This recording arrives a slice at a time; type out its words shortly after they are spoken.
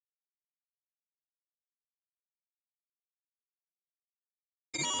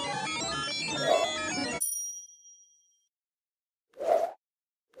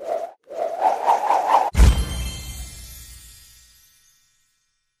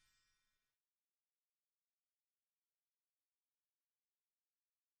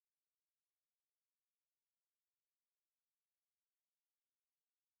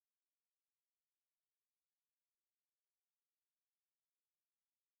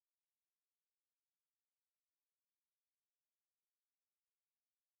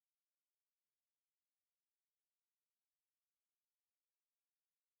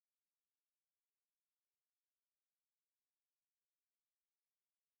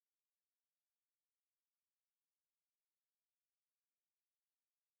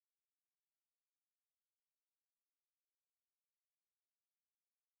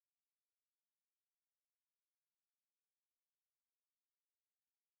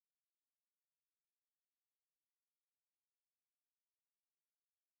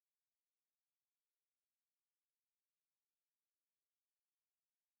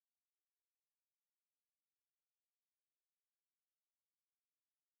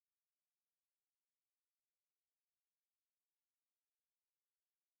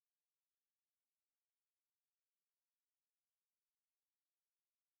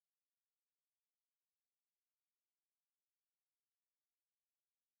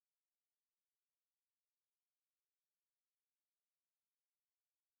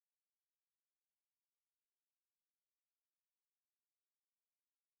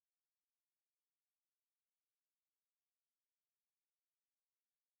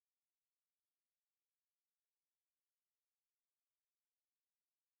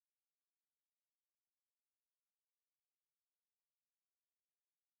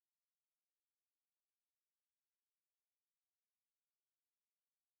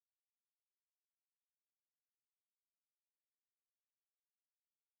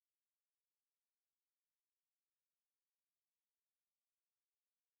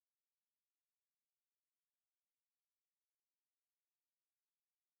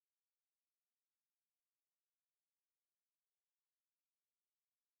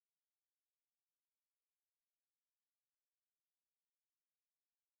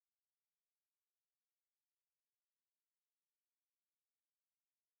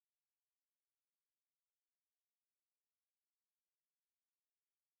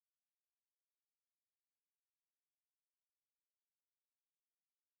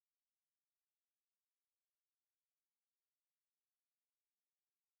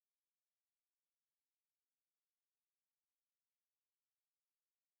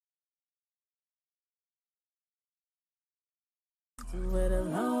do it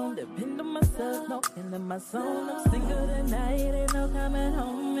alone. Depend on myself, no end in my zone. I'm single tonight, ain't no coming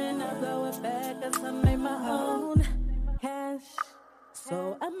home. And I'll throw it back cause I made my own cash.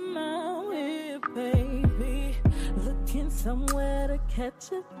 So I'm out here, baby, looking somewhere to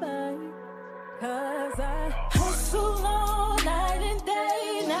catch a bite. Cause I hustle all night and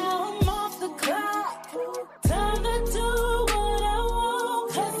day. Now I'm off the clock. Time to do what I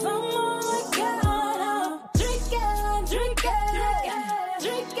want. Cause I'm on the God. I'm drinking, drinking,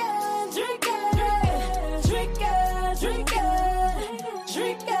 drinking, drinking, drinking, drinking,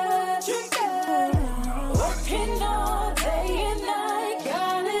 drinking, drinking. Working all day and night.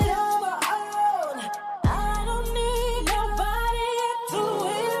 Got it on my own. I don't need nobody to do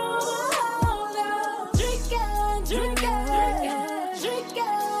it on my own. Drinking, drinking,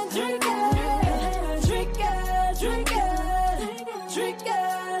 drinking, drinking, drinking, drinking,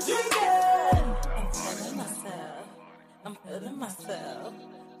 drinking. I'm feeling myself.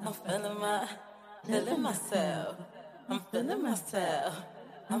 I'm feeling myself. I'm feeling myself.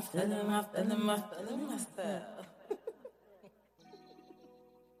 I'm feeling myself.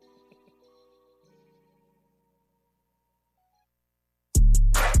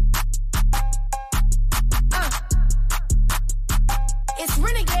 It's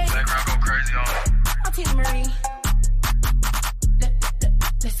Renegade. Background go crazy on. I'm Tina Marie.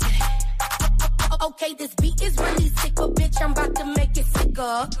 Let's get it. Okay, this beat is really sick, but bitch, I'm about to make it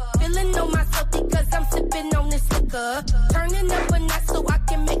sicker. Feeling on myself because I'm sipping on this liquor. Turning up a notch so I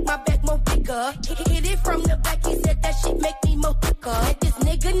can make my back more bigger. Hit it from the back, he said that shit make me more thicker. Met this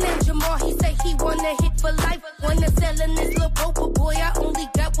nigga named Jamal, he say he wanna hit for life. Wanna sell in this little boat, but boy, I only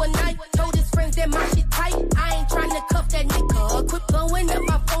got one night. Told his friends that my shit tight, I ain't tryna cuff that nigga. Quit blowing up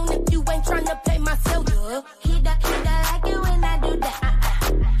my phone if you ain't tryna pay my cellular. He don't like it when I do that.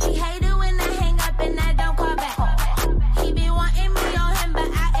 He hate it when I hang up and I don't call back. He be wanting me on him, but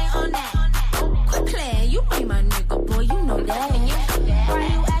I ain't on that. Quit playing, you ain't my nigga, boy, you know that. Why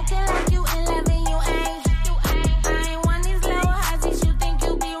you acting like you in love and you ain't? I ain't want these low highs, you think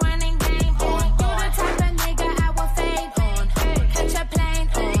you be running game on. You the type of nigga I will fade on. Catch a plane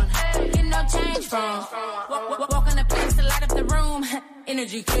on, get no change from. Walk on the place to light up the room.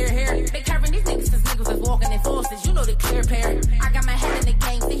 Energy clear here. They covering these niggas cause niggas is walking in forces. You know the clear pair. I got my head in the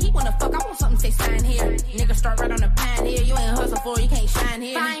game. See, he wanna fuck. I want something say sign here. Nigga start right on the pine here. You ain't hustle for, you can't shine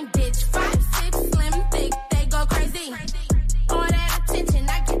here. Fine bitch, 5'6", slim, thick, they go crazy. All that attention,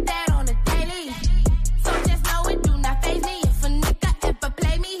 I get that on the daily. So just know it do not faze me. If a nigga ever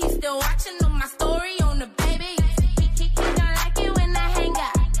play me, he still watching on my story on the baby. He don't like it when I hang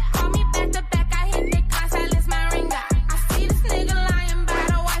up. Call me back to back, I hit the car, silence my ringer. I see this nigga lying by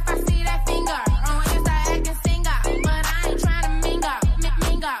the wife, I see that finger. On Insta acting singer, but I ain't tryna mingle.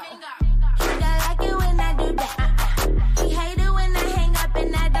 He don't like it when I do that. He hate it when I hang up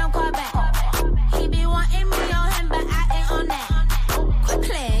and I don't call back. He be wanting me on him, but I ain't on that. Quit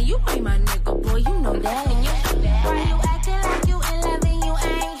playing, you ain't my nigga, boy, you know that. Why you acting like you in love and you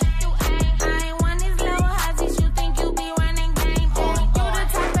ain't? I ain't want these low highs, you think you be running game on. You the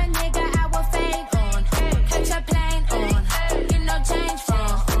type of nigga I will fade on. Catch a plane on, get no change from.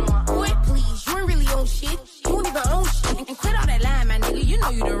 Boy, please, you ain't really own shit. You don't even own shit. And quit all that lying, my nigga, you know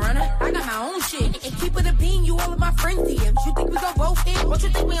you the runner. I got my own shit. And keep it a bean, you all of my friends DMs. You think we gon' both fit? What you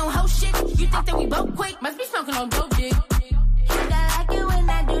think we on house shit? You think that we both quick? Must be smoking on dope dick. He don't like it when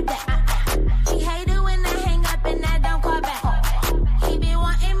I do that. He hate it when I hang up and I don't call back. He be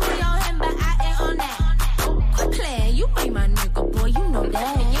wanting me on him, but I ain't on that. Quit playing, you ain't my nigga, boy, you know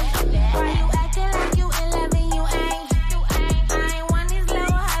that. Why you acting like you in love and you ain't? I ain't want these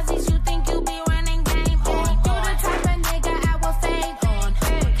low highs, you think you be running game on. You the type of nigga I will fade on.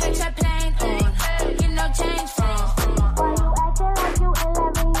 Catch a plane on, get no change from. Why you acting like you in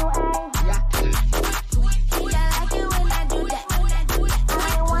love and you ain't? He don't like it when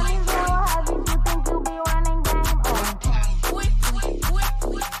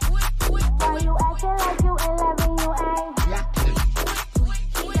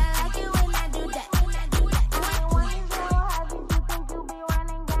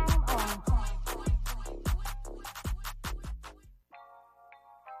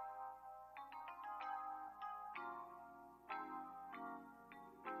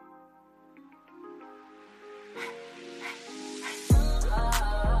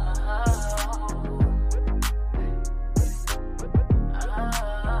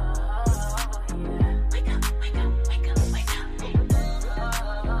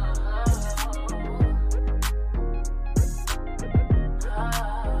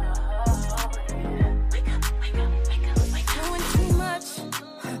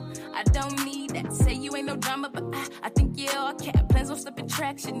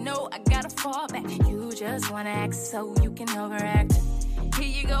tracks, you know I gotta fall back. You just wanna act so you can overact. Here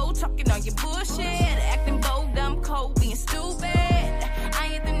you go, talking all your bullshit, acting bold, dumb, cold, being stupid. I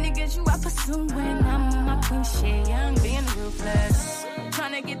ain't the niggas you out pursuing. I'm on my queen shit, young, being ruthless.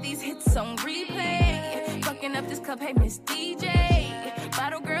 Tryna get these hits on replay. Fucking up this club, hey Miss DJ.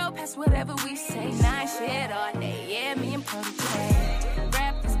 Bottle girl, pass whatever we say. Nice shit all day, yeah, me and Protege.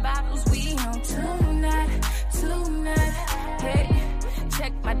 Grab these bottles, we on tonight, tonight. Hey,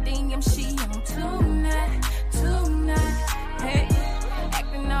 check my DM, she on tonight, tonight. Hey,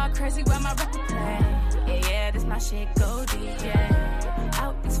 acting all crazy while my record play. Yeah, this my shit, go DJ.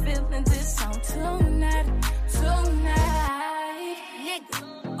 Out these feelings, it's on tonight, tonight. Nigga,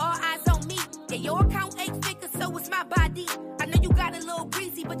 all eyes on me. Yeah, your account ain't figure, so it's my body. I know you got a little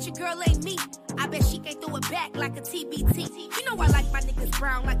breezy, but your girl ain't me. I bet she can't throw it back like a TBT. You know I like my niggas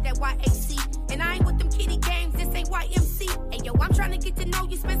brown like that YAC. And I ain't with them kitty games, this ain't YMC. And yo, I'm trying to get to know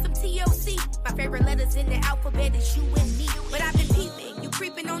you, spend some TLC. My favorite letters in the alphabet is you and me. But I've been peeping, you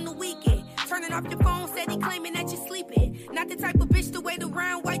creeping on the weekend. Turning off your phone, steady claiming that you're sleeping. Not the type of bitch to wait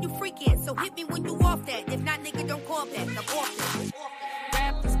around while you freaking. So hit me when you off that. If not, nigga, don't call back. I'm off that.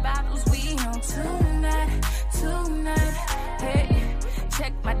 Grab these bottles, we on tonight, tonight. Hey,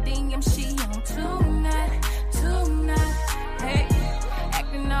 check my DM, she on tonight, tonight. Hey,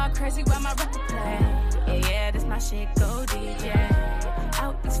 acting all crazy while my record play. Yeah, this my shit, go DJ.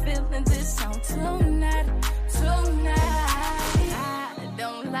 Out these feelings, it's on tonight, tonight. I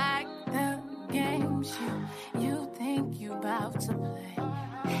don't like the games you think you about to play.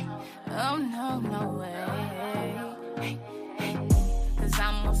 Oh no, no way. Cause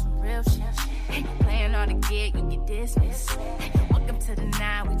I'm on some real shit. Playing on the gig, you get dismissed. Welcome to the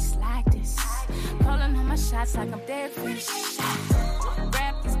night, we just like this. Calling on my shots like I'm dead fish.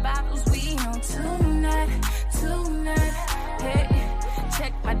 Grab these bottles, we on tonight, tonight. Hey,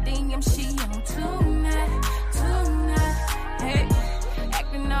 check my DM, she on tonight, tonight. Hey,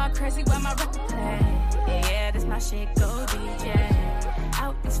 acting all crazy while my record play. Yeah, this my shit, go DJ.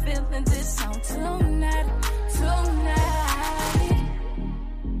 Out these feelings, it's on tonight, tonight.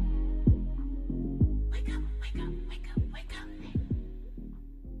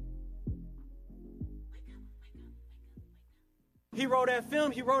 He wrote that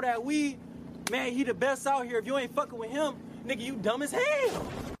film, he wrote that weed. Man, he the best out here. If you ain't fucking with him, nigga, you dumb as hell.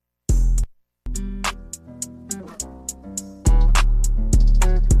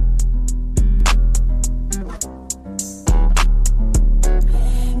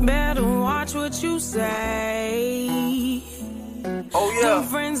 Better watch what you say. Oh yeah. Them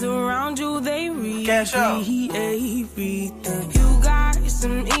friends around you, they read Cash out. everything. You got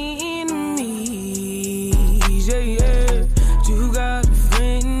some enemies, yeah, yeah. You got a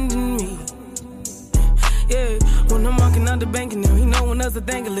friend in me, yeah. When I'm walking out the bank and he know when else to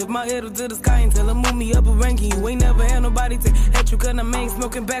think. I lift my head up to the sky and tell him move me up a ranking. You ain't never had nobody take at you, cause I'm ain't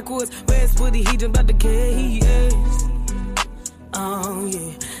smoking backwards. Where's Woody? He jumped out the cage. Oh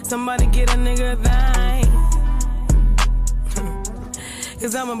yeah, somebody get a nigga thing.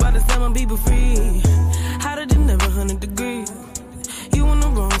 Cause I'm about to set my people free. Hotter than never 100 degrees. You on the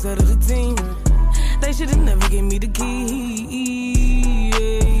wrong side of the team. They should've never gave me the key.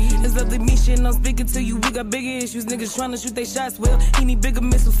 Yeah. It's up to me, shit, and I'm speaking to you. We got bigger issues, niggas tryna shoot they shots. Well, he need bigger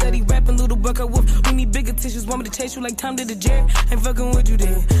missiles, said he rapping little buck I wolf. We need bigger tissues, want me to chase you like Tom did the Jerry. Ain't fucking with you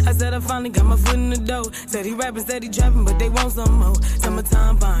then. I said I finally got my foot in the door. Said he rapping, said he trapping, but they want some more.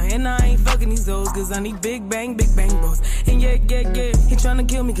 Summertime fine, and I ain't fucking these hoes, cause I need big bang boss. And yeah, he tryna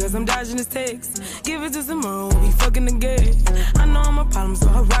kill me cause I'm dodging his texts. Give it to some more, we fucking again. I know I'm a problem, so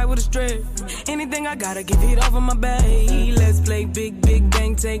I ride with a strap. Anything I gotta give it off of my back. Let's play big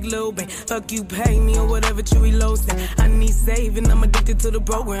bang, take low bang. Fuck you, pay me or whatever Chewy Low say. I need saving, I'm addicted to the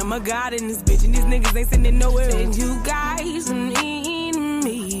program. I got in this bitch and these niggas ain't sending nowhere. Said you guys some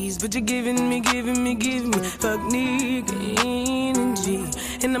enemies, but you're giving me. Fuck nigga energy.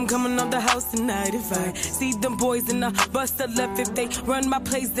 And I'm coming off the house tonight. If I see them boys and I bust a left, if they run my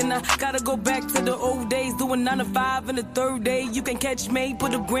place, then I gotta go back to the old days. Doing 9 to 5 in the third day. You can catch me,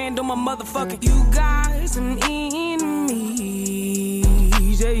 put a grand on my motherfucking. You guys some enemies,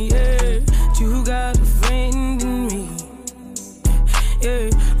 yeah, yeah. You got a friend in me, yeah.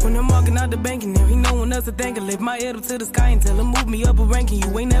 When I'm walking out the bank and there ain't no one else to thank. I lift my head up to the sky and tell him move me up a ranking.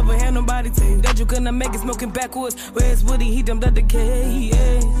 You ain't never had nobody tell you that you couldn't make it smoking backwards. Where's Woody? He jumped out the cage.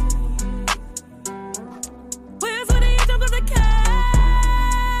 Where's Woody? He jumped out the cage.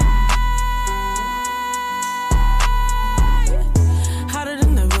 Hotter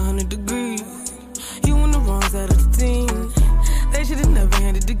than never 100 degrees. You on the wrong side of the team. They should've never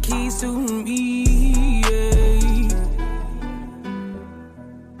handed the keys to me, yeah.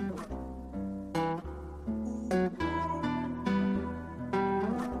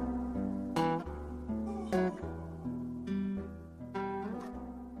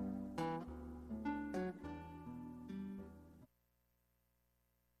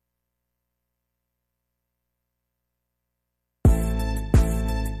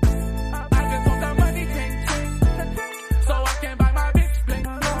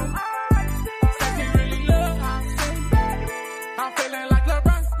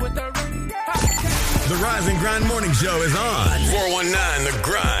 Rise and Grind Morning Show is on. 419 The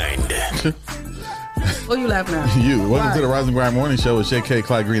Grind. What are you laughing at? You. Welcome to the Rise and Grind Morning Show with Shay K,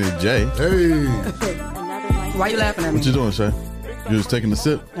 Clyde Green, and Jay. Hey. Why you laughing at me? What you doing, Shay? You was taking a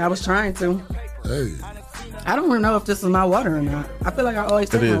sip? I was trying to. Hey. I don't even know if this is my water or not. I feel like I always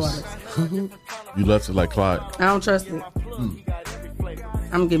take my water. You left it like Clyde. I don't trust it.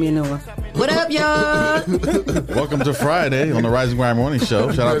 I'm gonna give me a new one. What up, y'all? Welcome to Friday on the Rise and Grind Morning Show.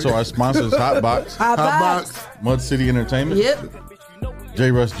 Shout out to our sponsors, Hotbox, Mud City Entertainment,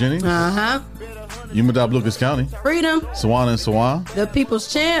 J. Rush Jennings, Umadab Lucas County, Freedom, Swan and Swan, The People's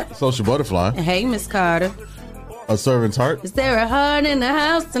Champ, Social Butterfly, Hey Miss Carter, A Servant's Heart. Is there a heart in the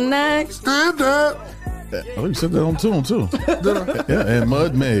house tonight? Stand up. Oh, you said that on tune too. Yeah, and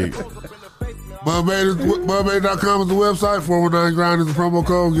Mud Meg. Mudmade.com is the website. 419 Grind is the promo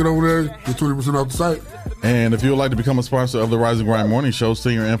code. Get over there. Get 20% off the site. And if you would like to become a sponsor of the Rise and Grind Morning Show,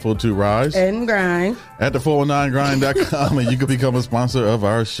 send your info to Rise and Grind at the 419grind.com and you can become a sponsor of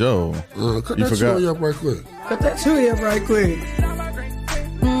our show. Cut that chewy up right quick. Cut that chewy up right quick.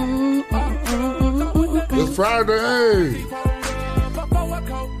 It's Friday.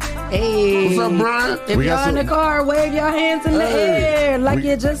 Hey. What's up, Brian? If y'all in the car, wave your hands in the air like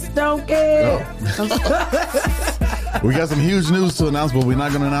you just don't care. We got some huge news to announce, but we're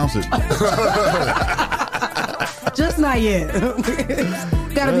not going to announce it. Just not yet.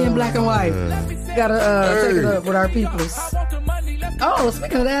 Gotta be in black and white. Gotta take it up with our peoples. Oh,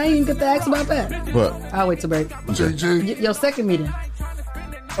 speaking of that, I didn't even get to ask about that. What? I'll wait till break. Your second meeting.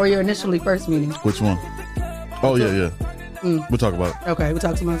 Or your initially first meeting. Which one? Oh, yeah. We'll talk about it. Okay, we'll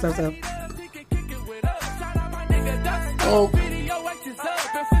talk amongst ourselves.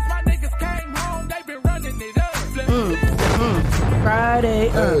 Friday.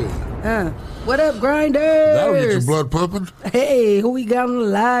 What up, grinders? That'll get your blood pumping. Hey, who we got on the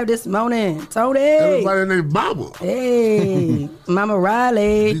live this morning? Tony. Everybody named Mama. Hey, Mama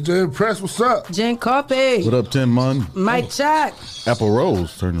Riley. DJ Impress, what's up? Jen Coffee. What up, Tim Munn? Mike Chalk. Apple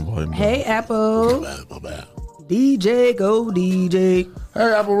Rose. Turn the volume down. Hey, Apple. DJ, go DJ.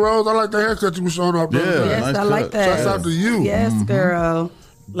 Hey, Apple Rose, I like the haircut you were showing up. Yeah, yes, nice I like cut. that. Shouts out to you. Yes, girl.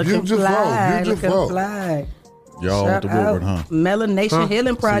 Looking fly. Looking fly. Y'all went to Woodward, huh? Melanation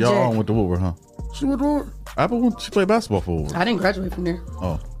Healing Project. So y'all went to Woodward, huh? She went to Woodward? Apple, she played basketball for Woodward. I didn't graduate from there.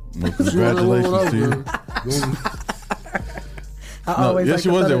 Oh. Well, congratulations to you. She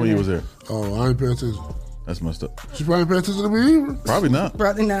was there when you was there. Oh, I ain't paying attention. That's messed up. She probably paying attention to me either. Probably not.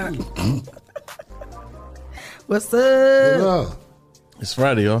 Probably not. What's up? It's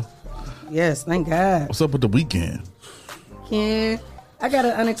Friday, y'all. Yes, thank God. What's up with the weekend? Yeah, I got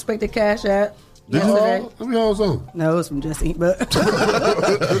an unexpected cash app Let me hold some. No, it's from Jesse, but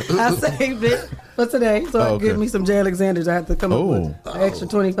I saved it for today. So I give me some J. Alexander's. I have to come up with an extra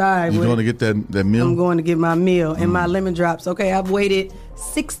 25. You going to get that meal? I'm going to get my meal and my lemon drops. Okay, I've waited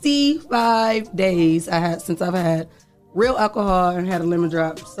 65 days since I've had real alcohol and had a lemon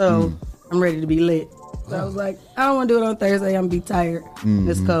drop. So I'm ready to be lit. So I was like, I don't want to do it on Thursday. I'm going to be tired.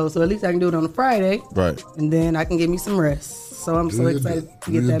 It's cold. So at least I can do it on a Friday. Right. And then I can give me some rest. So I'm so excited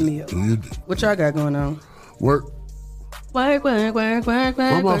to get that meal. What y'all got going on? Work. Work.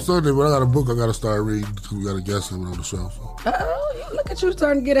 I'm off Sunday, but I got a book I got to start reading because we got a guest coming on the show. So. Oh, look at you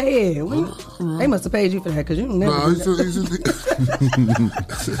starting to get ahead. They must have paid you for that because you never. No,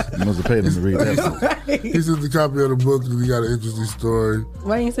 You must have paid him to read that. He sent the copy of the book because he got an interesting story.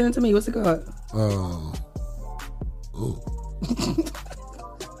 Why you ain't send it to me? What's it called?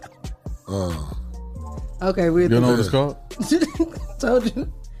 Okay, you know what it's called? Told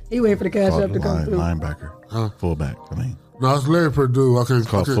you. He waiting for the cash up to come through. Linebacker. Fullback. No, it's Larry Purdue. It's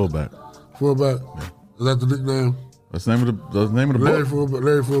called Fullback. Fullback? Yeah. Is that the nickname? That's the name of the book.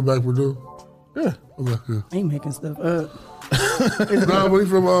 Larry Fullback Purdue? Yeah. Okay, yeah. He making stuff up. No, but he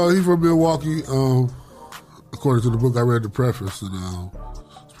from Milwaukee. According to the book, I read the preface, and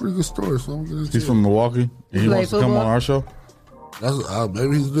it's a pretty good story. So I'm getting He's from Milwaukee, and he wants to come on our show. That's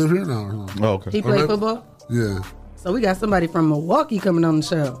maybe he's live here now. Or something. Oh, okay. He play football. Yeah. So we got somebody from Milwaukee coming on the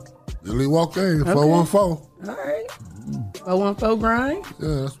show. Milwaukee, 414. All right. 414 grind.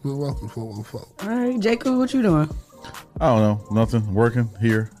 Yeah, that's Milwaukee 414. All right, J. Cool, what you doing? I don't know. Nothing. Working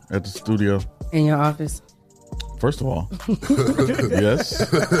here at the studio. In your office. First of all, yes.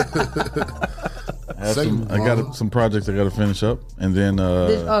 I got some projects I got to finish up, and then.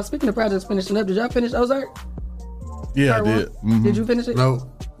 Speaking of projects finishing up, did y'all finish Ozark? Yeah, I did. Mm-hmm. Did you finish it? No,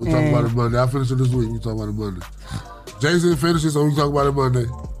 we'll talk about it Monday. I finished it this week. We talk about it Monday. Jason finished it, so we talk about it Monday.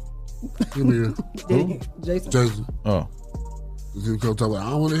 Give me here. Jason. Oh. He's come talk about it. I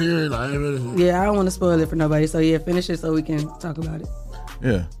don't want to hear it. I ain't finished it. Yeah, I don't want to spoil it for nobody. So yeah, finish it so we can talk about it.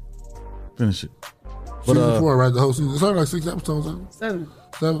 Yeah, finish it. But, season 4, right? The whole season. It's only like 6 episodes. Huh? 7.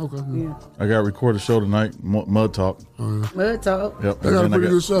 7? Okay. Yeah. I got to record a show tonight, Mud Talk. Mud Talk. Yep. They got a pretty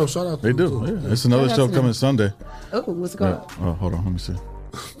good show. Shout out to They them, do. too. Yeah. It's another Shout out show to coming them. Sunday. Oh, what's it called? Oh, hold on. Let me see.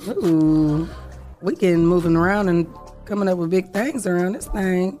 Ooh. We getting moving around and coming up with big things around this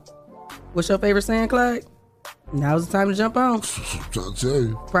thing. What's your favorite saying, Clyde? Now's the time to jump on. I'm trying to tell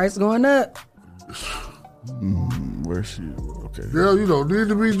you. Price going up. Where's she? Okay. Girl, you don't need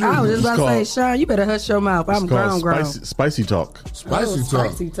to be drinking. I was just about to say, called- Sean, you better hush your mouth. I'm It's called grown. Spicy Talk. Spicy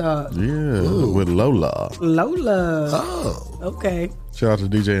talk. Spicy talk. Yeah, with Lola. Lola. Oh. Okay. Shout out to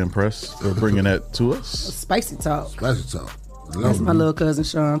DJ Impress for bringing that to us. Spicy talk. Spicy talk. That's my little cousin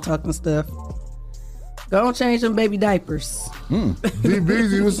Sean talking stuff. Go on, change them baby diapers.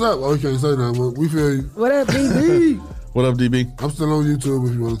 DBZ, what's up? Oh, you can't say that, but we feel you. What up, DB? What up, DB? I'm still on YouTube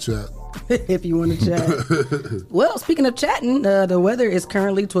if you want to chat. If you want to chat. Well, speaking of chatting, the weather is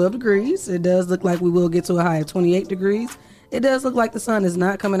currently 12 degrees. It does look like we will get to a high of 28 degrees. It does look like the sun is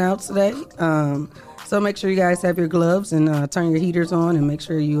not coming out today. So make sure you guys have your gloves and turn your heaters on and make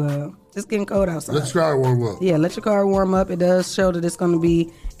sure you, it's getting cold outside. Let your car warm up. Yeah, let your car warm up. It does show that it's going to be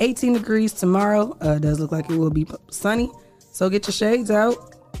 18 degrees tomorrow. It does look like it will be sunny. So get your shades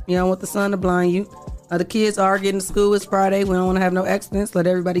out. You don't want the sun to blind you. The kids are getting to school. It's Friday. We don't want to have no accidents. Let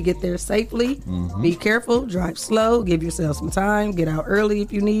everybody get there safely. Be careful. Drive slow. Give yourself some time. Get out early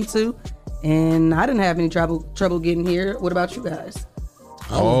if you need to. And I didn't have any trouble getting here. What about you guys?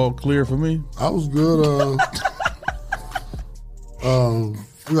 All clear for me. I was good.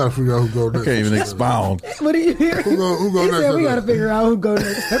 We got to figure out who go next. I can't even expound. What do you hear? Who go He next? said we got to figure out who go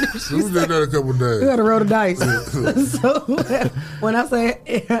next. We did that a couple days. We got to roll the dice. So when I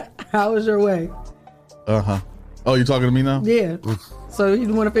say, how was your way? Oh, you talking to me now? Yeah. So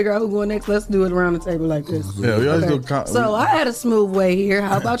you want to figure out who's going next? Let's do it around the table like this. Yeah, we always Okay. do. So I had a smooth way here.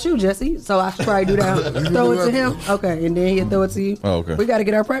 How about you, Jesse? So I should probably do that. Throw it to him. Okay, and then he'll throw it to you. Oh, okay. We got to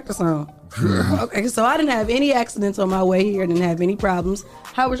get our practice on. Okay, so I didn't have any accidents on my way here. Didn't have any problems.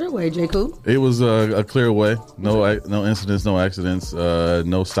 How was your way, J. Cool? It was a clear way. No incidents, no accidents,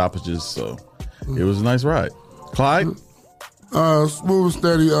 no stoppages. So it was a nice ride. Clyde? Smooth and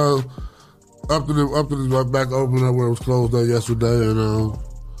steady. Up to the back open up where it was closed up yesterday, and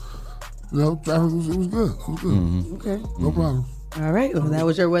traffic was good. It was good. Okay. No problem. All right. Well, that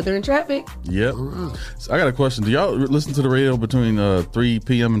was your weather and traffic. Yep. So I got a question. Do y'all listen to the radio between 3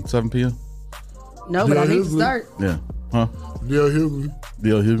 p.m. and 7 p.m.? No, but I need to Hughley. start. Yeah. Huh? D.L. Hughley.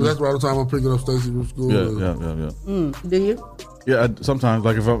 D.L. Hughley? That's right the time I'm picking up Stacy from school. Yeah. Do you? Yeah, sometimes,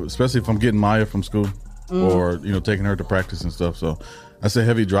 like especially if I'm getting Maya from school or, taking her to practice and stuff. So I say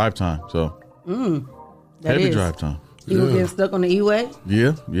heavy drive time. So heavy drive time. People getting stuck on the E-way.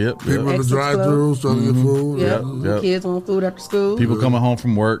 Yeah. People in the drive-thrus trying to get food. Yep. Kids want food after school. People coming home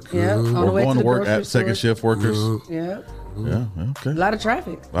from work. Yeah. On the Or way going to to work the at grocery second store. shift workers. Yeah. Yeah, okay. A lot of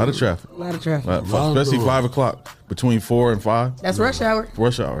traffic. A lot of traffic. Especially 5 o'clock. Between 4 and 5. That's rush hour.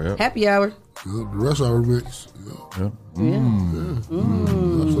 Rush hour, yeah. Happy hour. The rush hour mix. Yeah.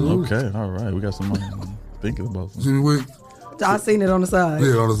 Absolutely. Okay, all right. We got some thinking about something. See me wink? I seen it on the side.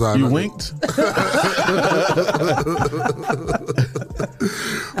 Yeah, on the side. You winked?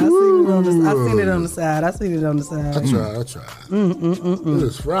 I seen it on the side. I tried. It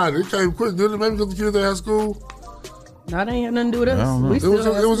is Friday. It came quick, didn't it? Maybe because the kids at school. No, that ain't nothing to do with I don't us. know. We It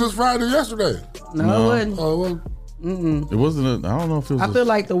still was just Friday yesterday. No, it wasn't. Oh, well. It wasn't. I don't know if it was. I feel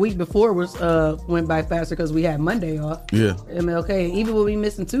like the week before was went by faster because we had Monday off. Yeah. MLK. Even with we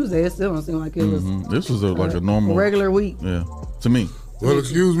missing Tuesday, it still don't seem like it was This was like a normal regular week. Yeah. To me. Well,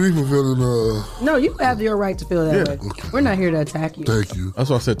 excuse me for feeling. No, you have your right to feel that way. Okay. We're not here to attack you. Thank you. That's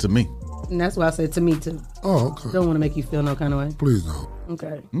what I said to me. And that's why I said to me too. Oh, okay. Don't want to make you feel no kind of way. Please don't.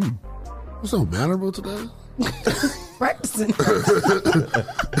 Okay. What's so mannerable today? Practicing.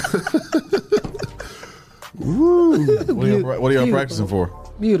 What are y'all practicing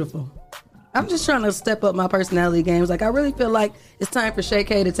for? Beautiful. I'm just trying to step up my personality games. Like, I really feel like it's time for Shay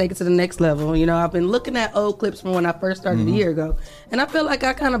K to take it to the next level. You know, I've been looking at old clips from when I first started a year ago, and I feel like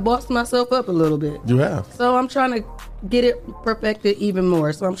I kind of bossed myself up a little bit. You have. So I'm trying to get it perfected even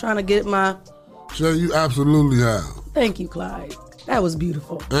more. So I'm trying to get my... Shay, you absolutely have. Thank you, Clyde. That was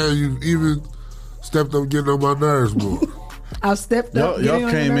beautiful. And you've even stepped up getting on my nerves more. I've stepped up. Y'all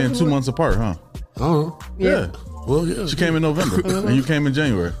came in 2 months apart, huh? Oh. Yeah. Well, yeah. She came in November, and you came in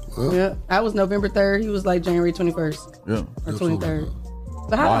January. Yeah. I was November 3rd. He was like January 21st. Yeah. Or 23rd.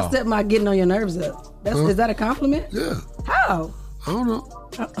 But how do I step my getting on your nerves up? Is that a compliment? Yeah. How? I don't know.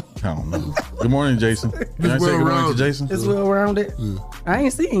 I don't know. Good morning, Jason. Can I say good morning to Jason? It's well rounded. Yeah. I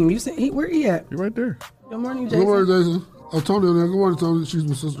ain't seen him. You see, where he at? You're right there. Good morning, Jason. Good morning, Jason. Oh, Tony there. Good morning, Tony. She's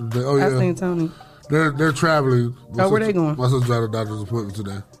my sister today. Oh, yeah. I seen Tony. They're traveling. Where they going? My son's got a doctor's appointment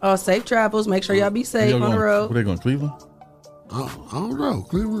today. Oh, safe travels. Make sure y'all be safe on the road. Where they going? Cleveland? I don't know.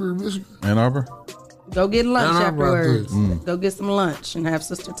 Cleveland or Michigan? Ann Arbor? Go get lunch afterwards. Go get some lunch and have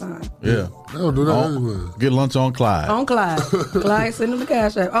sister time. Yeah. They don't do that anyway. Get lunch on Clyde. On Clyde. Clyde, send them the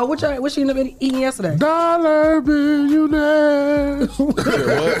cash app. Oh, what you ended up eating yesterday? Dollar billionaires.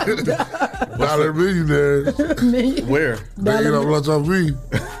 Dollar millionaires. Where? They eat up lunch on me.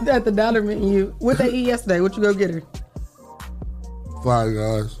 At the dollar menu. What they eat yesterday? What you go get her? Five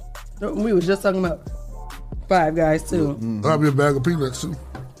Guys. We were just talking about Five Guys too. Got me a bag of peanuts too.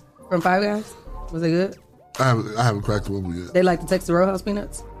 From Five Guys? Was it good? I haven't cracked the one yet. They like the Texas Roadhouse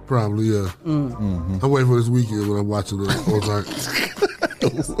peanuts? Probably, yeah. I'm waiting for this weekend when I'm watching the Ozark.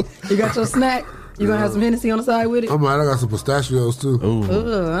 You got your snack? You gonna have some Hennessy on the side with it? I got some pistachios too. Ooh,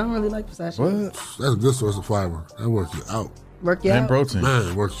 I don't really like pistachios. What? That's a good source of fiber. That works you out. Work you and out? protein. Man,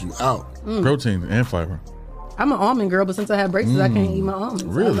 it works you out. Protein and fiber. I'm an almond girl, but since I have braces, I can't eat my almonds.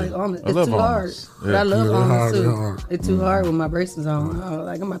 Really? I like almonds. I It's love too almonds. hard. But I love they're almonds hard, too. they're hard. It's too hard with my braces on.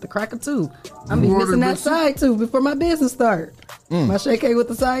 I'm about to crack a tooth. I'm be missing that side tooth before my business start. My shake with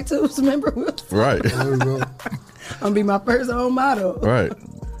the side tooths, remember? Right. There you go. I'm gonna be my first own model. Right.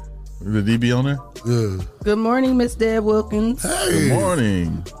 The DB on there? Yeah. Good morning, Miss Deb Wilkins. Good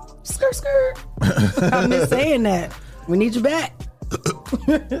morning. Skirt, skirt. I miss saying that. We need you back.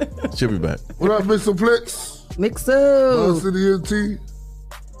 She'll be back. What up, Mr. Plex? Mixo. City NT.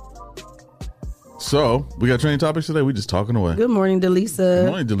 So, we got training topics today. We just talking away. Good morning, Delisa. Good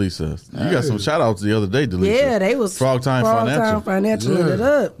morning, Delisa. You got some shout outs the other day, Delisa. Yeah, they was Frog Time Financial. Lit it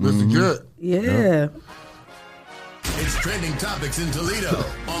up. Mr. Good. Yeah. It's trending topics in Toledo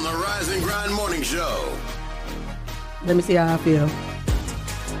on the Rise and Grind Morning Show. Let me see how I feel.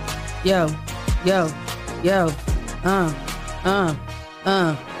 Yo.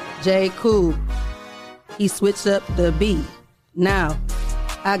 J. Cool. He switched up the beat. Now,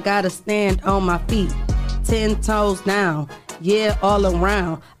 I gotta stand on my feet. 10 toes down. Yeah, all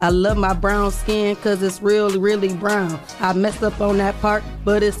around. I love my brown skin cause it's really, really brown. I messed up on that part,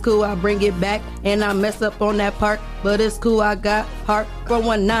 but it's cool. I bring it back. And I mess up on that part, but it's cool. I got heart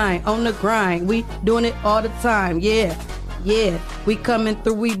 419 on the grind. We doing it all the time. Yeah, we coming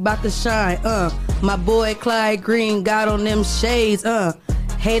through. We about to shine. My boy Clyde Green got on them shades.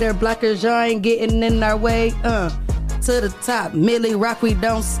 Hater blockers, y'all ain't getting in our way. To the top, Millie Rock, we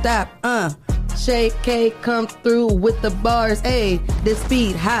don't stop. Shay K come through with the bars. Ayy, this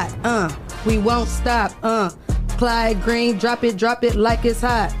beat hot. We won't stop. Clyde Green, drop it like it's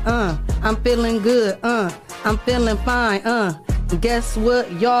hot. I'm feeling good. I'm feeling fine. Guess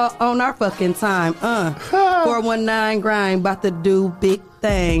what? Y'all on our fucking time. 419 grind, bout to do big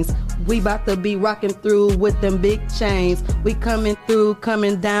things. We bout to be rocking through with them big chains. We coming through,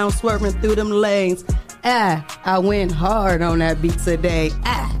 coming down, swerving through them lanes. I went hard on that beat today.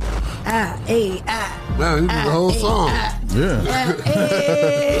 Man, you did the whole song. Yeah.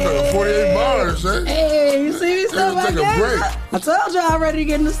 48 bars, eh? Hey, you see me stuff like take a that? break. I told y'all already to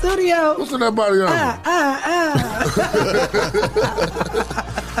get in the studio. What's in that body on?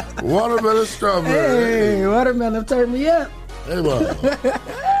 Watermelon strawberry. Hey, watermelon turned me up. Hey, man.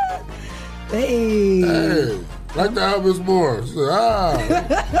 Hey. Like the Elvis Moore. She said,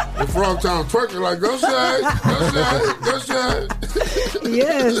 the Frog Town twerking like, go Shay.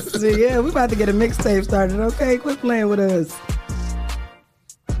 Yes, yeah, we about to get a mixtape started, okay? Quit playing with us.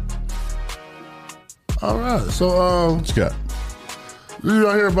 All right, so, What you got? did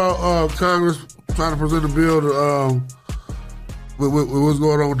y'all hear about Congress trying to present a bill to, with what's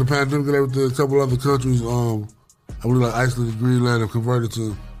going on with the pandemic and everything? A couple other countries, I believe like Iceland and Greenland have converted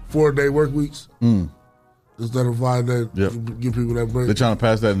to 4-day work weeks. Instead of 5 days, give people that break. They're trying to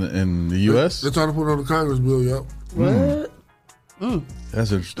pass that in the U.S.? They're trying to put it on the Congress bill, yep. What?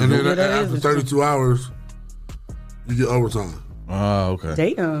 That's interesting. And then after 32 hours, you get overtime. Oh,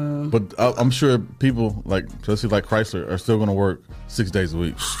 okay. Damn. But I'm sure people, like, especially like Chrysler, are still going to work 6 days a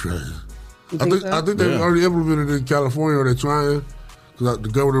week. I think they've already implemented it in California, or they're trying. Because the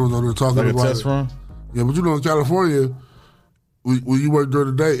governor was on there talking Like about a test run? Yeah, but you know, in California, when you work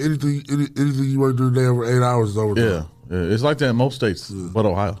during the day, anything you work during the day over 8 hours is overtime. Yeah. It's like that in most states, but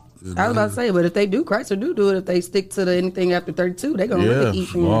Ohio. I was about to say, but if they do, Chrysler do it. If they stick to anything after 32, they're going to really eat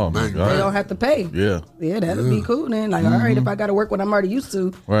from Oh, my God. They don't have to pay. Yeah. Yeah, that'll be cool then. Like, all right, if I got to work what I'm already used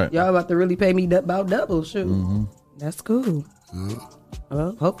to, Right. y'all about to really pay me about double. Shoot. That's cool.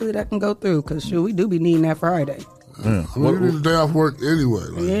 Well, hopefully that can go through because, shoot, we do be needing that Friday. Yeah. I mean, you need a day off work anyway.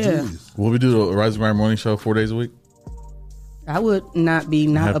 Like, Yeah. geez. Will we do the Rise and Grind morning show 4 days a week? I would not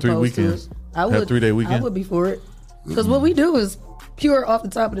be Have 3 opposed weekends. to it. I would, Have 3 day weekend? I would be for it. Because what we do is pure off the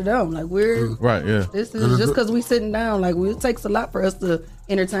top of the dome. Like we're right. Yeah. This is just because we sitting down. Like it takes a lot for us to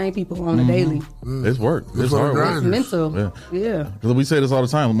entertain people on a daily. It's work. It's hard work. It's mental. Yeah. Because we say this all the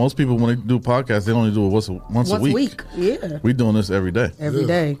time. Most people when they do podcasts, they only do it once a week. Yeah. We doing this every day. Every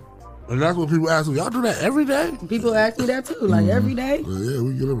day. And that's what people ask me. Y'all do that every day? People ask me that too. Like every day. Yeah,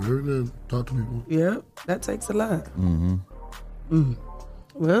 we get up every day and talk to people. Yeah, that takes a lot.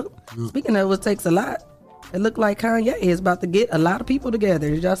 Well, speaking of what takes a lot, it looked like Kanye is about to get a lot of people together.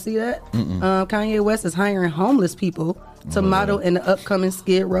 Did y'all see that? Kanye West is hiring homeless people to model in the upcoming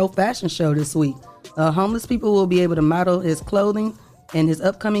Skid Row fashion show this week. Homeless people will be able to model his clothing in his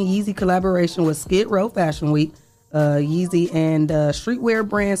upcoming Yeezy collaboration with Skid Row Fashion Week. Yeezy and streetwear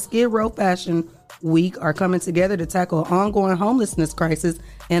brand Skid Row Fashion Week are coming together to tackle an ongoing homelessness crisis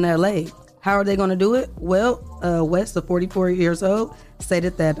in LA. How are they going to do it? Well, West, of 44 years old,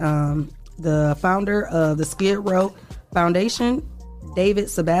 stated that the founder of the Skid Row Foundation, David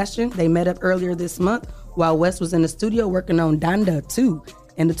Sebastian, they met up earlier this month while West was in the studio working on Donda 2.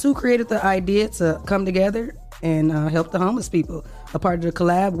 And the two created the idea to come together and help the homeless people. A part of the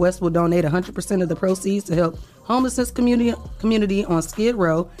collab, West will donate 100% of the proceeds to help homelessness community on Skid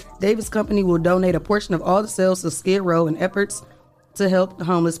Row. David's company will donate a portion of all the sales to Skid Row in efforts to help the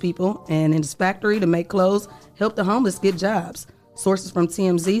homeless people. And in his factory to make clothes, help the homeless get jobs. Sources from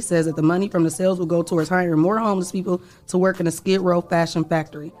TMZ says that the money from the sales will go towards hiring more homeless people to work in the Skid Row fashion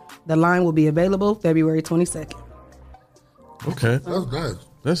factory. The line will be available February 22nd. Okay. That's nice.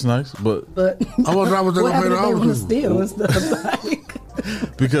 That's nice, but I wonder how much they're gonna pay the homeless people. And stuff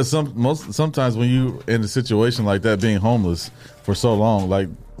like. Because sometimes when you in a situation like that, being homeless for so long, like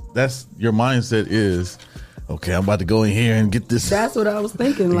that's your mindset is, okay, I'm about to go in here and get this. That's what I was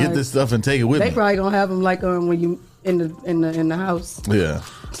thinking. Like, get this stuff and take it with me. They probably gonna have them like when you in the house. Yeah.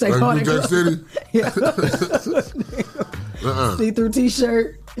 Like New Jack City. Yeah. See-through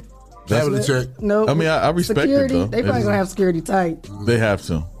T-shirt. That's check. No. I mean, I respect security, it though. They probably gonna have security tight. They have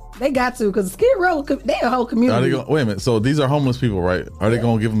to. They got to because Skid Row, they a whole community. Wait a minute. So these are homeless people, right? Are they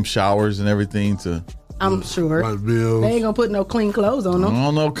gonna give them showers and everything to? I'm sure. Bills. They ain't gonna put no clean clothes on them. I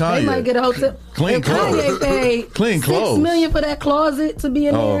don't know, Kanye. They might get a hotel. Clean clothes. Kanye paid clean clothes. $6 million for that closet to be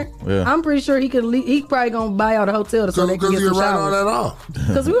in there. Yeah. I'm pretty sure he could. He probably gonna buy out a hotel so they can get some all that showers. off.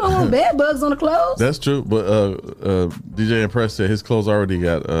 Because we don't want bed bugs on the clothes. That's true, but DJ Impress said his clothes already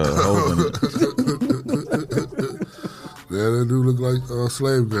got holes in it. Yeah, they do look like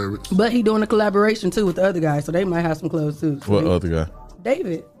slave garbage. But he doing a collaboration too with the other guy, so they might have some clothes too. So What other guy?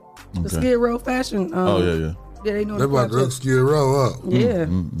 David, the Okay. Skid Row fashion. Yeah. Yeah, they doing They a about to hook project. Skid Row up. Yeah.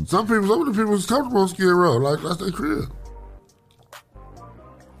 Some of the people is comfortable on Skid Row. Like, that's their crib.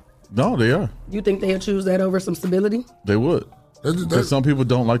 No, they are. You think they'll choose that over some stability? They would. Because some people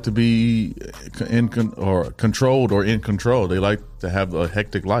don't like to be controlled or in control. They like to have a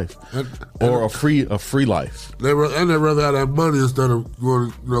hectic life or a free life. They'd rather have that money instead of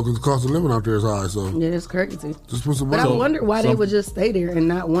going, because the cost of living out there is high. So Yeah, it's crazy. just put some But money. I wonder why they would just stay there and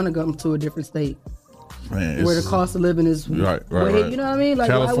not want to go to a different state Man, where the cost of living is right. You know what I mean? Like,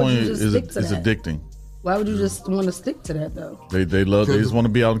 California why would you just stick to is that? addicting. Why would you just want to stick to that though? They just want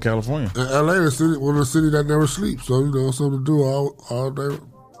to be out in California. And LA is one of the cities that never sleeps, so something to do all day.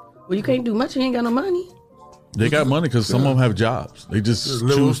 Well, you can't do much. You ain't got no money. They got money because some of them have jobs. They just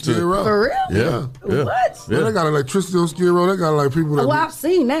choose to. For real? Yeah. What? Yeah. They got electricity on Skid Row. They got people that. Well, I've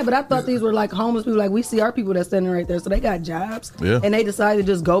seen that, but I thought these were like homeless people. Like we see our people that's standing right there, so they got jobs. Yeah. And they decided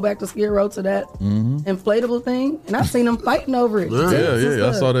to just go back to Skid Row to that inflatable thing, and I've seen them fighting over it. Yeah.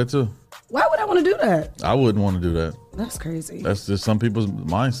 I saw that too. Why would I want to do that? I wouldn't want to do that. That's crazy. That's just some people's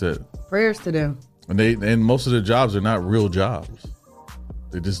mindset. Prayers to them. And most of their jobs are not real jobs.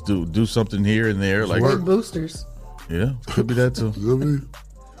 They just do something here and there, like Big boosters. Yeah, could be that too.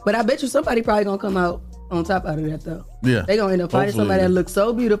 But I bet you somebody probably gonna come out on top out of that though. Yeah, they gonna end up finding somebody that looks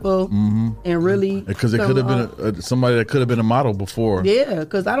so beautiful and really because it could have been somebody that could have been a model before. Yeah,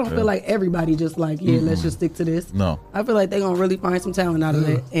 because I don't feel like everybody just like let's just stick to this. No, I feel like they gonna really find some talent out of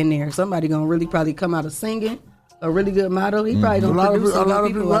it in there. Somebody gonna really probably come out of singing, a really good model. He probably gonna produce a lot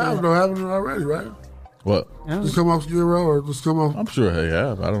of people have it already, right? What? Just come off Skid Row or just come off? I'm sure they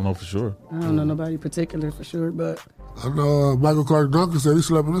have. I don't know for sure. I don't know nobody particular for sure, but I know Michael Clark Duncan said he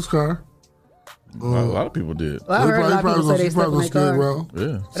slept in his car. A lot of people did. Well, I heard a lot of people say they slept in their car.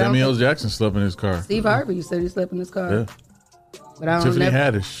 Yeah, Samuel L. Jackson slept in his car. Steve Harvey said he slept in his car. Yeah. But I don't Tiffany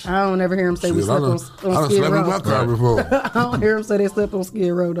never, Haddish. I don't ever hear him say we slept on Skid Row. I slept in my car before. I don't hear him say they slept on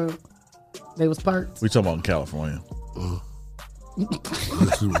Skid Row though. They was parked. We talking about in California.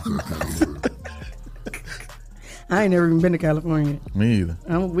 I ain't never even been to California. Me either.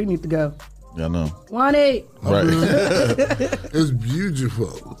 We need to go. Yeah, I know. Want it? Right. It's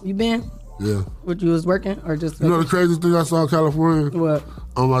beautiful. You been? Yeah. What, you was working or just? You know the craziest thing I saw in California? What?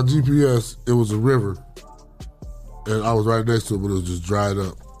 On my GPS, it was a river. And I was right next to it, but it was just dried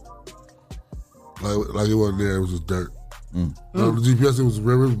up. Like it wasn't there, it was just dirt. On the GPS, it was a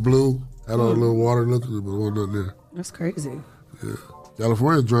river, it was blue, had all the little water looking, but it wasn't nothing there. That's crazy. Yeah.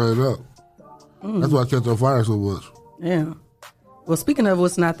 California drying up. That's why I catch on fire so much. Yeah. Well, speaking of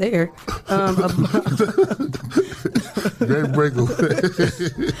what's not there, Great breakaway.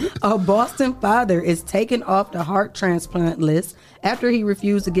 a Boston father is taken off the heart transplant list after he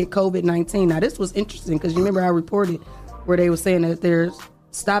refused to get COVID-19. Now, this was interesting because you remember I reported where they were saying that they're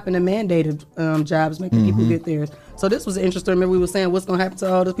stopping the mandated jobs, making people get theirs. So this was interesting. Remember we were saying what's going to happen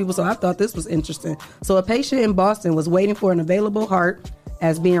to all those people. So I thought this was interesting. So a patient in Boston was waiting for an available heart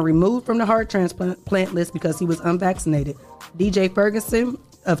as being removed from the heart transplant list because he was unvaccinated. DJ Ferguson,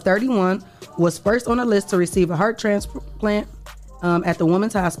 of 31, was first on the list to receive a heart transplant at the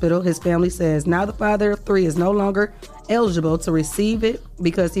Women's Hospital. His family says now the father of 3 is no longer eligible to receive it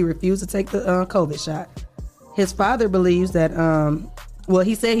because he refused to take the COVID shot. His father believes that,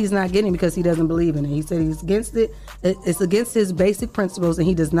 he said he's not getting it because he doesn't believe in it. He said he's against it. It's against his basic principles and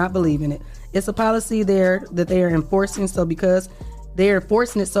he does not believe in it. It's a policy there that they are enforcing, so because they're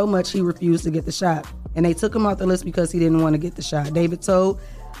enforcing it so much, he refused to get the shot. And they took him off the list because he didn't want to get the shot. David told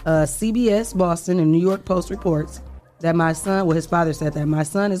CBS Boston and New York Post reports that his father said that my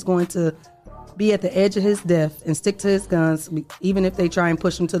son is going to be at the edge of his death and stick to his guns, even if they try and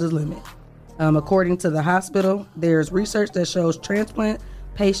push him to the limit. According to the hospital, there's research that shows transplant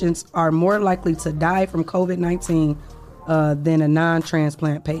patients are more likely to die from COVID-19 than a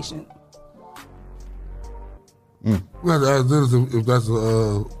non-transplant patient. We have to ask Dennis if that's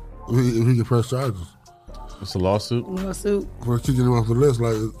if he can press charges. It's a lawsuit. For kicking him off the list,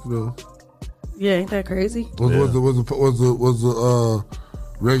 like, you know. Yeah, ain't that crazy? Was the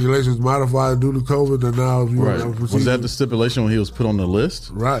regulations modified due to COVID, and now if you right. Was that the stipulation when he was put on the list?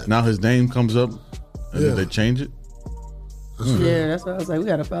 Right. Now his name comes up, and then they change it. Yeah, that's why I was like, we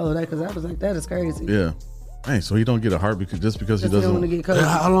got to follow that because I was like, that is crazy. Yeah. Hey, so he don't get a heart because he doesn't want to get COVID.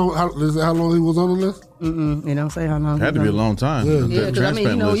 How long he was on the list? They don't say how long. It had to be a long time. Yeah,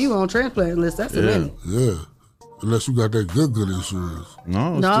 because you on transplant list. That's a minute. Yeah. Unless you got that good insurance.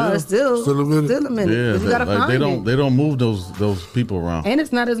 It's still a minute. Yeah, you gotta find they don't move those people around. And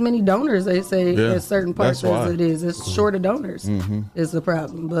it's not as many donors, they say, at certain parts as it is. It's shorter donors is the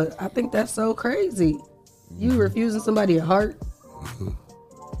problem. But I think that's so crazy. You refusing somebody a heart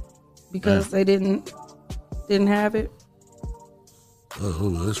because they didn't have it. Oh,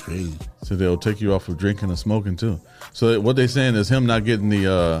 that's crazy. So they'll take you off of drinking and smoking too. So what they're saying is him not getting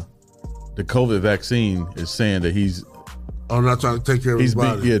the COVID vaccine is saying that he's not trying to take care of his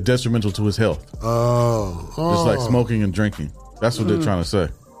body. Detrimental to his health. Just like smoking and drinking. That's what they're trying to say.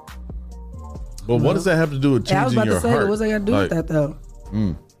 But what does that have to do with changing your heart? What's that got to do with that though?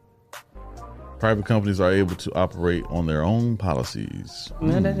 Private companies are able to operate on their own policies.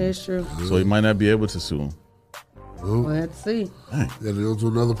 Yeah, that is true. So he might not be able to sue him. We'll have to see. Yeah, they go to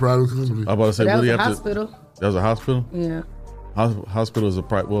another private company. I'm about to say, that what do was you a have hospital. That was a hospital? Yeah. Hospital is a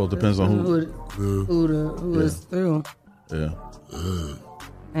private. Well, it depends on who is through. Yeah.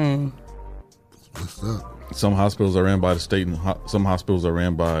 What's up? Some hospitals are ran by the state, and some hospitals are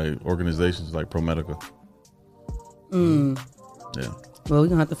ran by organizations like ProMedica. Yeah. Well, we're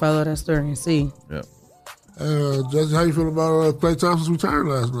gonna have to follow that story and see. Yeah. Jesse, how you feel about Klay Thompson's return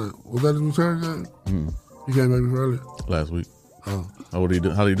last night? Was that his return game? He came back early last week. Oh, what did he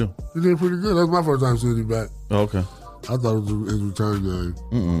do? How did he do? He did pretty good. That was my first time seeing him back. Oh, okay. I thought it was his return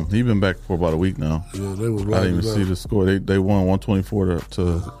game. He been back for about a week now. Yeah, they was. I didn't even see the score. They won 124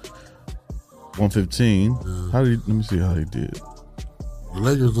 to 115. Yeah. Let me see how they did. The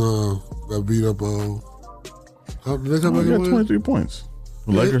Lakers got beat up. Did they come back and win? 23 points.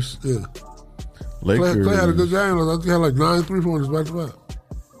 The Lakers. Yeah. Lakers. Klay had a good game. I think he had like 9 3-pointers back to back.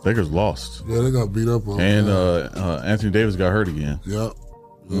 Lakers lost. Yeah, they got beat up. And Anthony Davis got hurt again. Yep.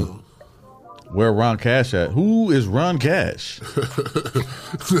 Yeah. Where Ron Cash at? Who is Ron Cash?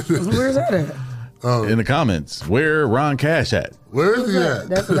 Where's that at? In the comments. Where Ron Cash at? Where is he at?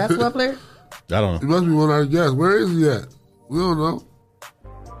 That's a basketball player? I don't know. He must be one of our guests. Where is he at? We don't know.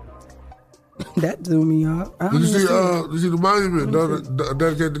 That threw me off. Did you see the monument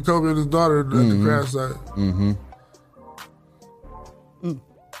dedicated to Kobe and his daughter at the crash site?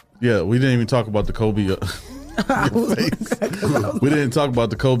 Yeah, we didn't even talk about the Kobe We didn't talk about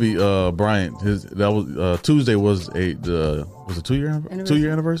the Kobe Bryant. Tuesday was a 2 year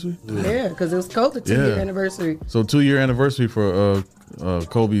anniversary. Yeah, because it was COVID 2 year anniversary. So 2 year anniversary for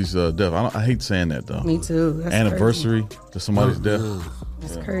Kobe's death. I hate saying that though. Me too. That's anniversary to somebody's death.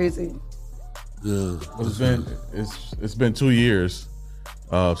 That's crazy. Yeah, but it's been 2 years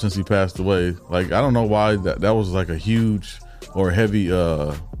since he passed away. Like, I don't know why that was like a huge or heavy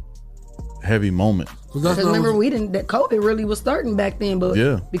moment. Because remember, that COVID really was starting back then, but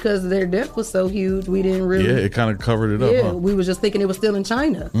because their death was so huge, we didn't really. Yeah, it kind of covered it up. Yeah, we was just thinking it was still in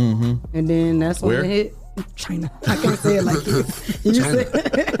China, and then that's when it hit. China. I can't say it like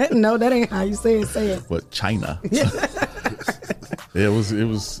this. No, that ain't how you say it. Say it. But China. It was it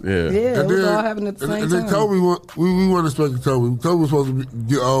was all happening at the same time. And then Kobe, we weren't expecting Kobe. Kobe was supposed to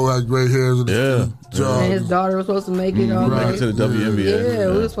get all that gray hairs and and his daughter was supposed to make it all make it to the WNBA. Yeah,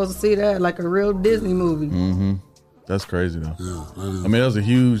 we were supposed to see that like a real Disney movie. Mm-hmm. That's crazy though. I mean, that was a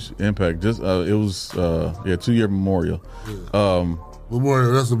huge impact. Just it was 2 year memorial.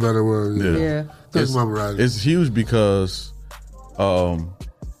 Memorial, that's a better word. Yeah. It's huge because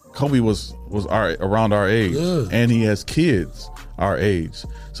Kobe was around our age, and he has kids our age.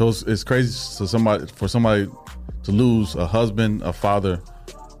 So it's crazy for somebody to lose a husband, a father,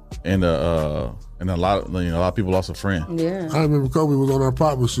 and a lot of people lost a friend. Yeah, I remember Kobe was on our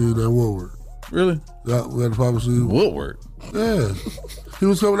pop machine at Woodward. Really? Yeah, we had a pop machine. Woodward. Yeah, he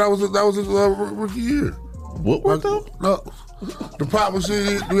was coming. That was his rookie year. Woodward though? No. The pop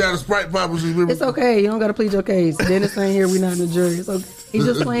machine, we had a Sprite pop machine. Remember? It's okay. You don't got to plead your case. Dennis ain't here. We not in the jury. It's okay. He's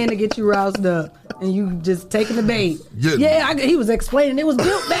just playing to get you roused up, and you just taking the bait. He was explaining it was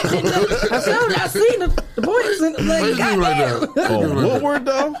built back then. I seen the points and like, goddamn. What word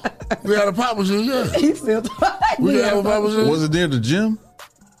though? We had a pop machine. Yeah, he still. We had a pop machine. Was it near the gym?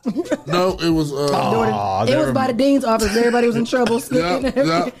 No, it was. It was by the dean's office. Everybody was in trouble. Going to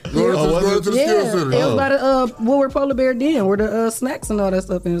the skill center. It was by the Woodward Polar Bear Den, where the snacks and all that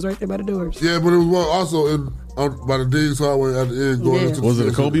stuff. And it was right there by the doors. Yeah, but it was also by the dean's hallway at the end. Going into was it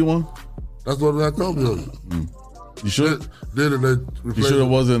a Kobe one? That's what that Kobe on. You sure? Then you sure it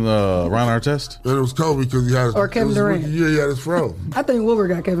wasn't Ron Artest? Then it was Kobe because he had or Kevin Durant. Yeah, he had his fro. I think Woodward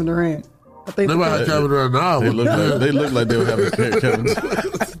got Kevin Durant. I think they might have Kevin Durant now. They look like they would have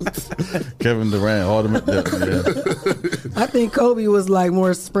Kevin Durant. I think Kobe was like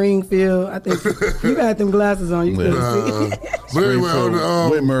more Springfield. I think you got them glasses on. You couldn't see. But anyway,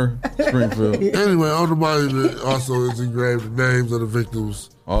 Whitmer, Springfield. Anyway, on the monument also is engraved the names of the victims.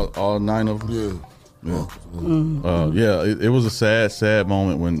 All 9 of them. Yeah. It was a sad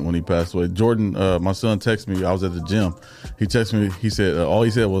moment when he passed away. Jordan, my son, texted me. I was at the gym. He texted me. He said all he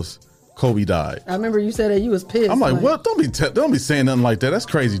said was, Kobe died. I remember you said that you was pissed. I'm like, what? Don't be saying nothing like that. That's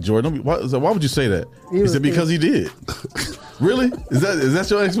crazy, Jordan. Why would you say that? He said because he did. Really? Is that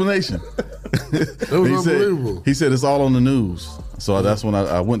your explanation? It was unbelievable. He said it's all on the news. So that's when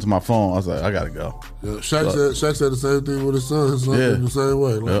I went to my phone. I was like, I gotta go. Yeah, Shaq said the same thing with his son. His son did the same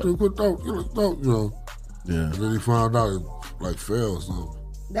way. Like, dude, don't, you know. Yeah. And then he found out it like fell or something.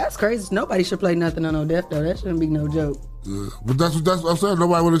 That's crazy. Nobody should play nothing on no death though. That shouldn't be no joke. Yeah, but that's what I'm saying.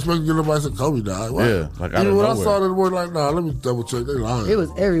 Nobody would expect to get nobody said Kobe died. Why? Yeah, like even when I saw that word, like, nah, let me double check. They lying. It was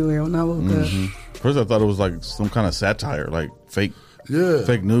everywhere when I woke up. First, I thought it was like some kind of satire, like fake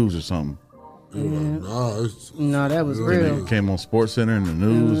news or something. Yeah. No, that was real. It came on SportsCenter and the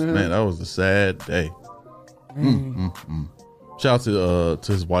news. Man, that was a sad day. Shout out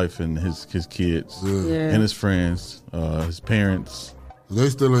to his wife and his kids and his friends, his parents. They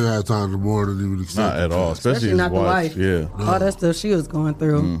still ain't had time to mourn and even accept. Not at all, especially his not wife. The wife. All that stuff she was going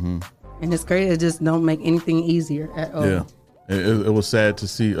through, and it's crazy. It just don't make anything easier at all. Yeah, it was sad to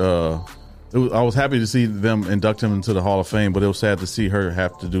see. I was happy to see them induct him into the Hall of Fame, but it was sad to see her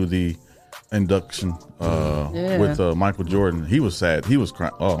have to do the induction with Michael Jordan. He was sad. He was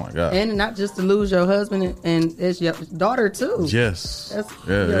crying. Oh my God! And not just to lose your husband and it's your daughter too. Yes, that's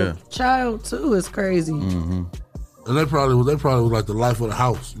your child too. Is crazy. And they probably was like the life of the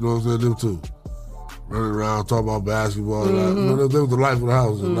house. You know what I'm saying? Them too. Running around talking about basketball. They was the life of the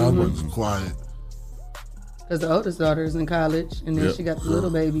house. And now everybody's quiet. Because the oldest daughter is in college. And then she got the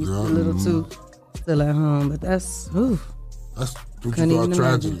little babies, the little two, still at home. But that's what you call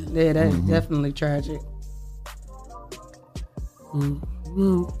tragedy. Imagine. Yeah, that's definitely tragic. Thought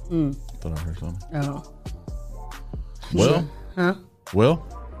I heard something. Oh. Well?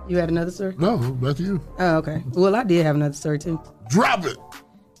 You had another story? No, back to you. Oh, okay. Well, I did have another story too. Drop it!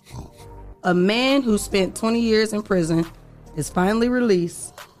 A man who spent 20 years in prison is finally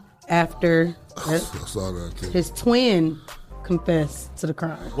released after I saw that too. His twin confessed to the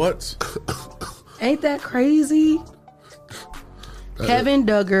crime. What? Ain't that crazy? Kevin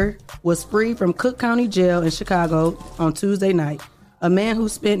Duggar was freed from Cook County Jail in Chicago on Tuesday night. A man who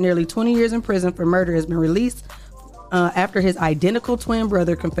spent nearly 20 years in prison for murder has been released after his identical twin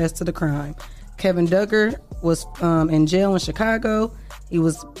brother confessed to the crime. Kevin Duggar was in jail in Chicago. He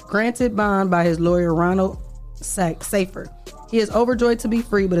was granted bond by his lawyer, Ronald Safer. He is overjoyed to be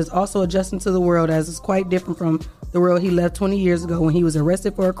free, but is also adjusting to the world, as it's quite different from the world he left 20 years ago when he was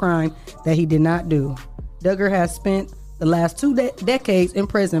arrested for a crime that he did not do. Duggar has spent the last 2 decades in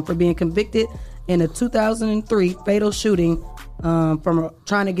prison for being convicted in a 2003 fatal shooting from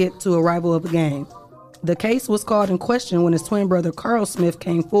trying to get to a rival of the gang. The case was called in question when his twin brother Carl Smith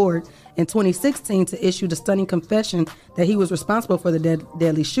came forward in 2016 to issue the stunning confession that he was responsible for the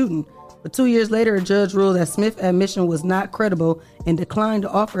deadly shooting. But 2 years later, a judge ruled that Smith's admission was not credible and declined to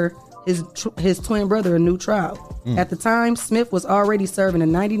offer his twin brother a new trial. At the time, Smith was already serving a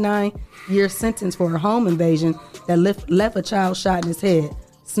 99-year sentence for a home invasion that left a child shot in his head.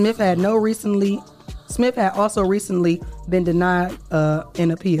 Smith had also recently been denied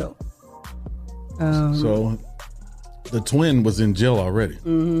an appeal. So the twin was in jail already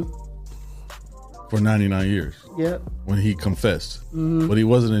for 99 years. Yep. When he confessed, but he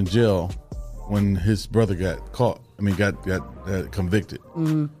wasn't in jail when his brother got caught. I mean, got convicted.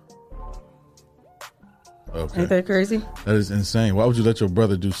 Okay. Ain't that crazy? That is insane. Why would you let your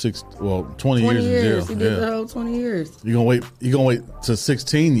brother do 20 years in jail? He did the whole 20 years. You gonna wait to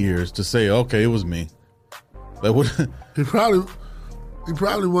 16 years to say, okay, it was me. Like what? He probably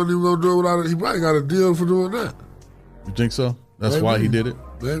wasn't even gonna do it without it. He probably got a deal for doing that. You think so? That's Maybe. why he did it?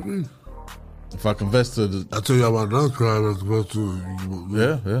 Maybe. If I confess to the... I'll tell you about another crime as opposed to...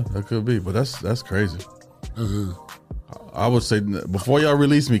 Yeah, that could be. But that's crazy. I would say, before y'all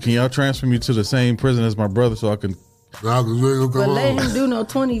release me, can y'all transfer me to the same prison as my brother so I can... Nah, because we ain't gonna come But on. letting him do no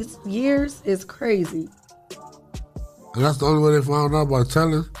 20 years is crazy. And that's the only way they found out by him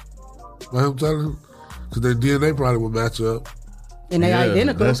telling him. Because their DNA probably would match up. And they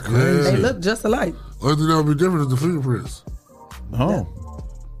identical. That's crazy. They look just alike. Only thing that would be different is the fingerprints. Oh.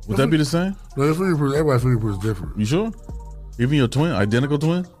 Would that be the same? No, the fingerprints, everybody's fingerprints is different. You sure? Even your twin, identical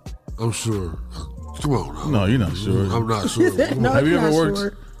twin? I'm sure. Come on now. No, you're not sure. I'm not sure. No, Have you you're ever not worked?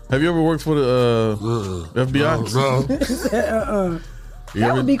 sure. Have you ever worked for the FBI? No.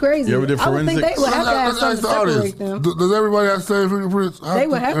 That would be crazy. You ever did I would think forensics? they would have to have something to separate them. Does everybody have the same fingerprints? They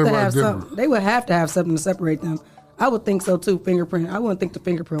would have to have something. They would have to have something to separate them. I would think so too. Fingerprint. I wouldn't think the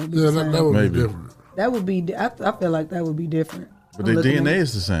fingerprint would be the same. That would Maybe. be different. That would be. I feel like that would be different. But their DNA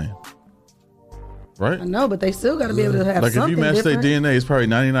is the same, right? I know, but they still got to be able to have Like if something you match their different. DNA, it's probably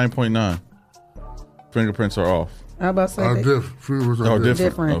 99.9. Fingerprints are off. How about say they- Fingerprints Oh, are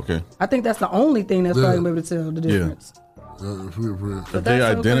different. Okay. I think that's the only thing that's probably going to be able to tell the difference. Fingerprints. If they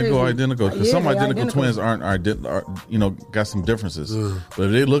that's so identical, crazy. identical. Because Yeah, some they identical identical. twins aren't got some differences. But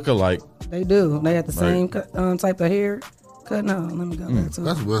if they look alike, They do. They have the Right. same type of hair. Cut. No, let me go back to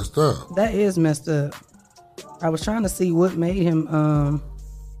That's it. messed up. That is messed up. I was trying to see what made him.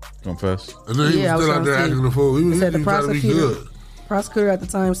 confess. And then he I was still out there trying to see. acting the fool. He It was said the trying to be good. prosecutor at the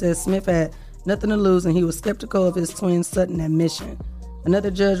time said Smith had nothing to lose and he was skeptical of his twin Sutton admission.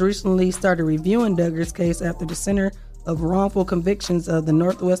 Another judge recently started reviewing Duggar's case after the Center of Wrongful Convictions of the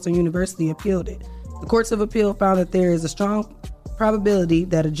Northwestern University appealed it. The courts of appeal found that there is a strong probability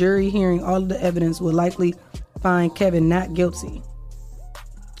that a jury hearing all of the evidence will likely find Kevin not guilty.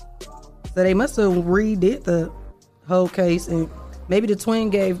 So they must have redid the whole case, and maybe the twin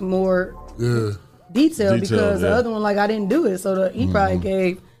gave more detail because the other one, like, I didn't do it. So he probably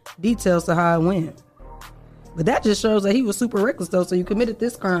gave details to how it went. But that just shows that he was super reckless, though. So you committed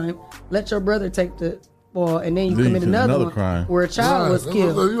this crime, let your brother take the ball, and then you commit another one crime where a child was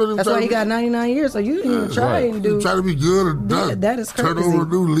killed. That's why he got 99 years. So you didn't even try and do. Try to be good or nothing. That is crazy. Turn over a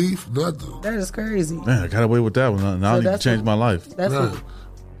new leaf, nothing. That is crazy. Man, I got away with that one. Now I need to change my life. That's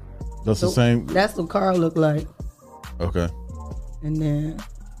That's the same. That's what Carl looked like. Okay. And then You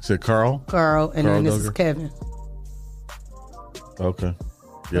said Carl, and Carl then this is Duggar? Kevin. Okay.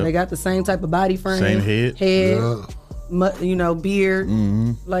 So Yep. they got the same type of body frame, Same head. beard,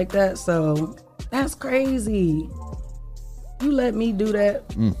 Mm-hmm. like that. So that's crazy. You let me do that.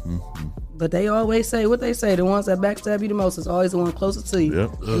 Mm-hmm. But they always say what they say. The ones that backstab you the most is always the one closest to you.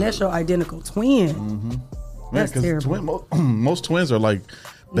 Yep. And that's your identical twin. Man, That's 'cause terrible. most twins are like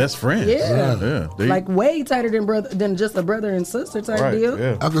best friends. Yeah. They, Like way tighter than just a brother and sister type right, deal.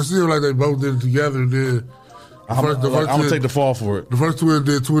 yeah. I can see it like they both did it together, and then I'm gonna take the fall for it. The first twin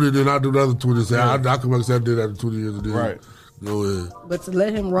did 20, then I do the other 20. Say, I come back and say I did that in 20 years. And then Right. Go ahead. But to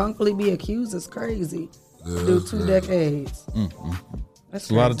let him wrongfully be accused is crazy. Do 2 decades. That's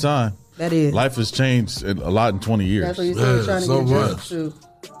It's a lot of time. That is. Life has changed a lot in 20 years. That's what you said. Trying to get used to.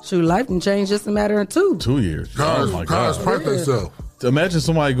 Shoot, life can change just a matter of 2 years. Cars, oh my cars God. park themselves. Imagine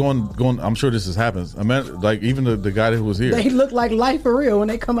somebody going. I'm sure this has happened. Imagine, like even the guy who was here. They look like life for real when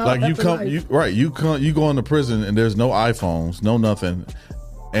they come out. Like you after come, life. you go into prison and there's no iPhones, no nothing,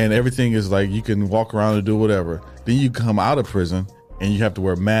 and everything is like you can walk around and do whatever. Then you come out of prison and you have to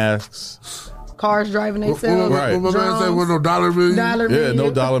wear masks. Cars driving themselves. Right. What my man said with no dollar million? Yeah,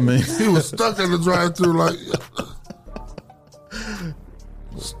 no dollar million. He was stuck in the drive-thru like.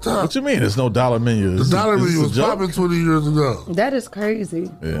 Stop. What you mean? There's no dollar menu. The dollar menu was popping 20 years ago. That is crazy.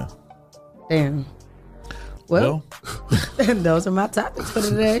 Yeah. Damn. Well, those are my topics for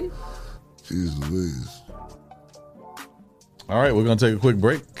today. Jeez Louise. All right, we're gonna take a quick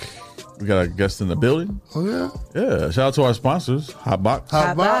break. We got a guest in the building. Oh yeah. Yeah. Shout out to our sponsors: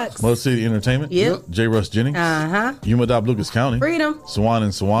 Hotbox, Mother City Entertainment, J. Russ Jennings, UMaDOT Lucas County, Freedom, Swan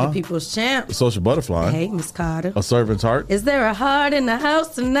and Swan, the People's Champ, the Social Butterfly, Hey Miss Carter, A Servant's Heart, Is There a Heart in the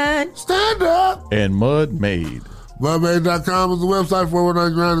House Tonight? Stand up. and Mud Made. Mudmade.com is the website.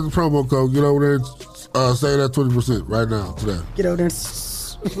 419 Grind is the promo code. Get over there and save that 20% right now today. Get over there.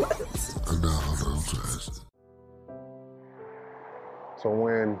 I know, I'm trash. So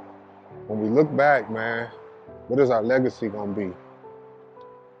when we look back, man, what is our legacy gonna be?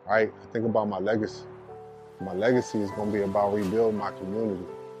 Right? I think about my legacy. My legacy is gonna be about rebuilding my community.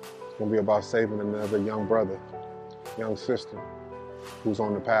 It's gonna be about saving another young brother, young sister, who's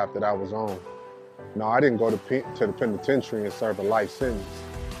on the path that I was on. No, I didn't go to the penitentiary and serve a life sentence,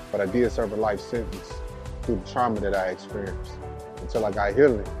 but I did serve a life sentence through the trauma that I experienced until I got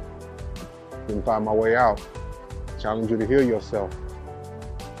healing. Didn't find my way out. Challenge you to heal yourself.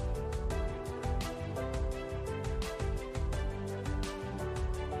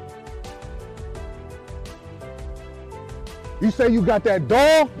 You say you got that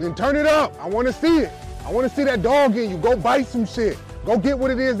dog, then turn it up. I want to see it. I want to see that dog in you. Go bite some shit. Go get what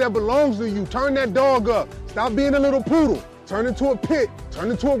it is that belongs to you. Turn that dog up. Stop being a little poodle. Turn into a pit.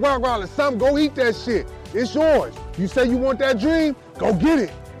 Turn into a Rottweiler. Something. Go eat that shit. It's yours. You say you want that dream? Go get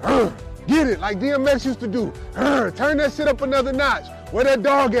it. Get it like DMX used to do. Turn that shit up another notch. Where that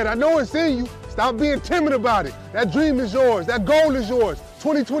dog at? I know it's in you. Stop being timid about it. That dream is yours. That goal is yours.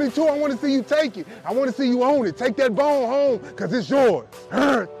 2022, I want to see you take it. I want to see you own it. Take that bone home, because it's yours.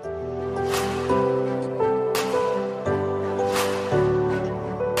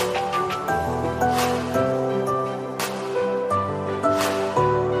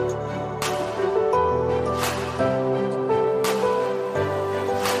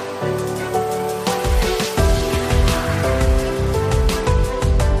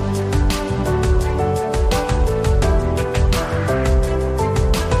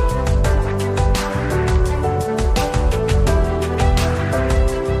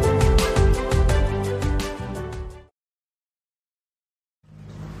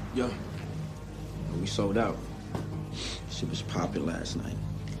 Yo, we sold out. Shit was popping last night.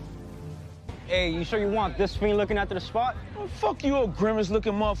 Hey, you sure you want this fiend looking after the spot? Oh, fuck you, old grimace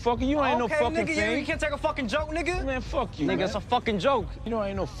looking motherfucker. You ain't no fucking nigga, fiend. You can't take a fucking joke, nigga. Man, fuck you, Nigga, man. it's a fucking joke. You know I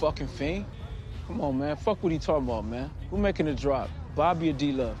ain't no fucking fiend. Come on, man. Fuck what he talking about, man. Who making the drop? Bobby or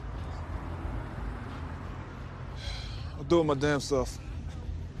D-Love? I'll do it my damn self.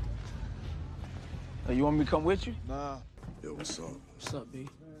 Hey, you want me to come with you? Nah. Yo, what's up? What's up, B?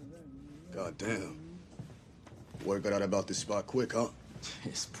 God damn. Word got out about this spot quick, huh?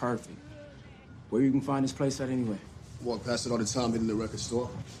 It's perfect. Where you can find this place at anyway? Walk past it all the time, hitting the record store.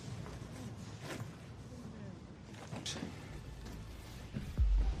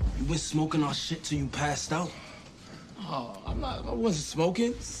 You been smoking our shit till you passed out? Oh, I wasn't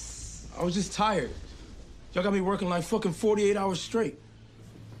smoking. I was just tired. Y'all got me working like fucking 48 hours straight.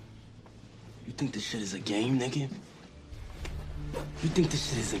 You think this shit is a game, nigga? You think this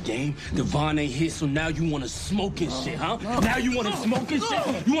shit is a game? Devon ain't here, so now you wanna smoke and shit, huh? Now you wanna smoke and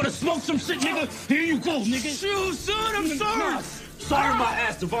shit? You wanna smoke some shit, nigga? Here you go, nigga. Shoot, son, I'm sorry. Nah, sorry my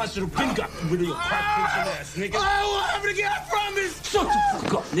ass. Devon should have been got rid of your crack bitch ass, nigga. I won't have it again, I promise. Shut the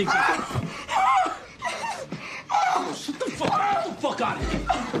fuck up, nigga. Shut the fuck out of here.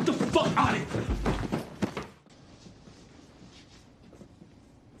 Get the fuck out of here.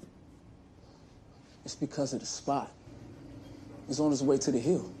 It's because of the spot. He's on his way to the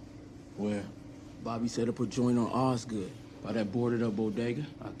hill. Where? Bobby set up a joint on Osgood by that boarded up bodega.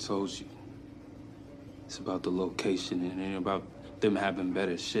 I told you. It's about the location and it ain't about them having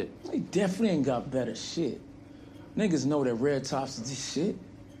better shit. They definitely ain't got better shit. Niggas know that Red Tops is this shit.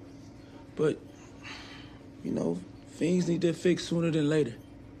 But, you know, things need to fix sooner than later.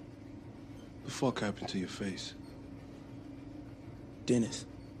 The fuck happened to your face? Dennis.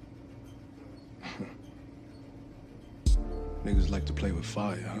 Niggas like to play with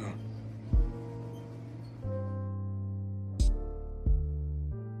fire, huh?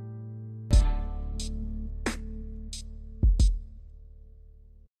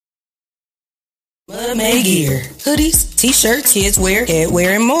 Mud May Gear. Hoodies, t-shirts, kids wear,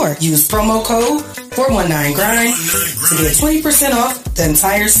 headwear, and more. Use promo code 419GRIND to get 20% off the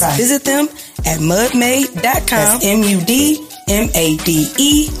entire site. Visit them at mudmade.com. That's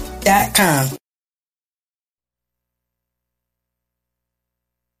MUDMADE.com.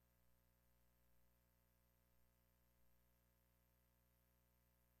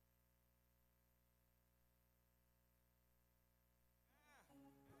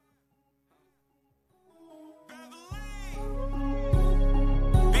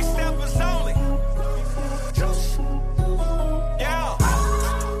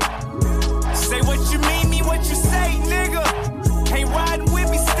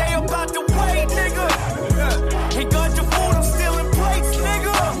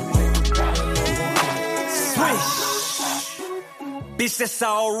 Bitch, that's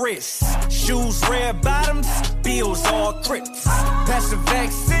all wrist. Shoes, red bottoms, bills, all crips. Pass the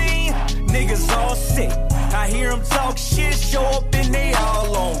vaccine, niggas all sick. I hear them talk shit, show up and they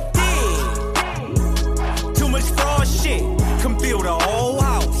all on dick. Too much fraud shit, can build a whole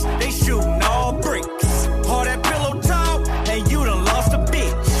house. They shooting all bricks. All that pillow talk, and you done lost a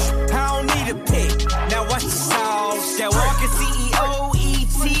bitch. I don't need a pick, now watch the sauce. That walking CEO,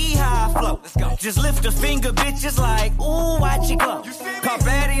 E.T. high flow. Just lift a finger, bitches like, ooh, watch it go. Pop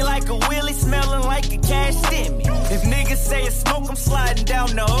Addy like a Willie, smelling like a cash stimmy. If niggas say it's smoke, I'm sliding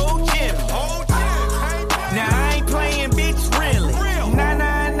down the old gym. Now I ain't playing, bitch, really. Nah,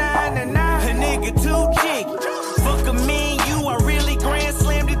 nah, nah, nah, nah. A nigga too jiggy. Fuck a me and you, I really grand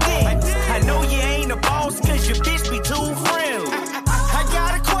slam the dick. I know you ain't a boss, cause your bitch be too friendly. I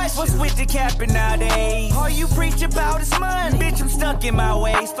got a question. What's with the capping nowadays? All you preach about is money. Bitch, I'm stuck in my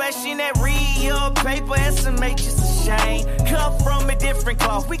ways. Flashing that real paper and some just a shame. Cut from a different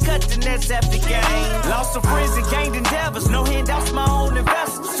cloth. We cut the nets after game. Lost some friends and gained endeavors. No handouts, my own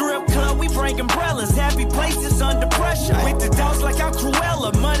investment. Strip club, we bring umbrellas. Happy places under pressure. With the dogs like I'm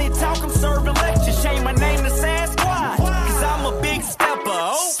Cruella. Money talk, I'm serving lectures. Shame my name to Sasquatch. Cause I'm a big stepper.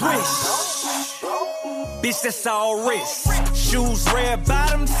 Oh, swish. Bitch, that's all wrist. Shoes, red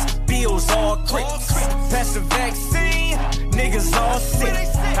bottoms, bills, all crips. Pass the vaccine, niggas all sick.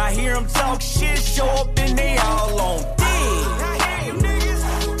 I hear them talk shit, show up and they all on dick.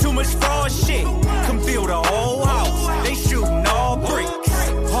 Too much fraud shit, can build a whole house. They shooting all bricks.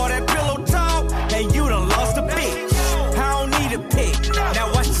 All that pillow talk, and you done lost a bitch. I don't need a pick,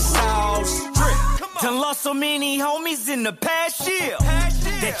 now watch the sauce drip. Done lost so many homies in the past year.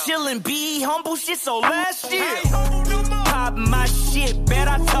 That chillin' be humble shit, so last year. Pop my shit, bet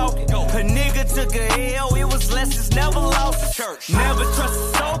I talk it. A nigga took a L, it was less, it's never lost. Never trust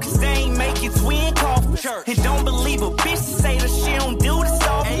a soul, cause they ain't make it twin coffin. And don't believe a bitch to say that she don't do this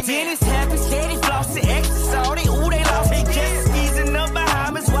often. Dennis happy, steady flossing, extra salty, ooh, they lost. They just squeezing up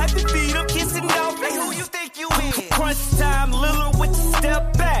behind us, wiping feet up, kissing off. Hey, who you think you is? Crunch time, Lillard with the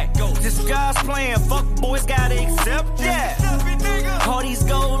step back. This guy's playing, fuck boys gotta accept that. All these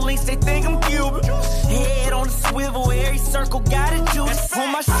gold links, they think I'm Cuban. Head on the swivel, every circle got a juice. On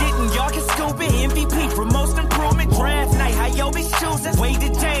my shit and y'all can scoop it. MVP for most improvement. Draft night, how yo bitch choosing. Wade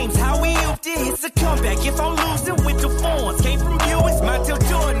to James, how we upped it. It's a comeback if I'm losing with the forms. Came from you, it's Michael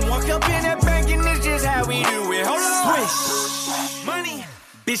Jordan. Walk up in that bank and it's just how we do it. Hold on. Swish. Money.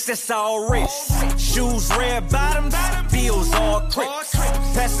 Bitch, that's all wrist. Shoes, red bottoms, bills, all crips.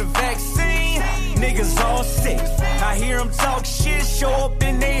 Pass the vaccine, niggas all sick. I hear them talk shit, show up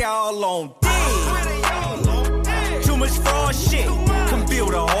and they all on dick. Too much fraud shit, can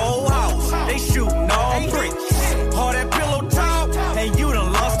build a whole house. They shooting all bricks. All that pillow talk, and you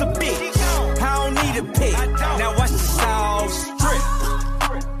done lost a bitch. I don't need a pick, now watch the sauce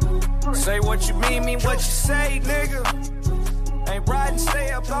drip. Say what you mean what you say, nigga. Ain't riding,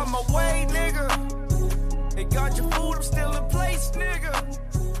 stay up on my way, nigga. They got your food, I'm still in place, nigga.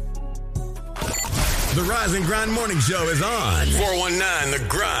 The Rise and Grind Morning Show is on. 419 The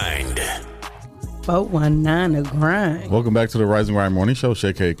Grind. 419 The Grind. Welcome back to the Rise and Grind Morning Show.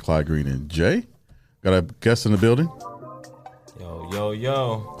 Shay K, Clyde Green, and Jay. Got a guest in the building.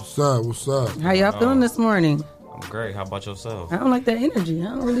 Yo. What's up? How y'all feeling this morning? Great. How about yourself? I don't like that energy. I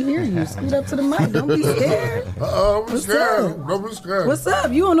don't really hear you. Scoot up to the mic. Don't be scared. I'm scared. Don't be scared. What's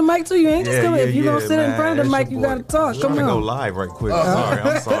up? You on the mic too? You ain't just coming. If you gonna sit in front of the mic, It's you your gotta boy. talk. Come I'm on. trying to go live right quick.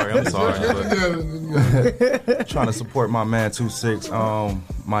 I'm sorry. But trying to support my man 26.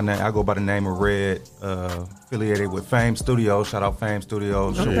 My name, I go by the name of Red. Affiliated with Fame Studios. Shout out Fame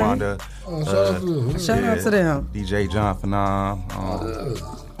Studios. Okay. Shawanda. Shout out to them. DJ John Phenom.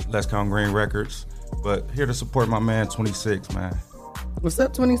 Let's Count Green Records. But here to support my man 26, man. What's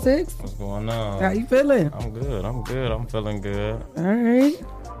up, 26? What's going on? How you feeling? I'm good. I'm feeling good. All right.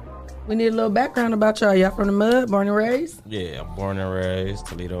 We need a little background about y'all. Y'all from the mud, born and raised? Yeah, I'm born and raised,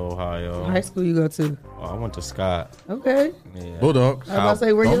 Toledo, Ohio. What high school you go to? I went to Scott. Okay. Yeah. Bulldogs. I was about to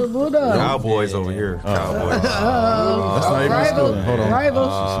say, where you Bulldogs? Cowboys over here. Cowboys. That's not even rival. student. Hold on. Rival.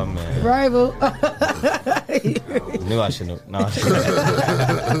 Oh, man. Rival. Knew I shouldn't have. No.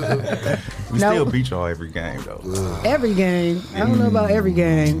 We No. still beat y'all every game, though. Every game. I don't know about every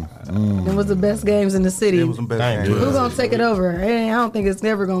game. It was the best games in the city. It was the best games. Who's gonna take it over? Hey, I don't think it's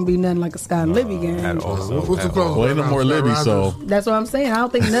never gonna be nothing like a Scott and Libby game. What's the close? Well, ain't no more Libby, so That's what I'm saying. I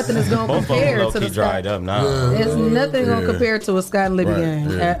don't think nothing is gonna Both of them compare to low-key the dried Scott. up now. It's nothing gonna Yeah. compare to a Scott and Libby Right, game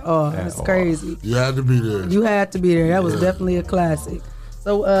yeah. at all. At It's all. crazy. You had to be there. You had to be there. That was definitely a classic.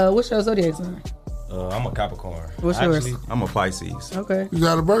 So, what's your zodiac sign? I'm a Capricorn. What's yours? Actually, I'm a Pisces. Okay. You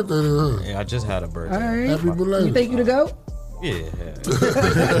got a birthday then, huh? Yeah, I just had a birthday. All right. Happy belated. You think you the GOAT? Yeah.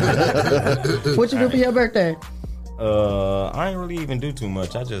 What you do for your birthday? I ain't really even do too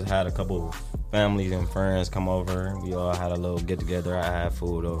much. I just had a couple of families and friends come over. We all had a little get together. I had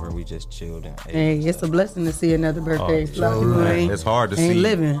food over. We just chilled and ate. Hey, it's a blessing to see another birthday. A lot of people Man, ain't, it's hard to ain't see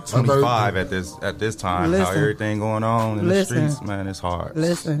living. 25 at this time. Listen. How everything going on in Listen. the streets, man, it's hard.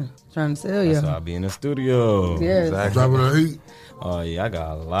 Listen, trying to tell you. That's why I be in the studio. Yes. Exactly. Dropping that heat. Oh yeah, I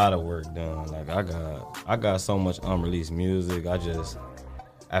got a lot of work done. Like I got so much unreleased music.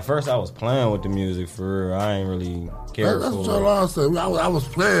 At first I was playing with the music for real. I ain't really care That's for what it. y'all said. I was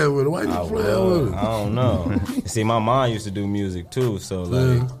playing with it. Why you playing with it? I don't know. See, my mom used to do music too, so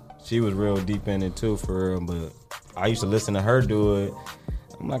like she was real deep in it too for real. But I used to listen to her do it.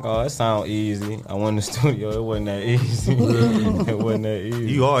 I'm like, oh, that sound easy. I went in the studio. It wasn't that easy. It wasn't that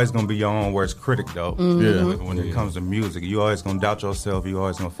easy. You always gonna be your own worst critic though. Yeah. When it comes to music, you always gonna doubt yourself. You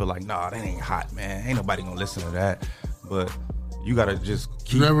always gonna feel like, nah, that ain't hot, man. Ain't nobody gonna listen to that. But you gotta just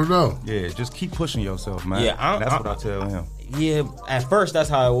keep. You never know. Yeah, just keep pushing yourself, man. Yeah, that's what I tell him. Yeah, at first that's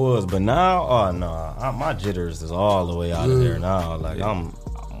how it was, but now, oh no, my jitters is all the way out of there now. Like I'm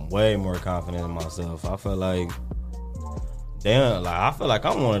way more confident in myself. I feel like, I feel like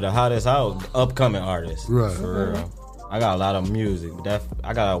I'm one of the hottest upcoming artists. Right. For real. I got a lot of music.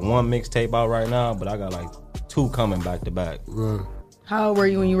 I got one mixtape out right now, but I got like 2 coming back to back. Right. How old were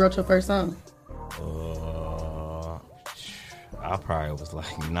you when you wrote your first song? I probably was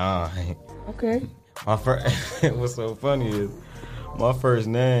like 9. Okay. My first, what's so funny is my first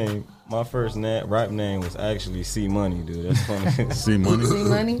rap name was actually C Money, dude. That's funny. C Money. C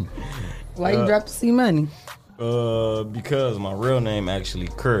Money. Why you dropped the C Money? Because my real name actually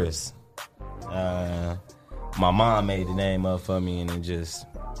Chris. My mom made the name up for me and then just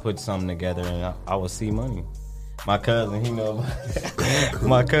put something together, and I was C Money. My cousin, he know about that.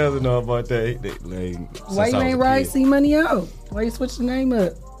 My cousin know about that. Why you ain't write C Money out? Why you switch the name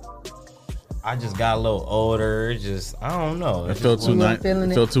up? I just got a little older. I don't know. It felt too like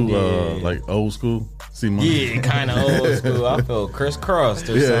old school. C Money. Yeah, kind of old school. I felt crisscrossed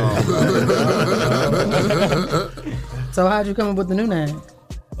or something. So how'd you come up with the new name?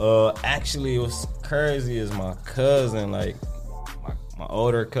 Actually, it was crazy. Is my cousin, like my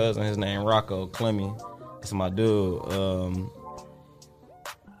older cousin, his name Rocco Clemmy. It's my dude.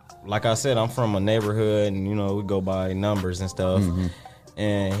 Like I said, I'm from a neighborhood, and we go by numbers and stuff. Mm-hmm.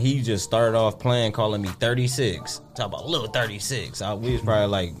 And he just started off calling me 36. Talk about little 36. We was probably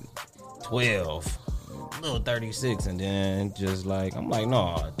like 12, little 36, and then just like I'm like,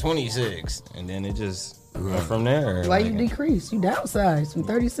 no, 26, and then it just went from there. Why you decrease? You downsized from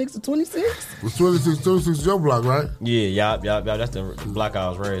 36 to 26? It's 26 is your block, right? Yeah, that's the block I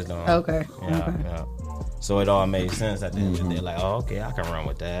was raised on. Okay. Yeah. So it all made sense at the end of the day. Like, oh, okay, I can run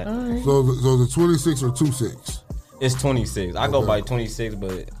with that. Right. So the 26 or 26? It's 26. I go by 26,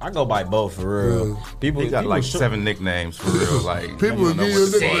 but I go by both for real. Yeah. People got like 7 nicknames for real. Like people will give you a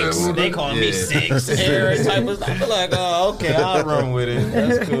nickname. They call me 6. Every type of stuff. I'm like, oh, okay, I'll run with it.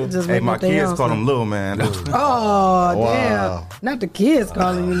 That's cool. Hey, my kids call him Lil Man. Oh, damn. Not the kids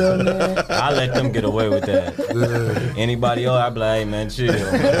calling you Lil Man. I let them get away with that. Anybody else, I be like, hey, man, chill.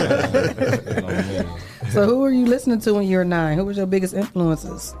 So who were you listening to when you were 9? Who was your biggest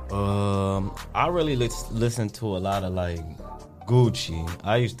influences? I really listened to a lot of like Gucci.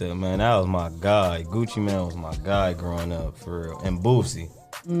 I used to, man, that was my guy. Gucci Man was my guy growing up, for real. And Boosie.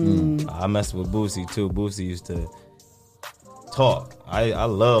 I messed with Boosie too. Boosie used to talk. I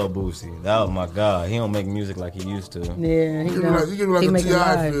love Boosie. That was my guy. He don't make music like he used to. Yeah, You give me like a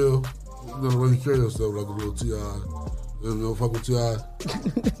T.I. feel. You know, when you carry yourself like a little T.I. You don't fuck with T.I.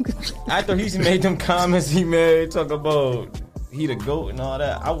 After he made them comments he made, talk about he the GOAT and all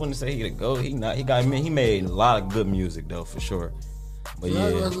that. I wouldn't say he the GOAT. He not. He made a lot of good music though, for sure. But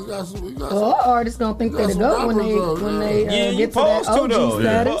Well, artists don't think they're the GOAT when they get to that OG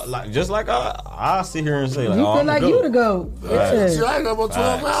status. Like, just like I sit here and say, like, you feel like you the GOAT. Yeah. T.I. got about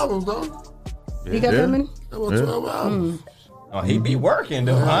 12 albums, though. He got that many? About 12 albums. Oh, he be working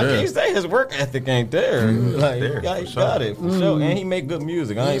though. I can't say his work ethic ain't there. Like he got it for sure, and he make good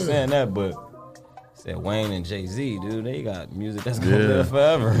music. I ain't saying that, but said Wayne and Jay-Z, dude, they got music that's gonna live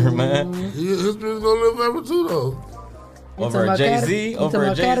forever, man. His music gonna live forever too, though. Over Jay-Z, over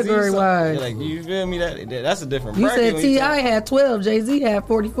Jay-Z, category wise. Like, you feel me? That's a different. You said T.I. had 12, Jay-Z had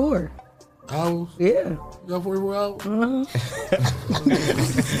 44 albums. Yeah. You got 44 albums?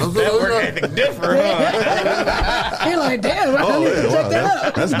 That work ethic different, huh? You're like, damn, I need to check that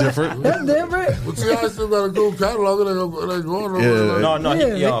out. That's different. That's different. But T.I. still got a cool catalog. It ain't going nowhere.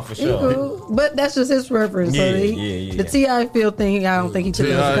 No, for sure. Cool. But that's just his preference. So the T.I. Field thing, I don't think he took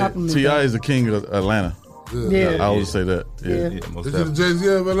it as a compliment. T.I. is the king of Atlanta. Yeah. I would say that. Yeah. Is he the Jay-Z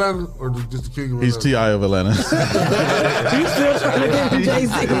of Atlanta or just the king of Atlanta? He's T.I. of Atlanta. He's still trying to get to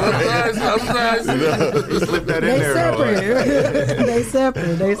Jay-Z. They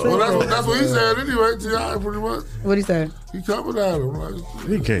separate. Well, that's what he said anyway, T.I. pretty much. What'd he say? He coming at him. Like,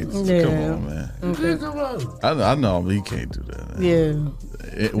 he can't. Yeah. Come on, man. Okay. Come on. I know, but he can't do that. Man.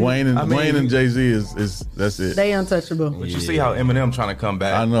 Yeah. Wayne and Jay-Z is that's it. They untouchable. But you see how Eminem trying to come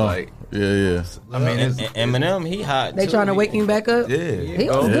back. I know. Like, yeah. I mean, Eminem, he hot. They trying to wake him back up. Yeah. He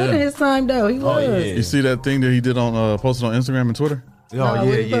was good in his time though. He was. You see that thing that he did on posted on Instagram and Twitter? Oh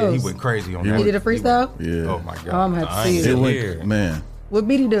yeah. He went crazy on that. He did a freestyle. Yeah. Oh my god. I'm gonna have to see it. Man. What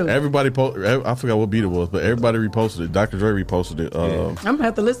beat he do? Everybody I forgot what beat it was, but everybody reposted it. Dr. Dre reposted it. I'm gonna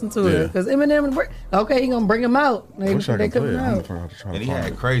have to listen to it because Eminem. Okay, he gonna bring him out. I wish I could play it. And he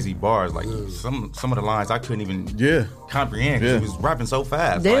had crazy bars, like some of the lines I couldn't even comprehend because he was rapping so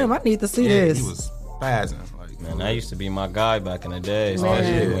fast. Damn, like, I need to see this. He was spazzing. Like, man, that used to be my guy back in the day.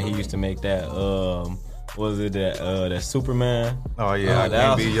 Especially when he used to make that. Was it that Superman? Oh yeah, I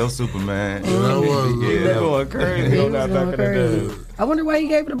can't be your Superman. That was going crazy on that back in the day. I wonder why he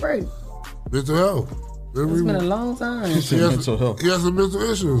gave it a break. Mental health. It's been a long time. He has some mental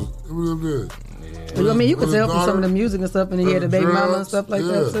issues. Eminem did. I mean, you could tell from some of the music and stuff, and he had a baby mama and stuff like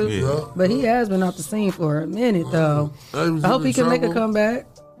that too. Yeah. But he has been off the scene for a minute though. I hope he can make a comeback.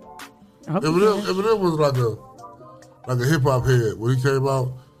 Eminem was like a hip hop head when he came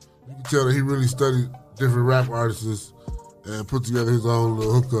out. You can tell that he really studied different rap artists and put together his own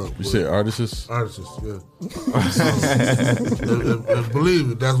little hookup. You said artists? Artists, yeah. and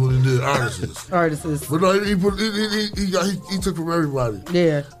believe it, that's what he did, artists. But no, he took from everybody.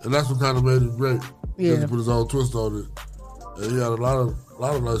 Yeah. And that's what kind of made it great. Yeah. He put his own twist on it. And he had a lot of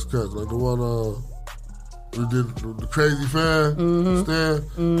nice cuts, like the one we did the Crazy Fan stand.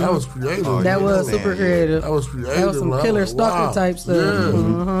 That was creative. That was super creative. That was creative. That was some killer stalker type stuff.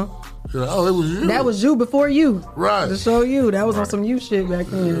 Yeah. Oh, it was you. That was you before you. Right. To show you. That was on some you shit back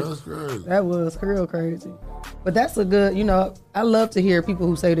then. Yeah, that's crazy. That was real crazy. But that's a good, I love to hear people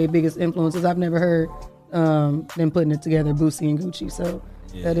who say their biggest influences. I've never heard them putting it together, Boosie and Gucci. So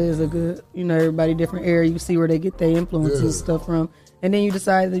that is a good, everybody different area. You see where they get their influences and stuff from. And then you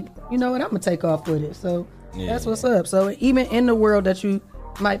decide that, you know what, I'm going to take off with it. So that's what's up. So even in the world that you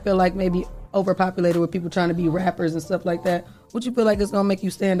might feel like maybe overpopulated with people trying to be rappers and stuff like that, what you feel like is going to make you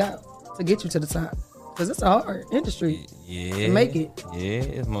stand out to get you to the top? Because it's a hard industry to make it. Yeah,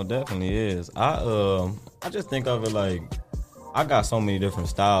 it most definitely is. I just think of it like I got so many different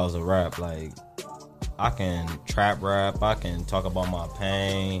styles of rap. Like I can trap rap, I can talk about my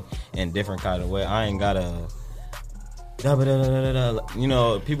pain in different kind of way. I ain't gotta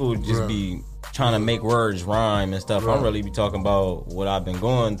people would just be trying to make words rhyme and stuff. I really be talking about what I've been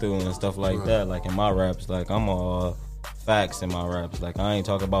going through and stuff like that. Like in my raps, like I'm all facts in my raps. Like I ain't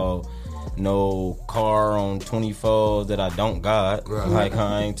talking about no car on 24 that I don't got. Like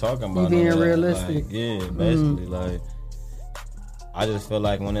I ain't talking about being none of that. realistic. Like, basically like I just feel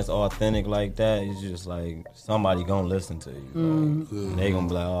like when it's authentic like that, it's just like somebody gonna listen to you. Like, they gonna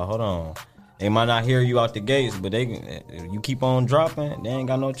be like, oh, hold on. They might not hear you out the gates, but you keep on dropping, they ain't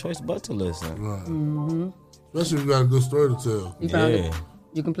got no choice but to listen. Right. Mm-hmm. Especially if you got a good story to tell. You found it?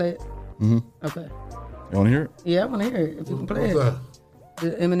 You can play it? Mm-hmm. Okay. You want to hear it? Yeah, I want to hear it. If you can play What's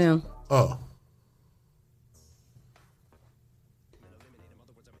it. The Eminem. Oh.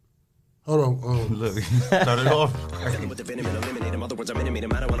 Hold on. Look, start it off. With the venom and eliminate him. Other words, I'm intimate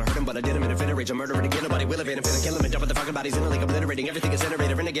him. I don't want to hurt him, but I did him in a fit of rage. I'm murdering again. Nobody will evade him. Finna kill him and dump the fucking bodies in a lake, obliterating everything is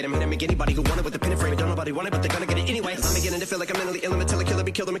iterator. Renegade him, hit him, make anybody who want it with the pin and frame. Don't nobody want it, but they're gonna get it anyway. I'm beginning to feel like I'm mentally ill. I'm a killer,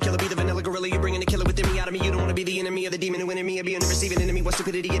 be killed. I'm a killer, be the vanilla gorilla. You bringing the killer within me out of me. You don't want to be the enemy of the demon who in me. I be in the receiving enemy. What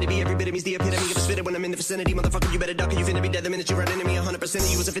stupidity it'd be. Every bit of me's the epitome of a spitter when I'm in the vicinity. Motherfucker, you better duck or you finna be dead the minute you run into me. 100%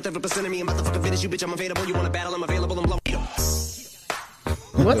 of you is a 1/5 of me. I'm about to fucking finish you, bitch. I'm available. You want to battle? I'm available. I'm low.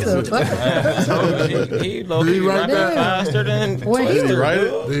 What the fuck? He rapping faster than When he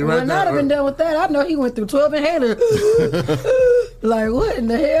would not have been done with that. I know he went through 12 inhalers. Like, what in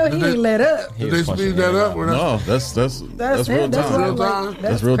the hell? He ain't let up. Did they speed that up? No, that's real it. time.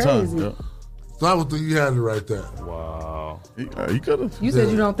 That's real time. Yeah. So I would think you had to write that. Wow. You could have. You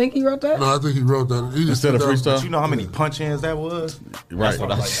said you don't think he wrote that? No, I think he wrote that. He just Instead of freestyle? But you know how many punch-ins that was? Right. That's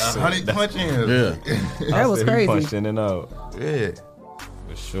what I said. 100 punch-ins. Yeah. That was crazy. He punched in and out. Yeah.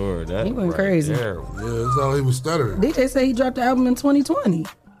 For sure. That He went right crazy. there. Yeah, that's all he was stuttering. DJ said he dropped the album in 2020.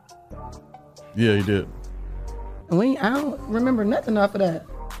 Yeah, he did. And I don't remember nothing off of that.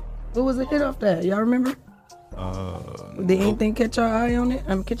 What was the hit off that? Y'all remember? Did anything catch your eye on it?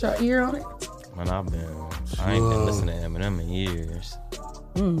 Catch your ear on it? Man, I ain't been listening to Eminem in years.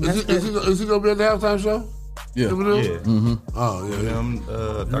 Is he gonna be at the halftime show? Yeah. Eminem? Yeah. Mm-hmm. Oh, yeah.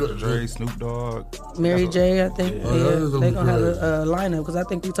 Eminem, Dr. Dre, Snoop Dogg. Mary J, I think. Yeah. Yeah, Oh, they're going to have a lineup because I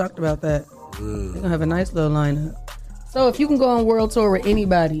think we talked about that. They're going to have a nice little lineup. So if you can go on world tour with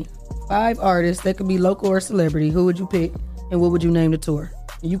anybody, 5 artists, that could be local or celebrity, who would you pick and what would you name the tour?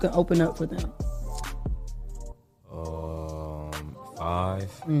 And you can open up for them.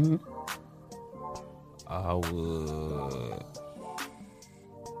 5. Mm-hmm.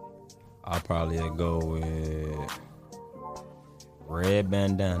 I'll probably go with Red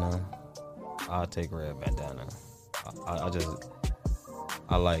Bandana. I'll take Red Bandana.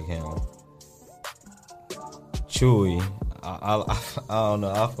 I like him. Chewy. I don't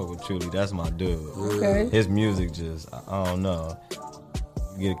know. I fuck with Chewy. That's my dude. Okay. His music just, I don't know.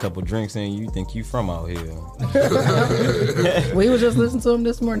 You get a couple drinks in, you think you from out here. We were just listening to him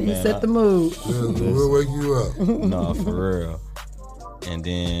this morning. He set the mood. Yeah, we'll wake you up. No, for real. And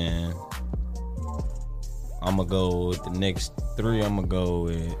then I'm going to go with the next 3. I'm going to go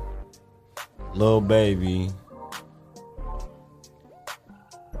with Lil Baby,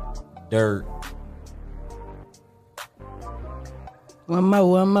 Dirt. One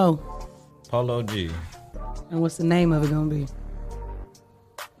more. Polo G. And what's the name of it gonna be?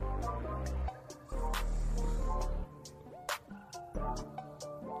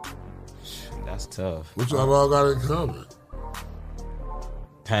 That's tough. What y'all all got in common?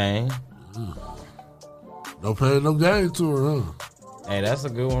 Pain. No pain, no gain to her, huh? Hey, that's a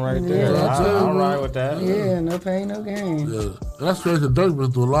good one right there. I'll ride with that. Yeah, no pain, no gain. Yeah, and that's crazy. Dirk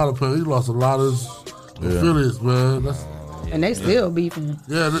been through a lot of pain. He lost a lot of his affiliates, man. And they still beefing.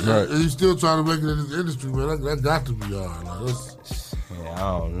 Yeah, and he's still trying to make it in this industry, man. That got to be hard. Like, Yeah,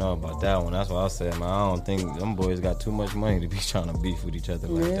 I don't know about that one. That's what I said, man. I don't think them boys got too much money to be trying to beef with each other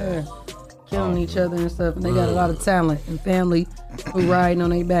like that. Killing each other and stuff. And they got a lot of talent and family who riding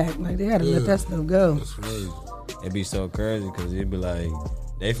on their back. Like, they gotta let that stuff go. That's crazy. It'd be so crazy because it'd be like,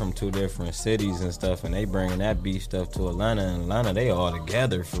 they from 2 different cities and stuff, and they bringing that beef stuff to Atlanta. And Atlanta, they all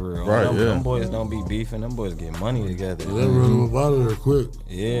together for real. Right, Them boys don't be beefing. Them boys get money together. Yeah, they run them out of there quick.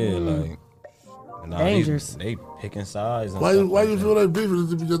 Yeah, like. Dangerous. They picking sides. And Why stuff you feel they beefing?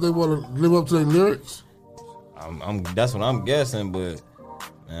 Is it because they want to live up to their lyrics? That's what I'm guessing, but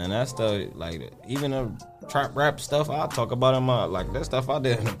man, that stuff, like, even the trap rap stuff I talk about in my, like, that stuff I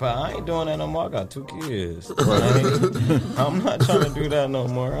did in the past, I ain't doing that no more. I got 2 kids. I'm not trying to do that no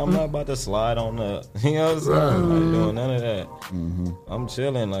more. I'm not about to slide on that. You know what I'm saying? I'm not doing none of that. Mm-hmm. I'm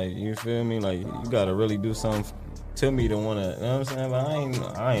chilling, like, you feel me? Like, you gotta really do something to me to want to, you know what I'm saying?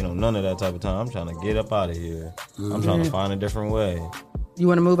 But I ain't on none of that type of time. I'm trying to get up out of here. I'm trying to find a different way. You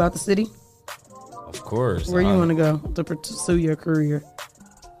want to move out the city? Of course. Where you want to go to pursue your career?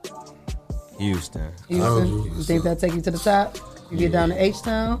 Houston. You think that'll take you to the top? You get down to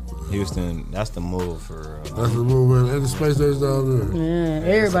H-Town? Houston, that's the move for real. That's the move, man. And the space that's down there. Yeah,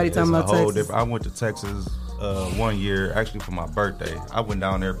 everybody talking about Texas. I went to Texas 1 year, actually for my birthday. I went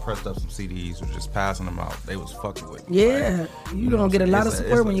down there, pressed up some CDs, was just passing them out. They was fucking with me. Yeah, you gonna get a lot of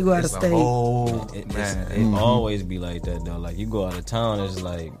support when you go out of state. It always be like that though. Like, you go out of town, it's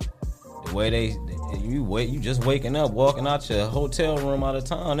like the way you just waking up, walking out your hotel room out of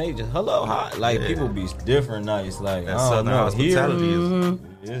town, they just hello, hi. Like people be different nice. Like That I don't Southern know, hospitality here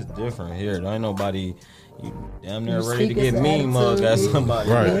it's different here. There ain't nobody. You damn near You ready to speak get his mean mug at attitude. somebody.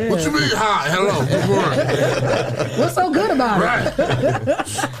 Right. Yeah. What you mean? Hi, hello, good morning. What's so good about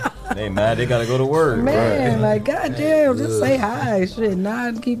it? They mad they gotta go to work. Man, like goddamn, just say hi, shit,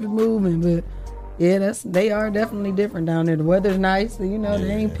 nod, and keep it moving. But yeah, they are definitely different down there. The weather's nice, so, you know, they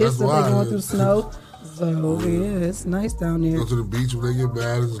ain't pissed That's if they why, going yeah. through snow. So yeah, it's nice down there. Go to the beach when they get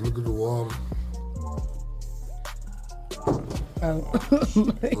mad and just look at the water.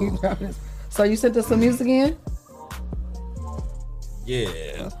 So you sent us some music in?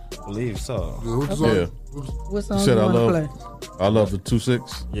 Yeah, I believe so. Yeah. What song You you said want to play? I love the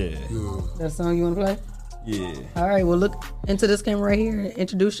 2-6. Yeah. That song you want to play? Yeah. All right, well look into this camera right here and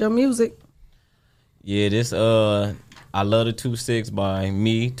introduce your music. Yeah, this I Love the 2-6 by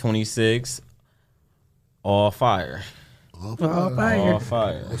me, 26. All fire. All fire. All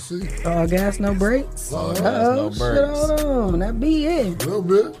fire. All gas, no brakes. All gas, Uh-oh, no shit, brakes. hold on. That be it. A little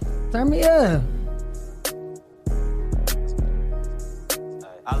bit. Turn me up.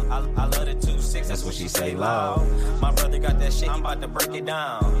 I love the 2-6, that's what she say loud. My brother got that shit, he about to break it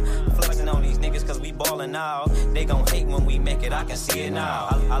down. Flexing on these niggas cause we ballin' out. They gon' hate when we make it, I can see it now.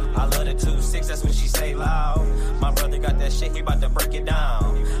 I love the 2-6, that's what she say loud. My brother got that shit, he about to break it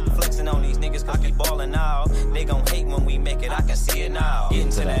down. Flexing on these niggas cause we ballin' out. They gon' hate when we make it, I can see it now.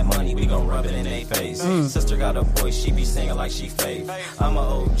 Getting to that money, we gon' rub it in their face. Sister got a voice, she be singing like she Faith. I'm a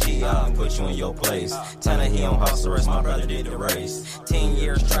OG, I'll put you in your place. Tanner, he on house arrest, my brother did the race. 10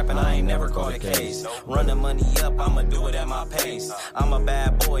 years trapping, I ain't never caught a case. Run the money up, I'ma do it at my pace. I'm a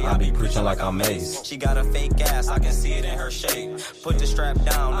bad boy, I be preaching like I'm Mace. She got a fake ass, I can see it in her shape. Put the strap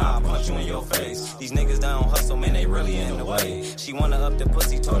down, I'll punch you in your face. These niggas don't hustle, man, they really in the way. She wanna up the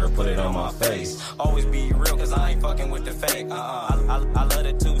pussy, told her put it on my face. Always be real, cause I ain't fucking with the fake. I love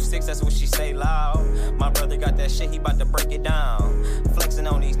the 2-6, that's what she say loud. My brother got that shit, he bout to break it down. Flexing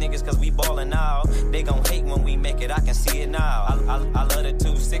on these niggas cause we ballin' out. They gon' hate when we make it, I can see it now. I love the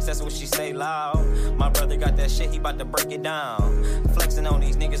 2-6, that's what she say loud. My brother got that shit, he bout to break it down. Flexing on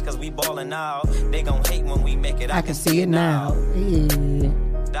these niggas cause we ballin' out. They gon' hate when we make it, I can see it now. Yeah.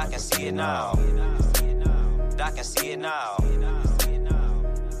 I can see it now. I can see it now.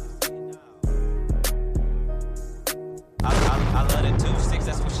 I love the 2-6,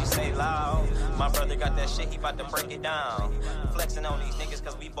 that's what she say loud. My brother got that shit, he bout to break it down. Flexing on these niggas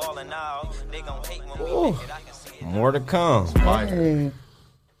cause we ballin' out. They gon' hate when we make it, I can see it. More to come. Hey.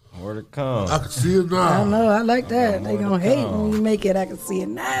 More to come. I can see it now. I know, I like that. They More to gonna hate come. when you make it. I can see it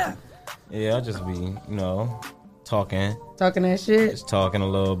now. Yeah, I just be, talking. Talking that shit. Just talking a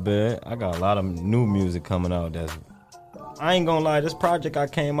little bit. I got a lot of new music coming out that's I ain't gonna lie, this project I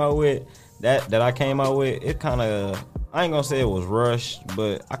came out with, that I came out with, it kinda, I ain't gonna say it was rushed,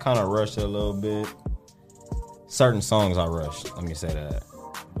 but I kinda rushed it a little bit. Certain songs I rushed, let me say that.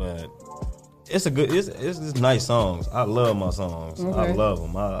 But it's it's nice songs. I love my songs. I Okay. love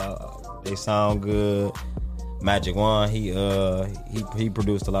them. They sound good. Magic Wand, he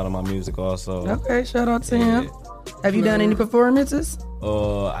produced a lot of my music also. Okay, shout out to him. Have you done any performances?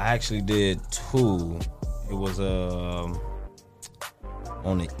 I actually did 2. It was on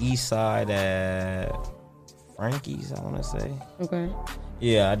the east side at Frankie's, I want to say. Okay.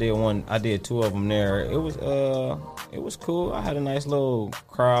 Yeah, I did one. I did 2 of them there. It was cool. I had a nice little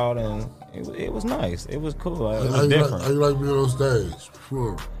crowd, and it was nice. It was cool. It was different. How you like being on stage?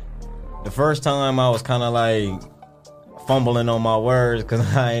 Sure. The first time I was kind of like fumbling on my words because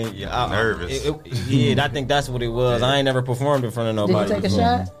I ain't nervous. I think that's what it was. I ain't never performed in front of Did nobody. you take a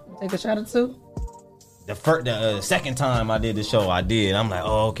shot? Take a shot or 2? The second time I did the show, I did. I'm like,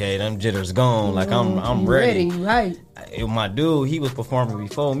 oh, okay, them jitters gone. Like I'm ready. Right. My dude, he was performing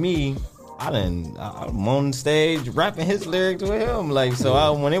before me. I'm on stage rapping his lyrics with him. Like,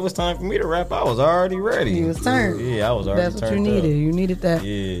 so when it was time for me to rap, I was already ready. You was turned. Yeah, I was already That's what you turned needed. up. You needed that.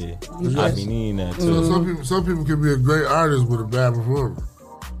 Yeah, I be needing that too. So some people can be a great artist with a bad performer,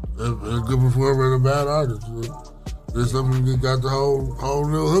 and a good performer and a bad artist. You know? Then some people just got the whole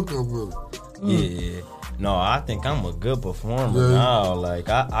little hookup with it. Yeah. No, I think I'm a good performer Yeah. now. Like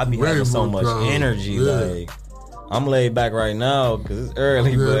I be Ready having so for much the crowd. energy. Yeah. Like I'm laid back right now because it's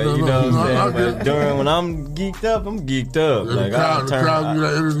early, Yeah, but no, you no, know what no, I'm saying. I But get- during when I'm geeked up, I'm geeked up. And Like the crowd I give you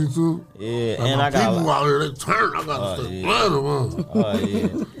that energy too. Yeah, Like and my I got people out here, they turn. I got to stay blood them on. Oh yeah.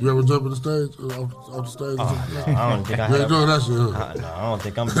 You ever jump on the stage? Off the stage? No, I don't think I You had ain't doing that shit, huh? No, I don't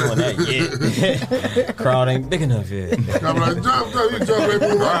think I'm doing that yet. Crowd ain't big enough yet. I'm like, jump, you jump, they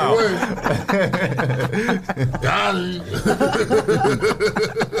move out the way. Got it.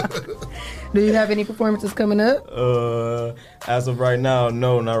 Do you have any performances coming up? As of right now,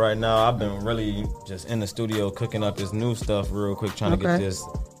 no, not right now. I've been really just in the studio cooking up this new stuff real quick, trying to get this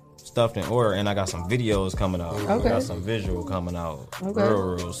stuff in order, and I got some videos coming out. Okay. I got some visual coming out Okay.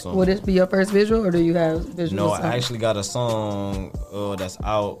 real soon. Will this be your first visual, or do you have visuals? No, I actually got a song that's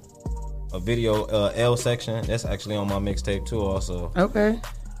out, a video, L Section. That's actually on my mixtape too, also. Okay.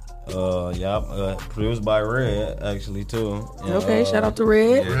 Produced by Red, actually, too. And, Okay, shout out to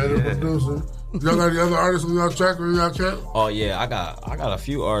Red. Red, the producer. Y'all got any other artists on y'all track or y'all chat? Oh yeah, I got a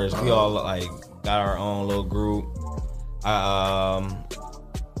few artists. We all like got our own little group.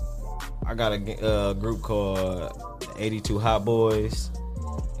 I got a group called 82 Hot Boys,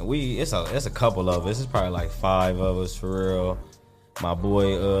 and it's a couple of us. It's probably like 5 of us for real. My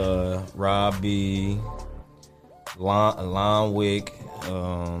boy Rob B, Lon Wick,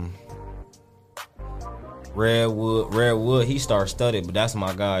 Redwood, he star-studded, but that's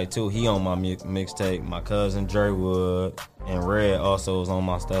my guy too. He on my mixtape. My cousin Dre Wood and Red also is on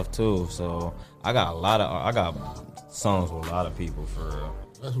my stuff too. So I got songs with a lot of people for real.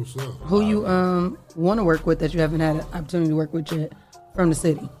 That's what's up. Who you want to work with that you haven't had an opportunity to work with yet from the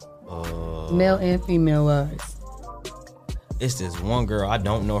city? Male and female wise. It's this one girl, I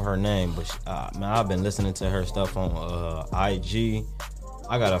don't know her name, but I've been listening to her stuff on IG.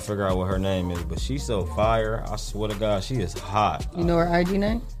 I gotta figure out what her name is, but she's so fire. I swear to God, she is hot. You know her IG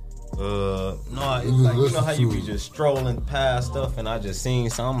name? No, it's like, you know how you be just strolling past stuff, and I just seen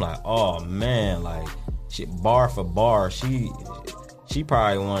something, I'm like, oh man, like, she, bar for bar, she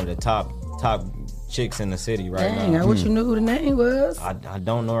probably one of the top chicks in the city right now. Dang, I wish you knew who the name was. I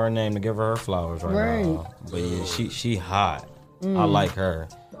don't know her name to give her flowers right now, but yeah, she hot. I like her.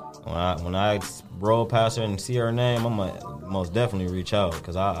 When I roll past her and see her name, I'm gonna most definitely reach out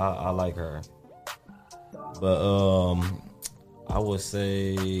because I like her. But I would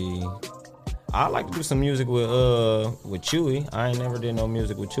say I like to do some music with Chewy. I ain't never did no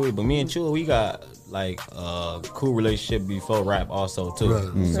music with Chewy, but me and Chewy, we got like a cool relationship before rap also too.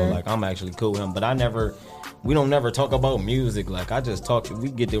 Right. So like I'm actually cool with him, but we don't never talk about music. Like I just we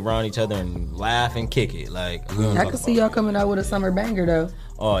get around each other and laugh and kick it. Like I can see y'all coming out with a summer banger though.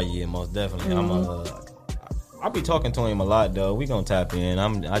 Oh yeah, most definitely. I'll be talking to him a lot though. We gonna tap in.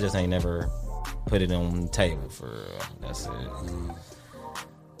 I just ain't never put it on the table for real. That's it.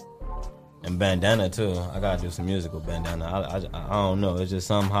 And Bandana too. I gotta do some music with Bandana. I don't know. It's just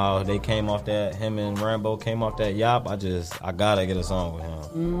somehow they came off that. Him and Rambo came off that Yop. I gotta get a song with him.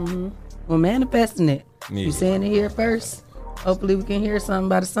 Mm-hmm. Well, manifesting it. Yeah. You saying it here first. Hopefully we can hear something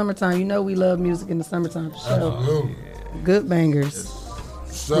by the summertime. You know we love music in the summertime for sure. Good bangers.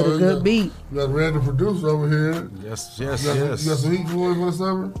 So with a good beat. You got Red the producer over here. Yes. You got some heat for the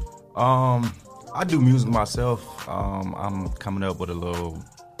summer? I do music myself. I'm coming up with a little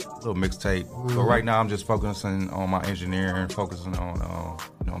mixtape. But right now I'm just focusing on my engineering, focusing on, you know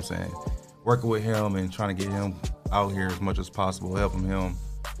what I'm saying, working with him and trying to get him out here as much as possible, helping him.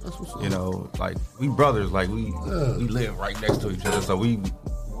 That's what's up. You know, like we brothers, like we live right next to each other, so we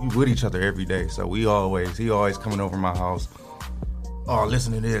with each other every day. So he always coming over my house. Oh,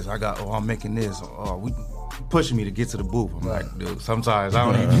 listen to this. I'm making this. Oh, we pushing me to get to the booth. I'm like, dude, sometimes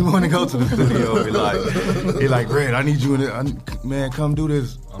I don't even want to go to the studio. He like, Red, I need you in it. Man, come do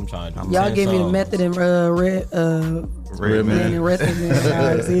this. I'm trying to do Y'all gave me the method in Red Man and Rest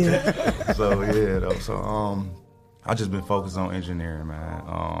yeah. So yeah, though. So I just been focused on engineering, man.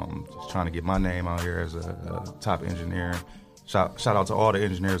 Just trying to get my name out here as a top engineer. Shout out to all the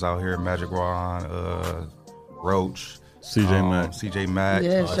engineers out here, Magic Ron, Roach. CJ Mack.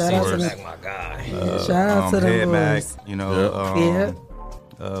 Yeah, shout out to them. My guy. Shout out to them Head Mack, boys. you know,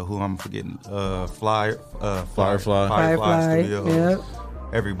 who I'm forgetting, Firefly Studios,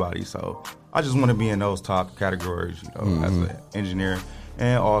 everybody. So I just want to be in those top categories, you know, as an engineer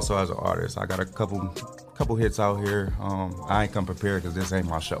and also as an artist. I got a couple hits out here. I ain't come prepared because this ain't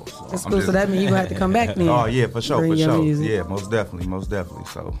my show. So That's cool. So that means you gonna have to come back then. Oh yeah, for sure. Music. Yeah, most definitely.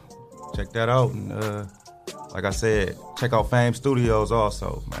 So check that out and. Like I said, check out Fame Studios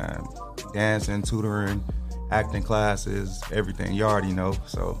also, man. Dancing, tutoring, acting classes, everything. You already know,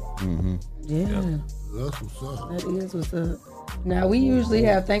 so. Yeah. That's what's up. That is what's up. Now, we usually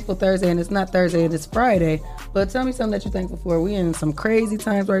have Thankful Thursday, and it's not Thursday, it's Friday. But tell me something that you're thankful for. We in some crazy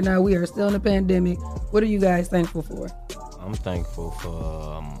times right now. We are still in a pandemic. What are you guys thankful for? I'm thankful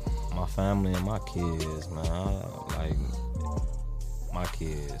for my family and my kids, man. I like my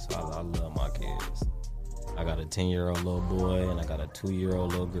kids. I love my kids. I got a 10-year-old little boy and I got a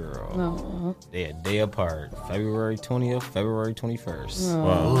 2-year-old little girl. Aww. They a day apart. February 20th, February 21st.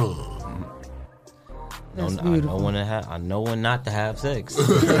 Wow. I know when not to have sex.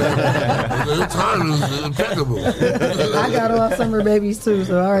 Your time is impeccable. I got all summer babies too,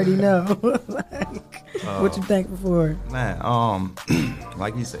 so I already know. What you thankful for? Man,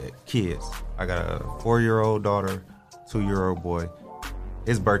 like you said, kids. I got a 4-year-old daughter, 2-year-old boy.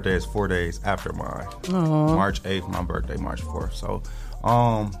 His birthday is 4 days after mine. Aww. March 8th, my birthday, March 4th. So,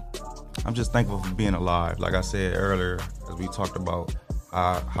 I'm just thankful for being alive. Like I said earlier, as we talked about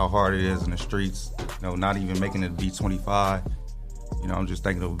how hard it is in the streets, not even making it to be 25. I'm just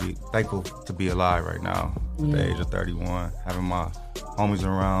thankful to be alive right now at the age of 31, having my homies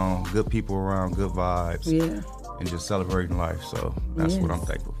around, good people around, good vibes, and just celebrating life. So that's what I'm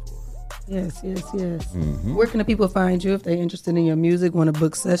thankful for. Yes. Where can the people find you if they're interested in your music, want to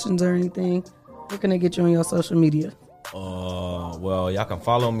book sessions or anything? Where can they get you on your social media? Well, y'all can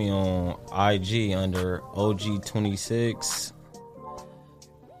follow me on IG under OG26,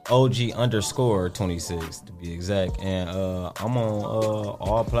 OG_26 to be exact, and I'm on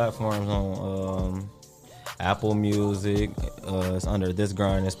all platforms on Apple Music. It's under This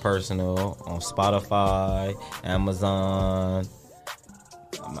Grind Is Personal, on Spotify, Amazon.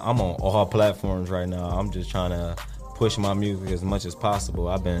 I'm on all platforms right now. I'm just trying to push my music as much as possible.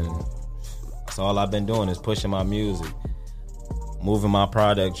 That's all I've been doing is pushing my music, moving my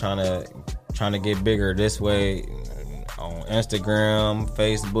product, trying to get bigger this way. On Instagram,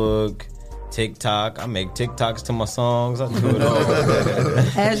 Facebook, TikTok. I make TikToks to my songs. I do it all.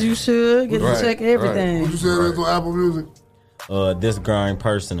 As you should. Get to check everything. What you say that's on Apple Music? This Grind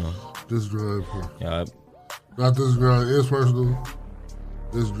Personal. This Grind Personal. Yeah. Not This Grind Is Personal.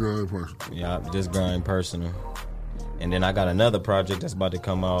 This Grind Personal. Yeah, This Grind Personal. And then I got another project that's about to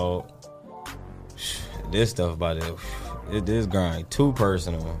come out. This stuff This Grind Too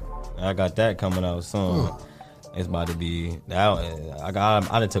Personal. I got that coming out soon. It's about to be. I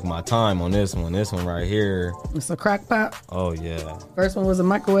done took my time on this one. This one right here. It's a crock pot. Oh yeah. First one was a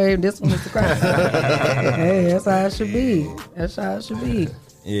microwave. This one was a crock pot. Hey, that's how it should be.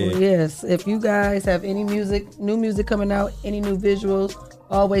 Yeah. Well, yes. If you guys have any new music coming out, any new visuals,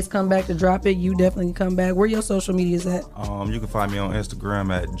 always come back to drop it. You definitely come back. Where your social medias at? You can find me on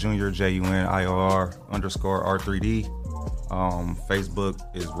Instagram at JuniorJUNIOR_R3D. Facebook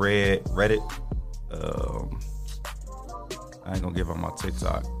is Reddit. I ain't gonna give up my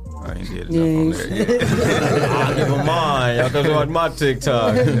TikTok. I ain't did enough on there yet. I'll give them mine. Y'all can watch my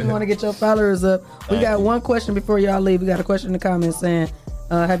TikTok. You want to get your followers up. We got one question before y'all leave. We got a question in the comments saying,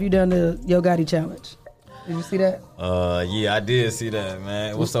 have you done the Yo Gotti challenge? Did you see that? Yeah, I did see that, man.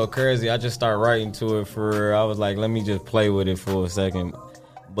 It was so crazy. I just started writing to it I was like, let me just play with it for a second.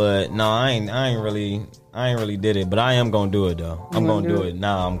 But no, I ain't really did it, but I am gonna do it though. I'm gonna do it.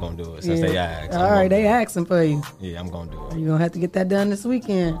 Nah, I'm gonna do it since they asked. All right, they asking for you. Yeah, I'm gonna do it. You're gonna have to get that done this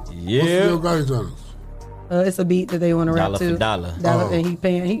weekend. Yeah. What's the it's a beat that they want to rap to. Dollar. And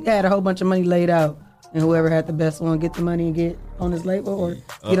he had a whole bunch of money laid out, and whoever had the best one get the money and get on his label or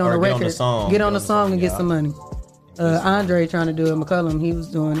get on the record, get on the song and get some money. Andre trying to do it. McCullum, he was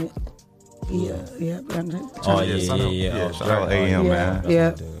doing it. Yeah. Shout out AM, man.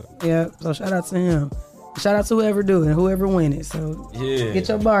 Yeah. So shout out to him. Shout out to whoever do it, whoever win it. So get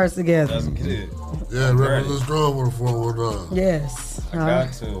your bars together. That's good. Yeah, represent strong with a 419. Yes. I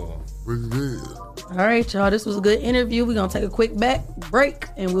got to. Bring it in. All right, y'all. This was a good interview. We're gonna take a quick break,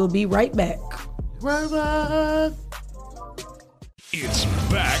 and we'll be right back. Right back. It's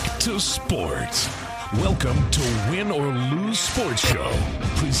back to sports. Welcome to Win or Lose Sports Show,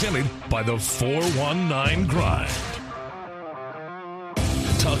 presented by the 419 Grind.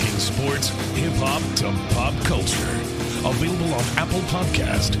 Talking sports, hip-hop to pop culture. Available on Apple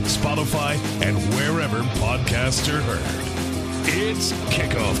Podcast, Spotify, and wherever podcasts are heard. It's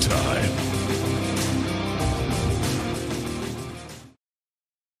kickoff time.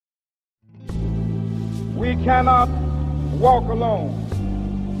 We cannot walk alone.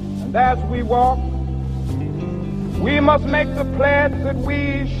 And as we walk, we must make the pledge that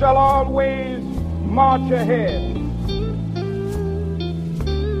we shall always march ahead.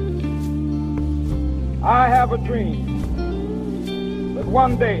 I have a dream that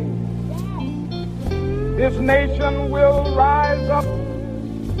one day this nation will rise up,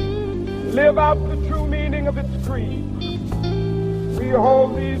 live out the true meaning of its creed. We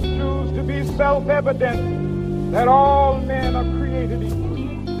hold these truths to be self-evident that all men are created equal.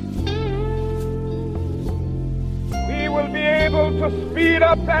 We will be able to speed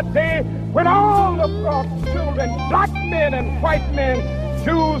up that day when all of God's children, black men and white men,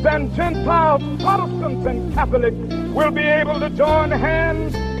 Jews and Gentiles, Protestants and Catholics, will be able to join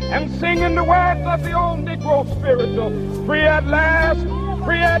hands and sing in the words of the old Negro spiritual, free at last,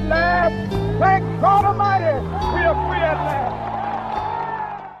 Thank God Almighty, we are free at last.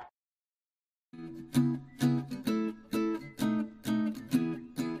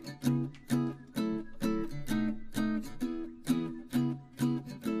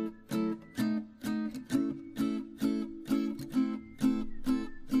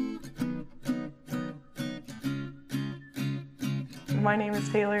 My name is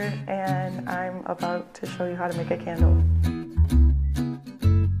Taylor, and I'm about to show you how to make a candle.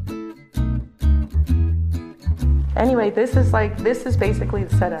 Anyway, this is basically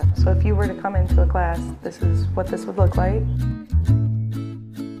the setup. So if you were to come into a class, this is what this would look like.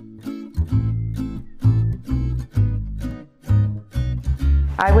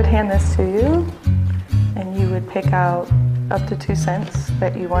 I would hand this to you, and you would pick out up to 2 scents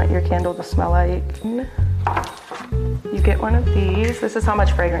that you want your candle to smell like. You get one of these. This is how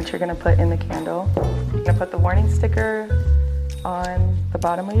much fragrance you're gonna put in the candle. You're gonna put the warning sticker on the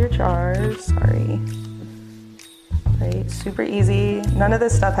bottom of your jars. Sorry. Right, super easy. None of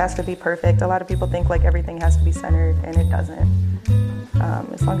this stuff has to be perfect. A lot of people think like everything has to be centered, and it doesn't.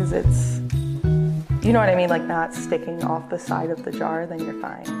 As long as it's, you know what I mean, like not sticking off the side of the jar, then you're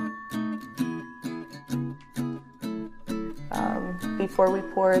fine. Before we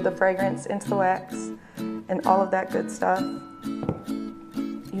pour the fragrance into the wax and all of that good stuff,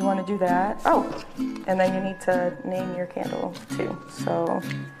 you want to do that. Oh, and then you need to name your candle too. So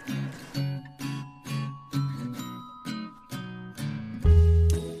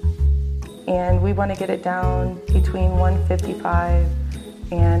and we want to get it down between 155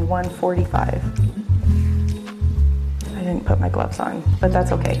 and 145. I didn't put my gloves on, but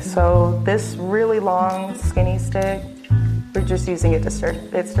that's okay. So this really long skinny stick, we're just using it to stir.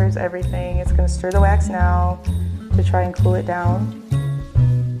 It stirs everything. It's going to stir the wax now to try and cool it down.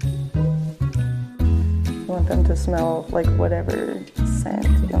 You want them to smell like whatever scent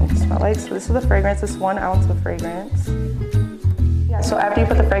you want them to smell like. So this is the fragrance. This is 1 ounce of fragrance. Yeah, so after you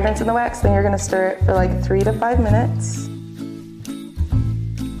put the fragrance in the wax, then you're going to stir it for like 3 to 5 minutes.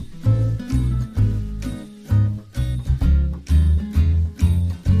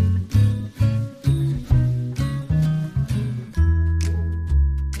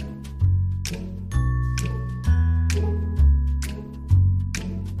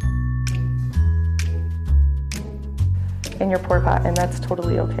 In your pour pot, and that's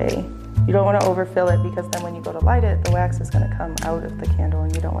totally okay. You don't want to overfill it because then when you go to light it, the wax is going to come out of the candle,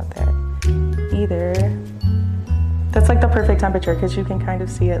 and you don't want that either. That's like the perfect temperature because you can kind of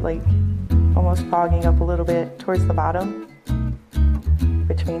see it like almost fogging up a little bit towards the bottom,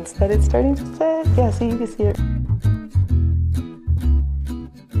 which means that it's starting to set. Yeah, see, you can see it.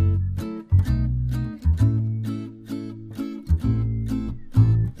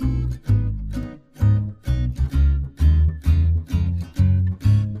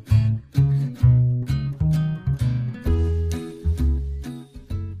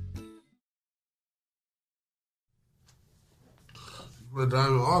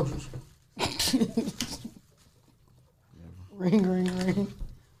 Diamond Aldridge. Ring, ring, ring.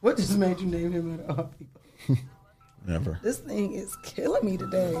 What just made you name him out of all people? Never. This thing is killing me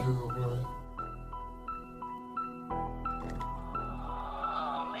today.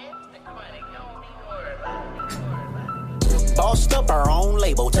 Bossed up our own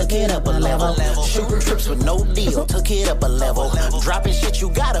label, took it up a level. Shooting trips with no deal, took it up a level. Dropping shit you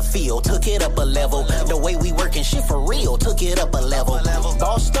gotta feel, took it up a level. The way we working shit for real, took it up a level.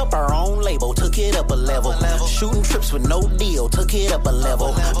 Bossed up our own label, took it up a level. Shooting trips with no deal, took it up a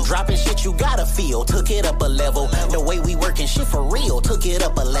level. Dropping shit you gotta feel, took it up a level. The way we working shit for real, took it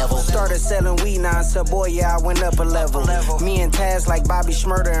up a level. Started selling weed, now I said, boy, yeah, I went up a level. Me and Taz like Bobby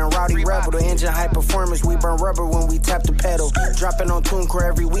Shmurda and Rowdy Rebel. The engine high performance, we burn rubber when we tap the pedal. Dropping on TuneCore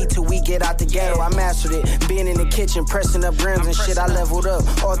every week till we get out the ghetto. I mastered it. Being in the kitchen, pressing up grams and shit, I leveled up.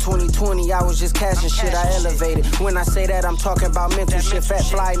 All 2020, I was just cashing shit, I elevated. When I say that, I'm talking about mental shit. Fat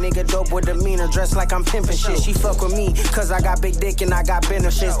fly nigga, dope with demeanor, dressed like I'm pimping shit. She fuck with me, cause I got big dick and I got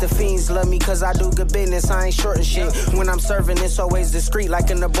benefits. The fiends love me cause I do good business, I ain't shorting shit. When I'm serving, it's always discreet like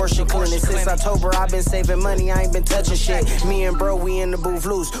an abortion clinic. Since October, I've been saving money, I ain't been touching shit. Me and bro, we in the booth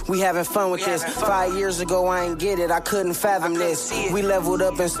loose, we having fun with this. 5 years ago, I ain't get it, I couldn't fathom this. We leveled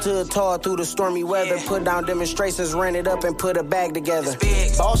up and stood tall through the stormy weather. Put down demonstrations, ran it up and put a bag together.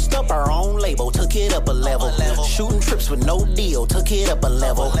 Bossed up our own label, took it up a level. Shooting trips with no deal, took it up a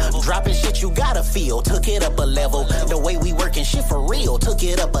level. Dropping shit you gotta feel, took it up a level. The way we working shit for real, took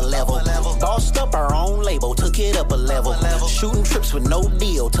it up a level. Bossed up our own label, took it up a level. Shooting trips with no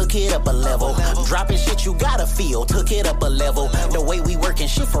deal, took it up a level. Dropping shit you gotta feel, took it up a level. The way we working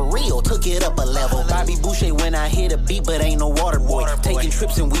shit for real, took it up a level. Bobby Boucher when I hit a beat, but ain't no water boy. Taking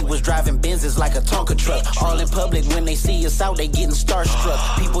trips and we was driving Benzes like a Tonka truck. All in public, when they see us out, they getting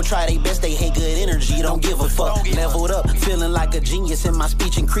starstruck. People try their best, they hate good energy, don't give a fuck. Leveled up, feeling like a genius in my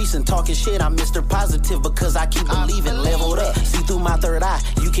speech increasing. Talking shit, I'm Mr. Positive because I keep believing. Leveled up, see through my third eye,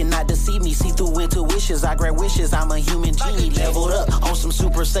 you cannot deceive me. See through intuitions, I grant wishes, I'm a human genie. Leveled up, on some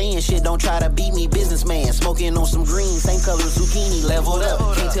Super Saiyan shit, don't try to beat me, businessman. Smoking on some green, same color zucchini. Leveled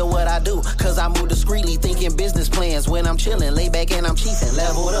up, can't tell what I do, cause I move discreetly, thinking business plans when I'm chilling, lay back and I'm chiefing.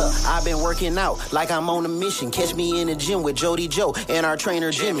 Leveled up, I've been working out like I'm on a mission. Catch me in the gym with Jody Joe and our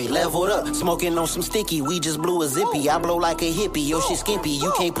trainer Jimmy. Leveled up, smoking on some sticky, we just blew a zippy. I blow like a hippie, yo shit skimpy,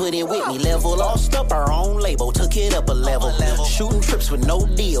 you can't put in with me. Level lost up our own label, took it up a level. Shooting trips with no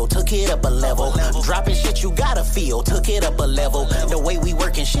deal, took it up a level. Dropping shit you gotta feel, took it up a level. The way we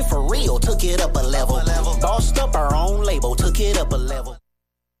working shit for real, took it up a level. Bossed up our own label, took it up a level.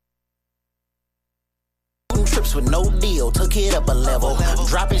 Trips with no deal, took it up a level.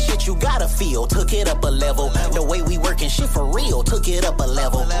 Dropping shit you gotta feel, took it up a level. The way we working shit for real, took it up a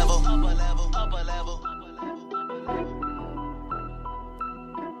level.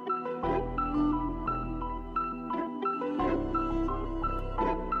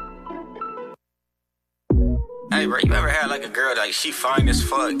 Hey, bro, you ever had like a girl like she fine as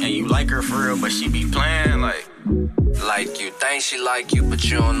fuck and you like her for real, but she be playing like you think she like you, but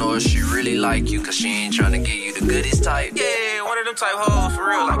you don't know if she really like you, cause she ain't trying to give you the goodies type. Yeah, one of them type hoes for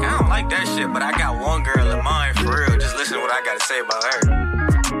real. Like, I don't like that shit, but I got one girl in mind for real. Just listen to what I gotta say about her.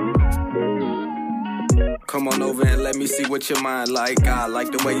 Come on over and let me see what your mind like. I like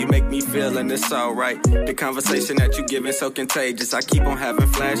the way you make me feel and it's alright. The conversation that you giving so contagious. I keep on having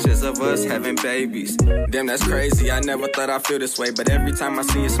flashes of us having babies. Damn, that's crazy. I never thought I'd feel this way, but every time I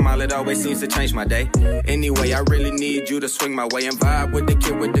see you smile, it always seems to change my day. Anyway, I really need you to swing my way and vibe with the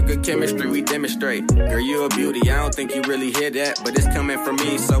kid with the good chemistry we demonstrate. Girl, you a beauty. I don't think you really hear that, but it's coming from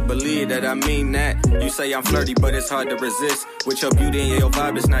me, so believe that I mean that. You say I'm flirty, but it's hard to resist. With your beauty and your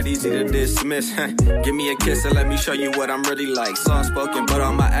vibe, it's not easy to dismiss. Give me a kiss and let me show you what I'm really like. Soft spoken, but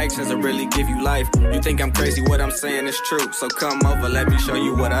all my actions will really give you life. You think I'm crazy, what I'm saying is true. So come over, let me show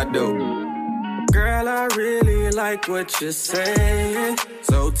you what I do. Girl, I really like what you're saying.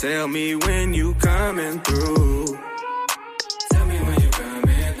 So tell me when you coming through. Tell me when you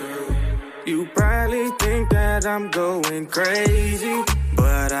coming through. You probably think that I'm going crazy,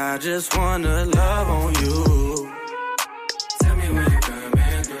 but I just wanna love on you. Tell me when you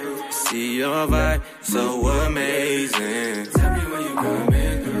coming through. See your vibe so amazing. Tell me when you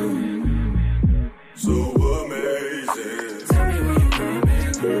coming through. So amazing. Tell me when you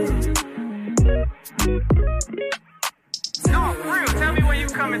coming through. No, for real, tell me when you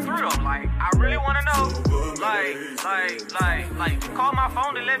coming through though. Like, I really wanna know. Like, call my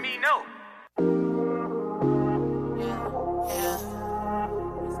phone and let me know.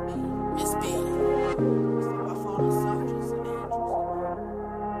 Miss B. My phone is Sergeant Andrews.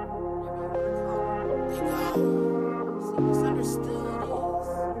 They gone. See, misunderstood is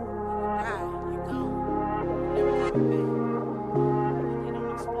when you die, you're gone. Never coming back. They don't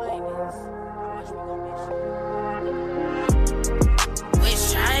explain this. How much we gonna miss you? Wish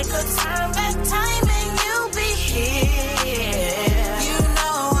I could turn back time and you be here. You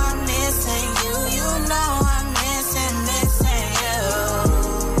know I'm missing you. You know I'm missing you.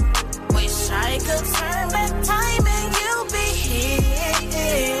 Wish I could turn back time and you be here.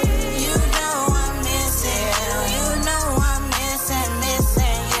 You know I'm missing you. You know I'm missing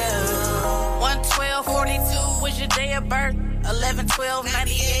you. 1/12/42 was your day of birth.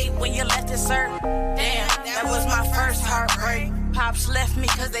 11/12/98 when you left this earth. Damn, that was my first heartbreak. Pops left me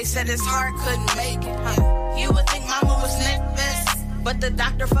cause they said his heart couldn't make it. You would think mama was neck best, but the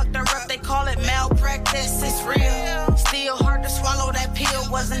doctor fucked her up, they call it malpractice. It's real, still hard to swallow that pill.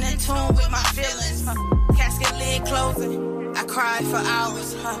 Wasn't in tune with my feelings. Casket lid closing, I cried for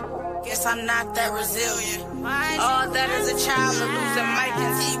hours. Guess I'm not that resilient. All that is a child of losing Mike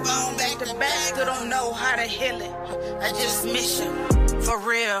and T-Bone back to back. Still don't know how to heal it. I just miss you, for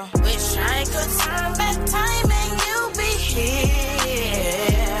real. Wish I could turn back time and you be here.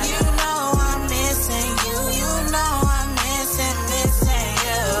 You know I'm missing you. You know I'm missing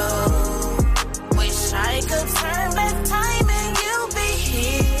you. Wish I could turn back time and you be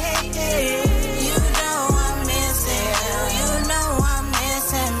here. You know I'm missing you. You know I'm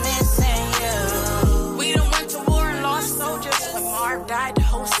missing you. We done went to war and lost soldiers. When Marv died, the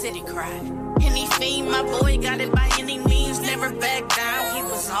whole city cried. Any fiend, my boy got it by any means. Never back down. He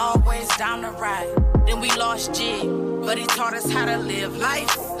was always down to ride. Then we lost Jig. but he taught us how to live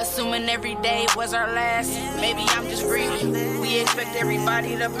life. Assuming every day was our last. Maybe I'm just greedy. We expect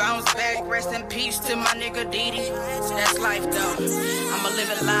everybody to bounce back. Rest in peace to my nigga Didi. That's life though. I'ma live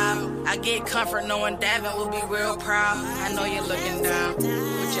it live. I get comfort knowing Davin will be real proud. I know you're looking down.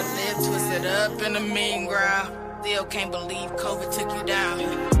 With your lip twisted up in a mean growl. Still can't believe COVID took you down.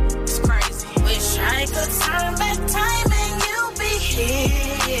 It's crazy. Wish I could turn back time and you be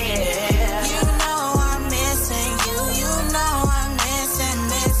here. You know I'm missing you. You know I'm missing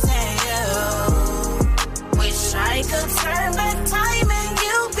you. Wish I could turn back time and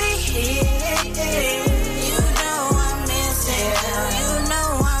you be here. You know I'm missing you. You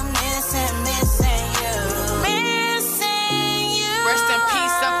know I'm missing you. Missing you. Rest in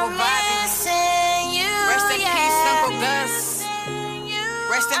peace, Uncle Bobby. Missing you. Rest in peace, Uncle Gus.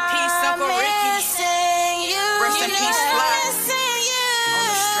 Rest in peace, Uncle Ricky. Rest in peace, Fly. On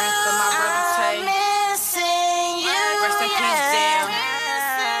the strength of my brother Tay. Rest in peace, Dale.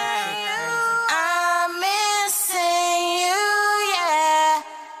 I'm missing you, yeah.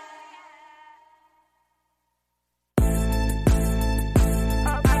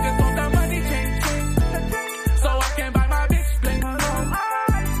 I just want the money change, so I can buy my bitch bling.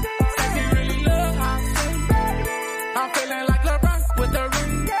 Say she really love how I sing. I'm feeling like LeBron with the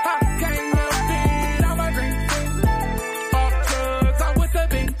ring. I can't help it, I'm a drink. Off drugs, I'm with the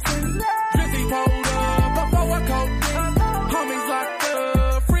big team. Drizzy pulled up before a coat. Homies locked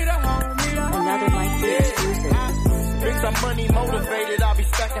up, free to homie. Another Mike B exclusive. Bitch, I'm money motivated, I be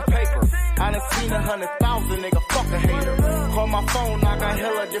stacking paper. I done seen 100,000, nigga, fuck a hater. Call my phone, I got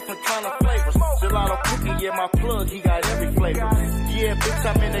hella different kind of flavors. Gelato cookie, yeah, my plug, he got every flavor. Yeah, bitch,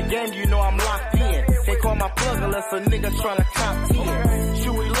 I'm in the game, you know I'm locked in. Can't call my plug unless a nigga tryna top 10.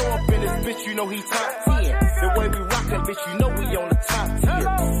 Chewy low up in this bitch, you know he top 10. The way we rockin', bitch, you know we on the top tier.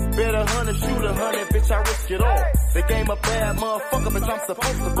 Bet 100, shoot 100, bitch, I risk it all. The game a bad motherfucker, bitch, I'm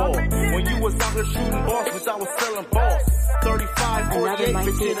supposed to ball. When you was out here shooting balls, bitch, I was selling balls. 35, 48,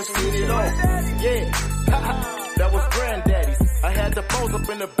 bitch, hit us, seen it all. Yeah, that was granddaddy's. I had the balls up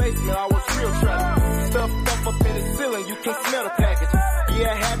in the basement, I was real trapped. Stuff up in the ceiling, you can smell the package.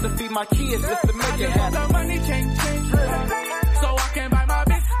 Yeah, I had to feed my kids just to make it happen. The money change, so I can buy my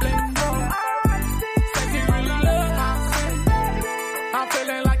bitch bling. Say she really love how I sing. I'm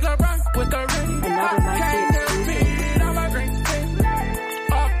feeling like LeBron with the ring. Another Mike B exclusive. I'm a drink.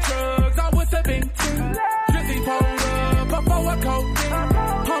 Off drugs, I'm with the big team. Drizzy pulled up before a coat.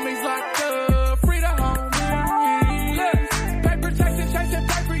 Homies locked up, free to homie. Yes. Paper chasing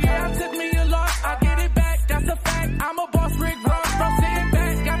paper, yeah, I took me a loss. I get it back, that's a fact. I'm a boss, Rick Ross, bro, sitting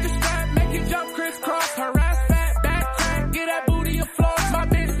back. Got the strap, make it jump crisscross. Harass fat, backtrack, get that booty and floss. My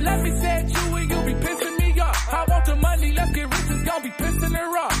bitch let me say you and you be pissing me off. I want the money, let's get rich, it's gon' be pissing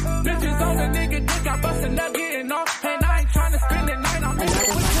her off. Bitches on the nigga dick, I bust a nut getting off. And I ain't tryna spend the night, I'm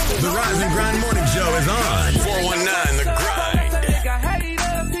The Rise and Grind Morning Show is on. 419 The Grind. Nigga hate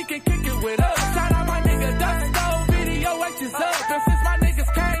us, he can kick it with us. Shout out my nigga Dusto, video H is up. And since my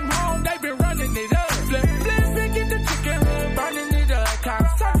niggas came home, they been running it up. Flip, flip, get the chicken hood, burning it up. Cop,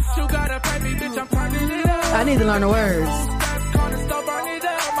 you gotta pay me, bitch, I'm turning it up. I need to learn the words.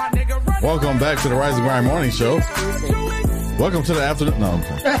 Welcome back to the Rise and Grind Morning Show. Welcome to the afternoon. No, I'm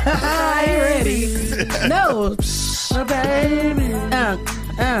sorry. I ain't ready. No. Baby.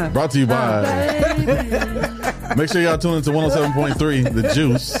 Brought to you by. Make sure y'all tune into 107.3 The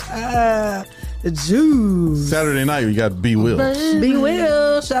Juice. The Juice. Saturday night we got B Wills. B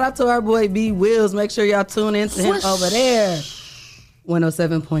Wills. Shout out to our boy B Wills. Make sure y'all tune in to him over there.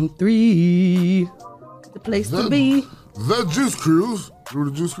 107.3. The place to be. The Juice Cruise.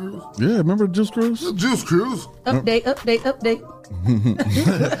 Remember the Juice Cruise? Yeah, remember the Juice Cruise? The Juice Cruise. Update.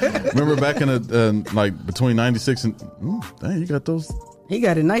 Remember back in the like between 96 and dang, you got those. He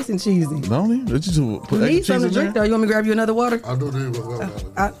got it nice and cheesy. Don't he? Did you put You extra need cheese something in to drink there? though. You want me to grab you another water? I don't need one.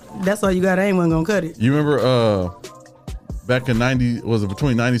 That's all you got. I ain't one gonna cut it. You remember back in 90, was it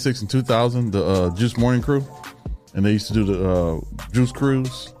between 96 and 2000, the Juice Morning Crew? And they used to do the Juice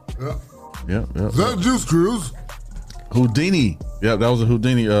Cruise. Yeah. The Juice Cruise. Houdini. Yeah, that was a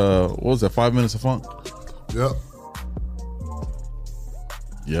Houdini. What was that? 5 Minutes of Funk.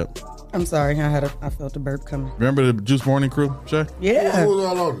 Yep. I'm sorry. I felt a burp coming. Remember the Juice Morning Crew, Shay? Yeah. Who was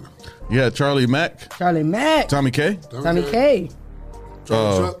all on it? Yeah, Charlie Mack, Charlie Mack, Tommy K, Tommy K.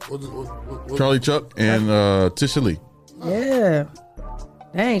 Charlie Chuck, and Tisha Lee. Yeah.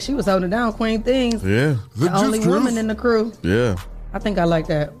 Dang, she was holding down Queen Things. Yeah. The only woman in the crew. Yeah. I think I like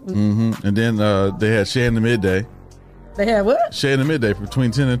that. Mm-hmm. And then they had Shay in the Midday. They had what? Shay in the Midday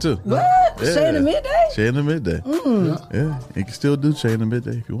between 10 and 2. What? Shay in the midday? Shay in the midday. Yeah, you can still do Shay in the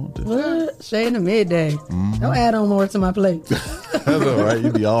midday if you want to. What? Shay in the midday. Don't add on more to my plate. That's all right.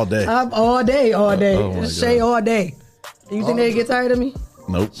 You be all day. I'm all day. Oh my Shay God. all day. Do you think they get tired of me?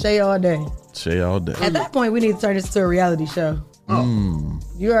 Nope. Shay all day. Shay all day. At that point, we need to turn this into a reality show.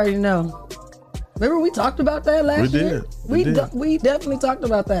 You already know. Remember we talked about that last year? We did. We definitely talked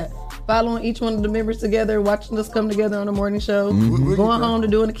about that. Following each one of the members together, watching us come together on the morning show, going home to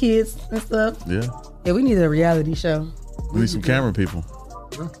doing the kids and stuff. Yeah. Yeah, we need a reality show. We need some camera people.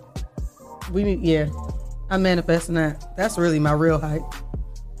 I'm manifesting that. That's really my real hype.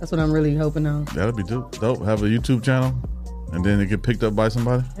 That's what I'm really hoping on. That'll be dope. Have a YouTube channel, and then it get picked up by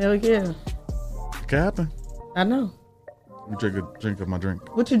somebody. Hell yeah. It can happen. I know. Let me drink of my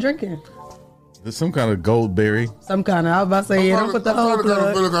drink. What you drinking? There's some kind of goldberry. Some kind of. I was about to say, don't put the whole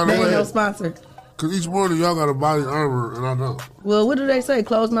plug. They ain't no sponsor. Because each morning y'all got a body armor, and I don't. Well, what do they say?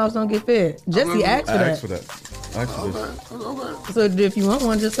 Closed mouths don't get fed. Jesse asked for that. Okay. So if you want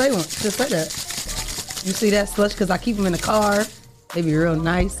one, just say one. Just say that. You see that slush? Because I keep them in the car. They be real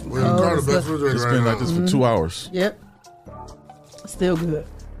nice. And It's been like this for 2 hours. Yep. Still good.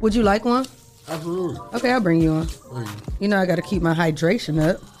 Would you like one? Absolutely. Okay, I'll bring you one. You know I got to keep my hydration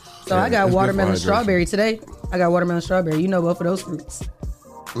up. So I got watermelon strawberry today. I got watermelon strawberry. You know both of those fruits.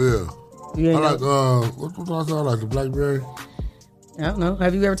 Yeah. You I like what else I like? The blackberry. I don't know.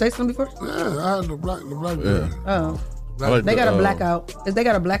 Have you ever tasted them before? Yeah, I had the blackberry. Oh. They got a blackout. They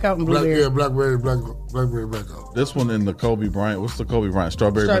got a blackout and blueberry. Blackberry blackout. This one in the Kobe Bryant. What's the Kobe Bryant?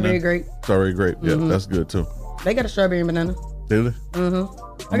 Strawberry grape. Strawberry grape. Yeah, that's good too. They got a strawberry and banana. Do they?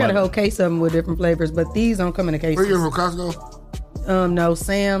 I got a whole case of them with different flavors, but these don't come in the cases. Where you from, Costco? No,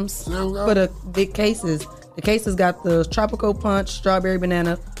 Sam's. For the big cases. The cases got the tropical punch, strawberry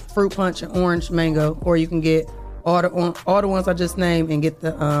banana, fruit punch, and orange mango. Or you can get all the ones I just named and get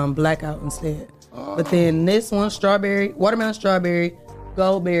the blackout instead. But then this one, strawberry, watermelon strawberry,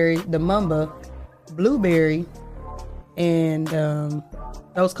 goldberry, the mamba, blueberry, and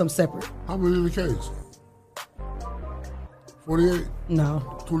those come separate. How many in the case? 48? No.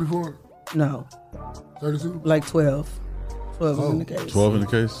 24? No. 32? Like 12. 12 is in the case. 12 in the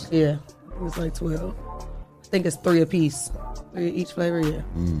case? Yeah. It was like 12. I think it's 3 apiece. 3 each flavor, yeah.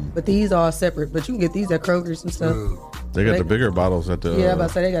 But these are separate. But you can get these at Kroger's and stuff. They got the bigger bottles at the. Yeah, I'm about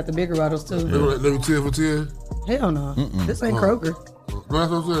to say they got the bigger bottles too. They be 10 for 10? Hell no. This ain't Kroger. No,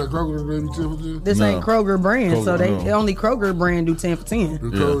 that's what I'm saying. Kroger, they be 10 for 10? This ain't Kroger brand, so they only Kroger brand do 10 for 10.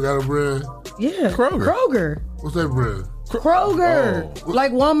 Kroger got a brand? Yeah. Kroger. What's that brand? Kroger.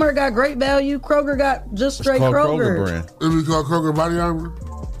 Like Walmart got Great Value, Kroger got just straight Kroger. brand. It be called Kroger Body Armor?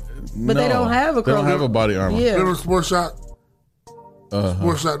 But they don't have a Kroger. They don't have a body armor. Yeah. Remember Sports Shot?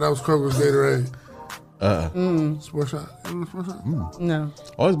 Sports Shot, that was Kroger's Gatorade. Sports Shot. Remember Sports Shot? No.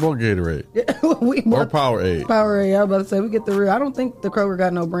 Always bought Gatorade. We Or Powerade. Powerade. I was about to say, we get the real. I don't think the Kroger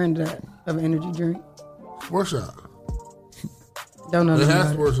got no brand of that, of an energy drink. Sports Shot. Don't know. They nothing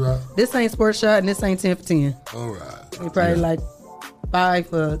have about it. Sports Shot. This ain't Sports Shot and this ain't 10 for 10. All right. They probably like 5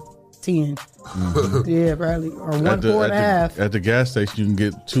 for 10. Yeah, probably. Or 1 At the- 4 and a at the- half. At the gas station, you can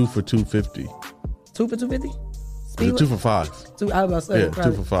get 2 for $2.50. 2 for 250? Is it 2 for $5? 2, I was about to say.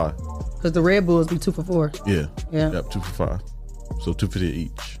 Yeah, 2 for $5. Because the Red Bulls be 2 for 4. Yeah. Yeah. Yep, 2 for $5. So $2.50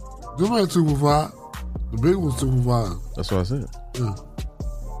 each. Them ain't 2 for 5. The big one's 2 for 5. That's what I said. Yeah.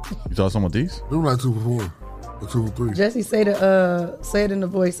 You thought some of these? Them like 2 for 4. Or 2 for 3. Jesse, say it in the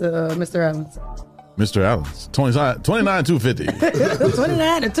voice of Mr. Allen's. Mr. Allen's. 29 $2.50.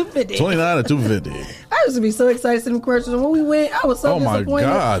 29 and 250. 29 and $2.50. I used to be so excited to see them commercials. And when we went, I was so Oh my disappointed.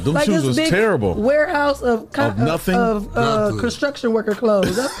 God, them shoes this was big terrible. Warehouse of nothing? of construction worker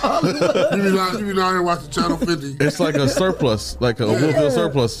clothes. That's all it was. You be down here watching Channel 50. It's like a surplus, like a Woodville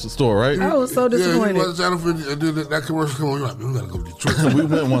surplus store, right? I was so disappointed. Yeah, you watch Channel 50 and then that commercial come on, you're like, man, we gotta go to Detroit. We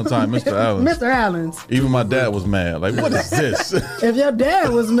went one time, Mr. Allen's. Mr. Allen's. Even my dad was mad. Like, what is this? If your dad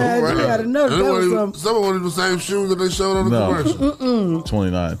was mad, you gotta know that was something. Someone wanted the same shoes that they showed on the commercial.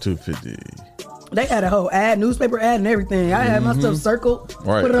 29 $2.50. They had a whole ad, newspaper ad, and everything. I had my stuff circled,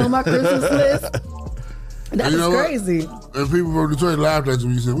 Right. put it on my Christmas list. That was crazy. And people from Detroit laughed at you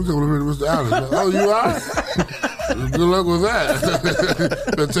when you said, we come over here to Mr. Allen. Like, oh, you all right? Good luck with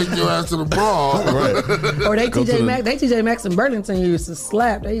that. They'll take your ass to the ball. Right. Or they TJ Maxx in Burlington used to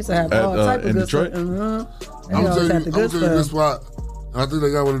slap. They used to have all type of in good Detroit? stuff. They I'm always had the good telling you this stuff. spot. I think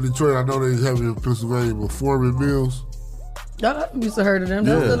they got one in Detroit. I know they have it in Pennsylvania, but Foreman Mills. I used to heard of them.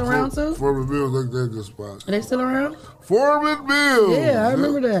 They're still around too? Foreman Mills, they're good spots. Are they still around? Foreman Mills. Yeah, I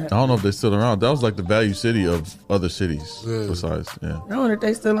remember that. I don't know if they're still around. That was like the value city of other cities besides. Yeah. I wonder if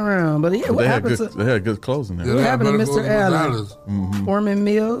they still around. But yeah, what happened to they had good clothes in there. what happened to Mr. Allen? Mm-hmm. Foreman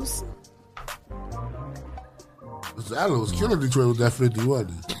Mills. Allen was killing Detroit with that 50,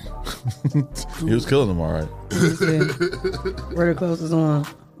 wasn't he? He was killing them, all right. Where the closest one?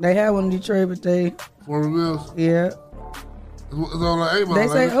 They had one in Detroit, but they. Foreman Mills? Yeah. It's on like 8 Mile. They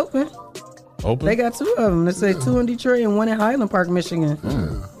say ain't it? open. Open? They got 2 of them. They say 2 in Detroit and 1 in Highland Park, Michigan.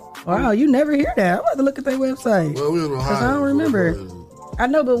 Wow, you never hear that. I'm about to look at their website. Well, we in Ohio. Because I don't remember. I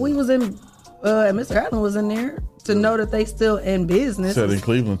know, but we was in, and Mr. Allen was in there to know that they still in business. Said in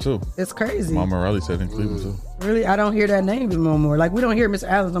Cleveland, too. It's crazy. Mama Riley said in Cleveland, too. Really? I don't hear that name no more. Like, we don't hear Mr.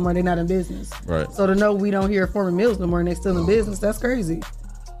 Allen no more. They're not in business. Right. So to know we don't hear Foreman Mills no more and they still in business, that's crazy.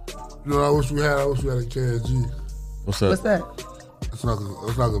 You know, I wish we had a KNG. What's that? What's that? It's like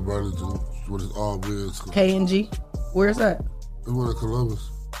a Burlington. What is all men's? K&G. Where's that? It's one in Columbus.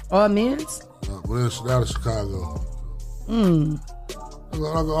 All men's? But it's out of Chicago. Hmm.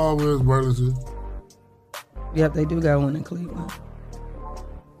 Like all men's Burlington. Yep, they do got one in Cleveland.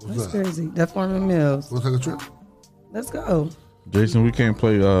 What's That's that? crazy. That's Foreman Mills. We'll take a trip. Let's go. Jason, we can't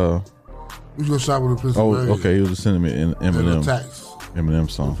play. We should go shopping in Oh, Pennsylvania. okay. He was sending me an Ain't no Eminem. tax Eminem in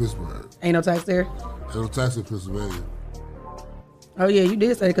song. Pittsburgh. Ain't no tax there? Ain't no tax in Pennsylvania. Oh, yeah, you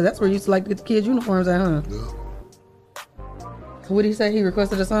did say because that's where you used to like to get the kids' uniforms at, huh? Yeah. So what did he say? He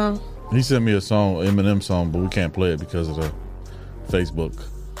requested a song? He sent me a song, Eminem song, but we can't play it because of the Facebook.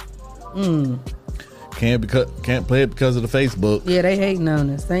 Can't play it because of the Facebook. Yeah, they hating on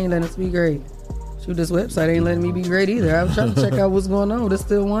us. They ain't letting us be great. Shoot, this website ain't letting me be great either. I was trying to check out what's going on. It's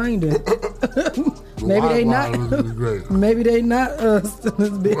still winding. Maybe they not. Maybe they not still this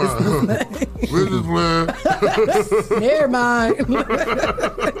business. Business plan. Never mind.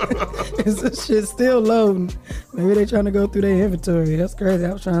 This shit still loading. Maybe they trying to go through their inventory. That's crazy.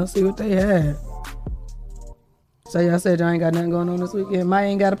 I was trying to see what they had. So y'all said y'all ain't got nothing going on this weekend. Maya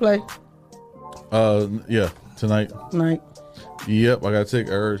ain't got to play? Yeah, tonight. Night. Yep, I gotta take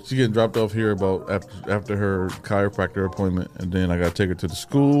her. She getting dropped off here about after her chiropractor appointment, and then I gotta take her to the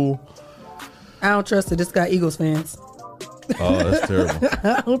school. I don't trust it. This got Eagles fans. Oh, that's terrible.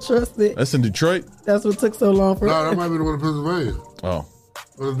 I don't trust it. That's in Detroit. That's what took so long for No, that might be the one in Pennsylvania. Oh.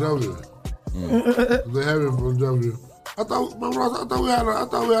 Philadelphia. They have it in Philadelphia. I thought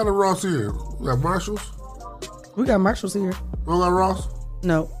we had a Ross here. We got Marshalls. We got Marshalls here. We got Ross.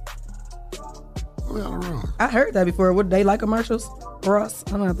 No. We got a Ross. I heard that before. Would they like a Marshalls? Ross?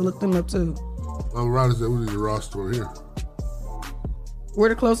 I'm gonna have to look them up too. Riley said we need a Ross store here. Where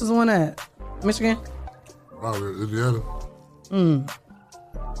the closest one at? Michigan? Oh, Indiana.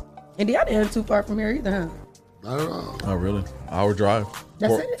 Indiana ain't too far from here either, huh? Not at all. Oh, really? Hour drive.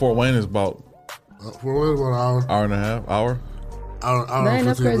 That's it? Fort Wayne is about. Fort Wayne is about an hour. Hour and a half. Hour. Dang,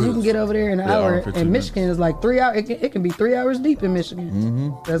 that's crazy. You can get over there in an Yeah, hour hour. and 15 And Michigan is like 3 hours. It can be 3 hours deep in Michigan.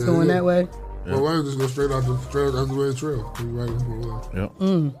 Mm-hmm. That's going that way. Yeah. Fort Wayne just go straight out the main trail. Right in Fort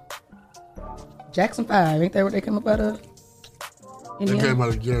Wayne. Yep. Jackson 5. Ain't that where they come up out of? They Indiana? came out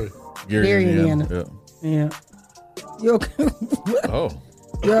of Gary. Gary, Indiana. Yeah. Yeah. You okay? Oh.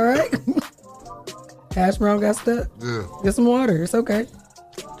 You all right? Hash brown got stuck? Yeah. Get some water. It's okay.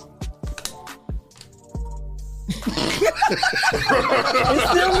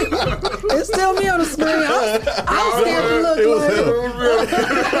 It's still me on the screen. I was scared to look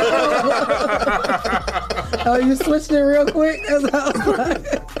like. Oh, you switched it real quick? That's how I was like,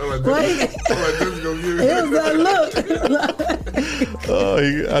 it was that look. Oh,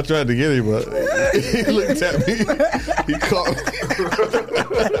 I tried to get him, but he looked at me. He caught me.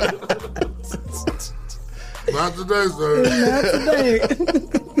 Not today, sir. Not today.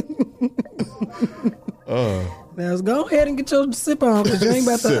 Now, let's go ahead and get your sip on because you ain't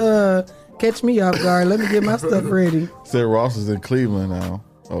about to catch me off guard. Let me get my stuff ready. Said Ross is in Cleveland now.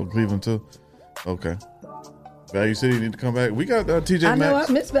 Oh, Cleveland too. Okay. Value City need to come back. We got TJ I know Maxx.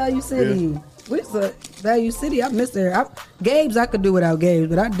 I miss Value City. Yeah. Where's Value City? I miss there. Gabe's I could do without Gabe's,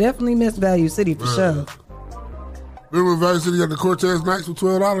 but I definitely miss Value City for sure. Remember when Value City got the Cortez Max for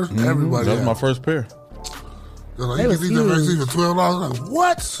 $12? Mm-hmm. Everybody. That was had my it. first pair. They're like, They you was can see that Value City huge. for $12. Like,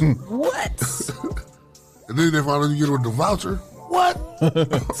 what? What? And then they finally get it with the voucher. What?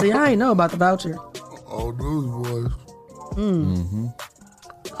 See, I ain't know about the voucher. Oh, Newsboys. Mm-hmm.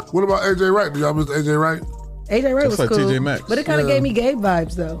 What about AJ Wright? Do y'all miss AJ Wright? AJ Wright That's was like cool, TJ Maxx. but it kind of Yeah. gave me Gabe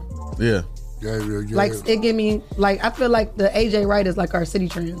vibes though. Yeah. Yeah. Like it gave me like I feel like the AJ Wright is like our City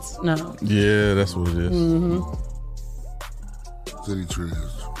Trends now. Yeah, that's what it is. Mm-hmm. City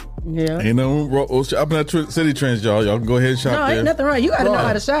Trends. Yeah. Ain't no shopping at City Trends, y'all. Y'all can go ahead and shop No, there. ain't nothing wrong. You got to know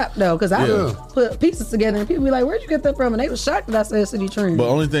how to shop though, because I Yeah. put pieces together and people be like, "Where'd you get that from?" And they was shocked that I said City Trends. But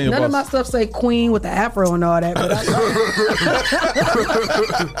only thing none about of my stuff say Queen with the afro and all that. But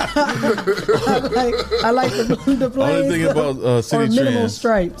I like the plain Only thing stuff about or City minimal Trends,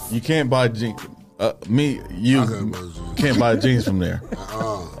 stripes. you can't buy You can't buy jeans from there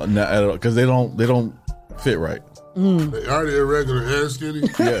because they don't fit right. They already irregular and skinny.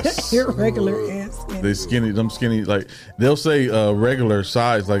 Yes, irregular and skinny. They skinny. Them skinny. Like they'll say regular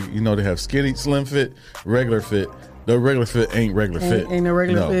size. Like they have skinny, slim fit, regular fit. The regular fit ain't regular fit. Ain't a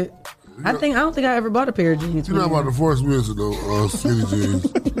regular fit. I don't think I ever bought a pair of jeans. You're not about to force me into those skinny jeans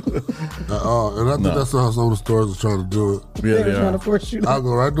at all. And I think that's how some of the stores are trying to do it. Yeah, they trying to force you. I'll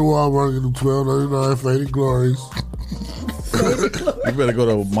go right to Walmart and get them $12.99 Faded Glories. You better go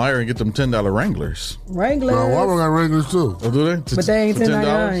to Meijer and get them $10 Wranglers. Wranglers. Walmart got Wranglers too. Oh, do they? But they ain't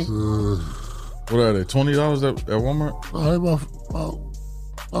 $10.99. What are they? $20 at Walmart?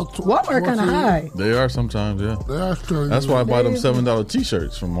 Walmart kind of high. They are sometimes, yeah. They are true. That's why I buy them $7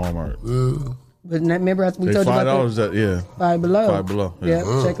 T-shirts from Walmart. Yeah. But remember, we they told you about $5 that, yeah. Five Below. Five Below. Yeah,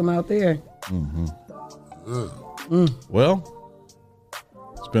 check them out there. Mm-hmm. Well,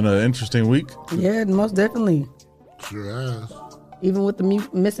 it's been an interesting week. Yeah, most definitely. Sure has. Even with the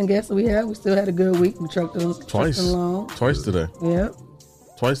missing guests that we had, we still had a good week. We trucked them twice today. Yeah.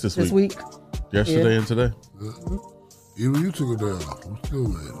 Twice this week. Yesterday and today. Yeah. Even you took it down. We still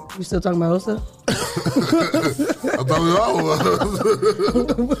made it. You still talking about Osa? I thought we all was.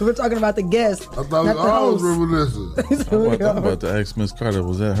 We're talking about the guest. I thought we all was reminiscing. I'm about to ask Miss Carter,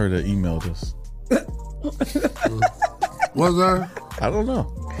 was that her that emailed us? Was that? I don't know.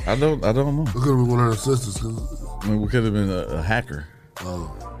 I don't know. It could have been one of her sisters. We could have been a hacker.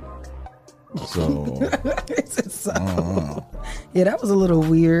 Oh. So. Yeah, that was a little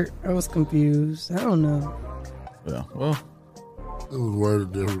weird. I was confused. I don't know. Yeah, well. It was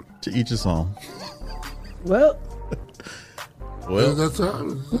worded different. To each his own. Well. That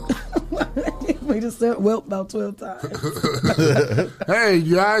time. We just said about 12 times. Hey,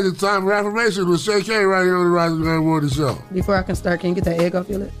 you guys, it's time for affirmation with Shay K right here on the Rising Ground Morning Show. Before I can start, can you get that egg off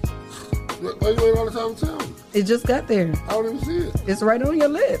your lip? Why you waiting all the time to tell me? It just got there. I don't even see it. It's right on your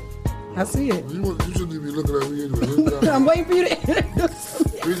lip. I see it. You shouldn't even be looking at me anyway. I'm waiting for you to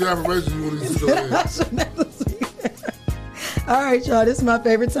read your affirmation. You want to see your All right, y'all. This is my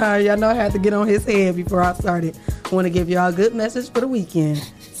favorite time. Y'all know I had to get on his head before I started. I want to give y'all a good message for the weekend.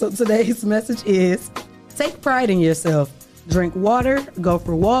 So today's message is: take pride in yourself. Drink water, go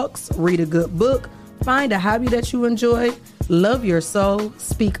for walks, read a good book, find a hobby that you enjoy, love your soul,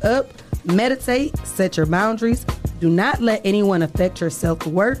 speak up, meditate, set your boundaries. Do not let anyone affect your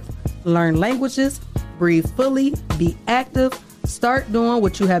self-worth. Learn languages, breathe fully, be active, start doing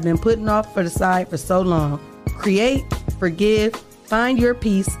what you have been putting off for the side for so long. Create, forgive, find your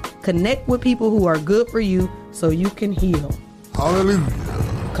peace, connect with people who are good for you so you can heal. Hallelujah.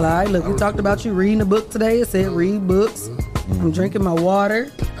 Clyde, look, we talked about you reading a book today. It said read books. I'm drinking my water.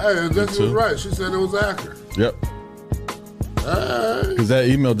 Hey, Jessica was right. She said it was accurate. Yep. Because that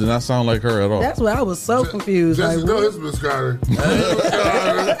email did not sound like her at all. That's why I was so confused. Jesse, like, no, it's Miss Carter.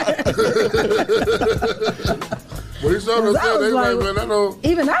 When he showed us that, they like, man, I know.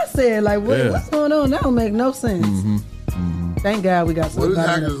 Even I said, like, what's going on? That don't make no sense. Thank God we got somebody. Well,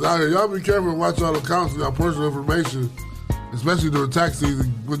 these hackers out here. Y'all be careful and watch y'all accounts and y'all personal information, especially during tax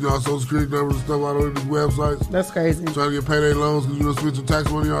season, putting y'all social security numbers and stuff out on these websites. That's crazy. Trying to get payday loans because you don't spend your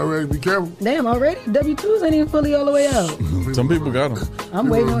tax money already. Be careful. Damn, already? W-2s ain't even fully all the way out. Some people got them. I'm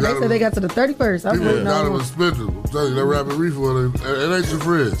waiting on. They said they got to the 31st. I'm waiting got on them and spent them. I'm telling you, that rapid refund, it ain't your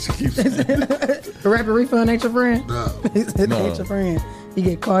friend. The rapid refund ain't your friend? No. It ain't your friend. You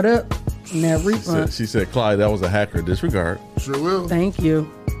get caught up in that refund. She said, Clyde, that was a hacker. Disregard. Sure will. Thank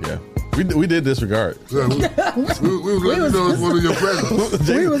you. Yeah. We did disregard. Yeah, we was letting you know it's one of your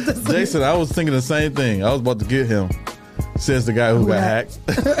presents. Jason, I was thinking the same thing. I was about to get him. Says the guy who got hacked.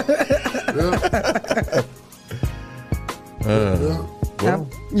 Well,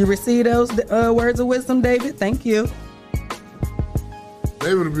 you receive those words of wisdom, David? Thank you.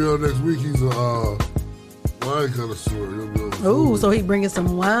 David will be on next week. He's a wine connoisseur. Ooh, so he bringing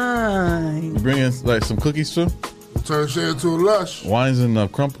some wine. You bringing like some cookies too? Turn Shay into a lush. Wines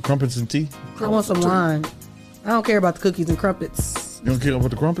and crumpets and tea? I want some wine. I don't care about the cookies and crumpets. You don't care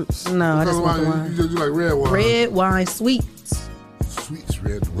about the crumpets? No, I just want the wine. You like red wine. Red wine, sweet. Sweet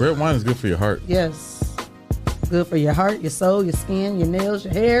red wine. Red wine is good for your heart. Yes. Good for your heart, your soul, your skin, your nails,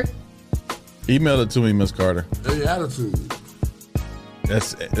 your hair. Email it to me, Miss Carter. And your attitude.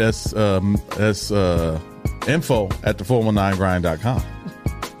 That's info@the419grind.com.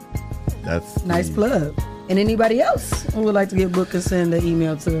 That's nice plug. And anybody else who would like to get booked and send the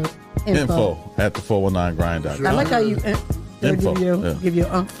email to info@the419grind.com. I like how you info give you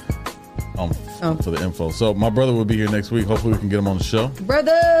for the info. So my brother will be here next week. Hopefully we can get him on the show.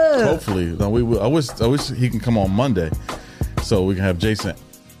 Brother. Hopefully. No, we will. I wish he can come on Monday so we can have Jason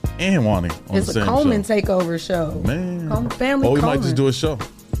and Wani on It's the a same Coleman show. takeover show. Man. Family Or we Coleman. might just do a show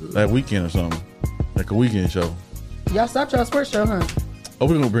that weekend or something. Like a weekend show. Y'all stopped y'all sports show, huh? Oh,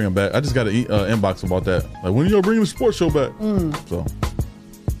 we're going to bring them back. I just got an inbox about that. Like, when are y'all bringing the sports show back? So,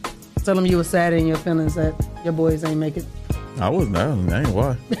 Tell them you were sad in your feelings that your boys ain't make it. I wasn't. I ain't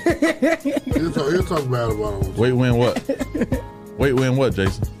why. He'll talk bad about it. Wait, win what? Wait, win what,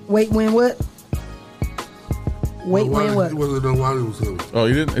 Jason? Wait, win what? Wait, win what? He wasn't know why he was saying. Oh,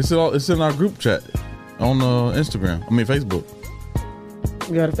 you didn't? It's in our group chat on Instagram. I mean, Facebook.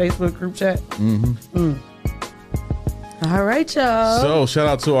 You got a Facebook group chat? Mm-hmm. All right, y'all. So, shout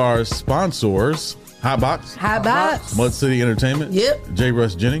out to our sponsors. Hotbox. Mud City Entertainment. Yep. J.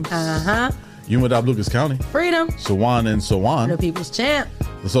 Russ Jennings. Uh-huh. Umadab Lucas County. Freedom. Sawan and Sawan. The People's Champ.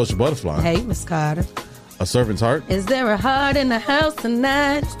 The Social Butterfly. Hey, Miss Carter. A Servant's Heart. Is there a heart in the house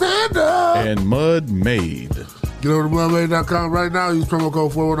tonight? Stand up. And Mud Made. Get over to mudmade.com right now. Use promo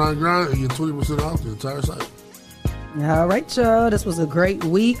code 419GRIND and get 20% off the entire site. All right, y'all. This was a great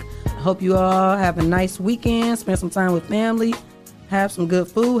week. I hope you all have a nice weekend. Spend some time with family. Have some good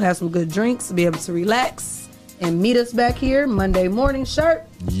food. Have some good drinks to be able to relax. And meet us back here Monday morning sharp.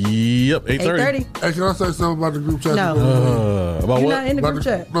 Yep, 8:30. Hey, can I say something about the group chat? No. About You're what? not in the group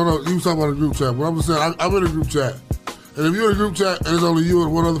chat. No, you was talking about the group chat. But I'm just saying, I'm in a group chat. And if you're in a group chat and it's only you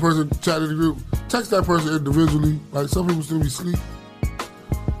and one other person chatting in the group, text that person individually. Like, some people still be asleep.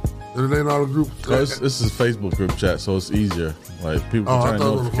 And it ain't all the group. This is a Facebook group chat, so it's easier. Like, people can turn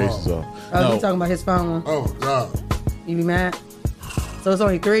notifications off. Oh, you talking about his phone? Oh, God. You be mad? So it's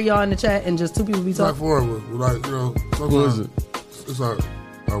only 3 of y'all in the chat and just 2 people be It's like talking? 4 of us. Like, you know, sometimes. Who is it? It's our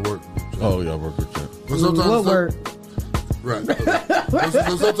work group chat. Oh, yeah, work group chat. But sometimes What work? Right.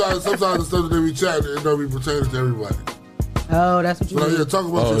 sometimes the stuff that they be chatting, it don't be pertaining to everybody. Oh, that's what you But mean. yeah, talk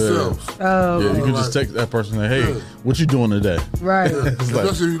about yourselves. Oh, Yeah, you okay. can just text that person, like, hey, what you doing today? Right. It's like,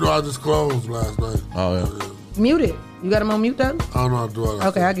 Especially if you know I just closed last night. oh, yeah. Mute it. You got him on mute though? I don't know how to do it.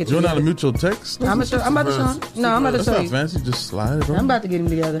 Okay, I get You you. know how to mute your text? I'm about to show you. No, I'm about to That's show not you. fancy. Just slide it over. I'm about to get him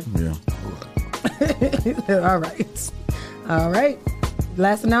together. Yeah. All right. All right.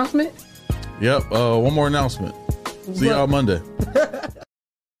 Last announcement? Yep. One more announcement. See y'all Monday.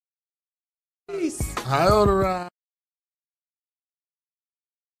 Peace. Hi, on the ride.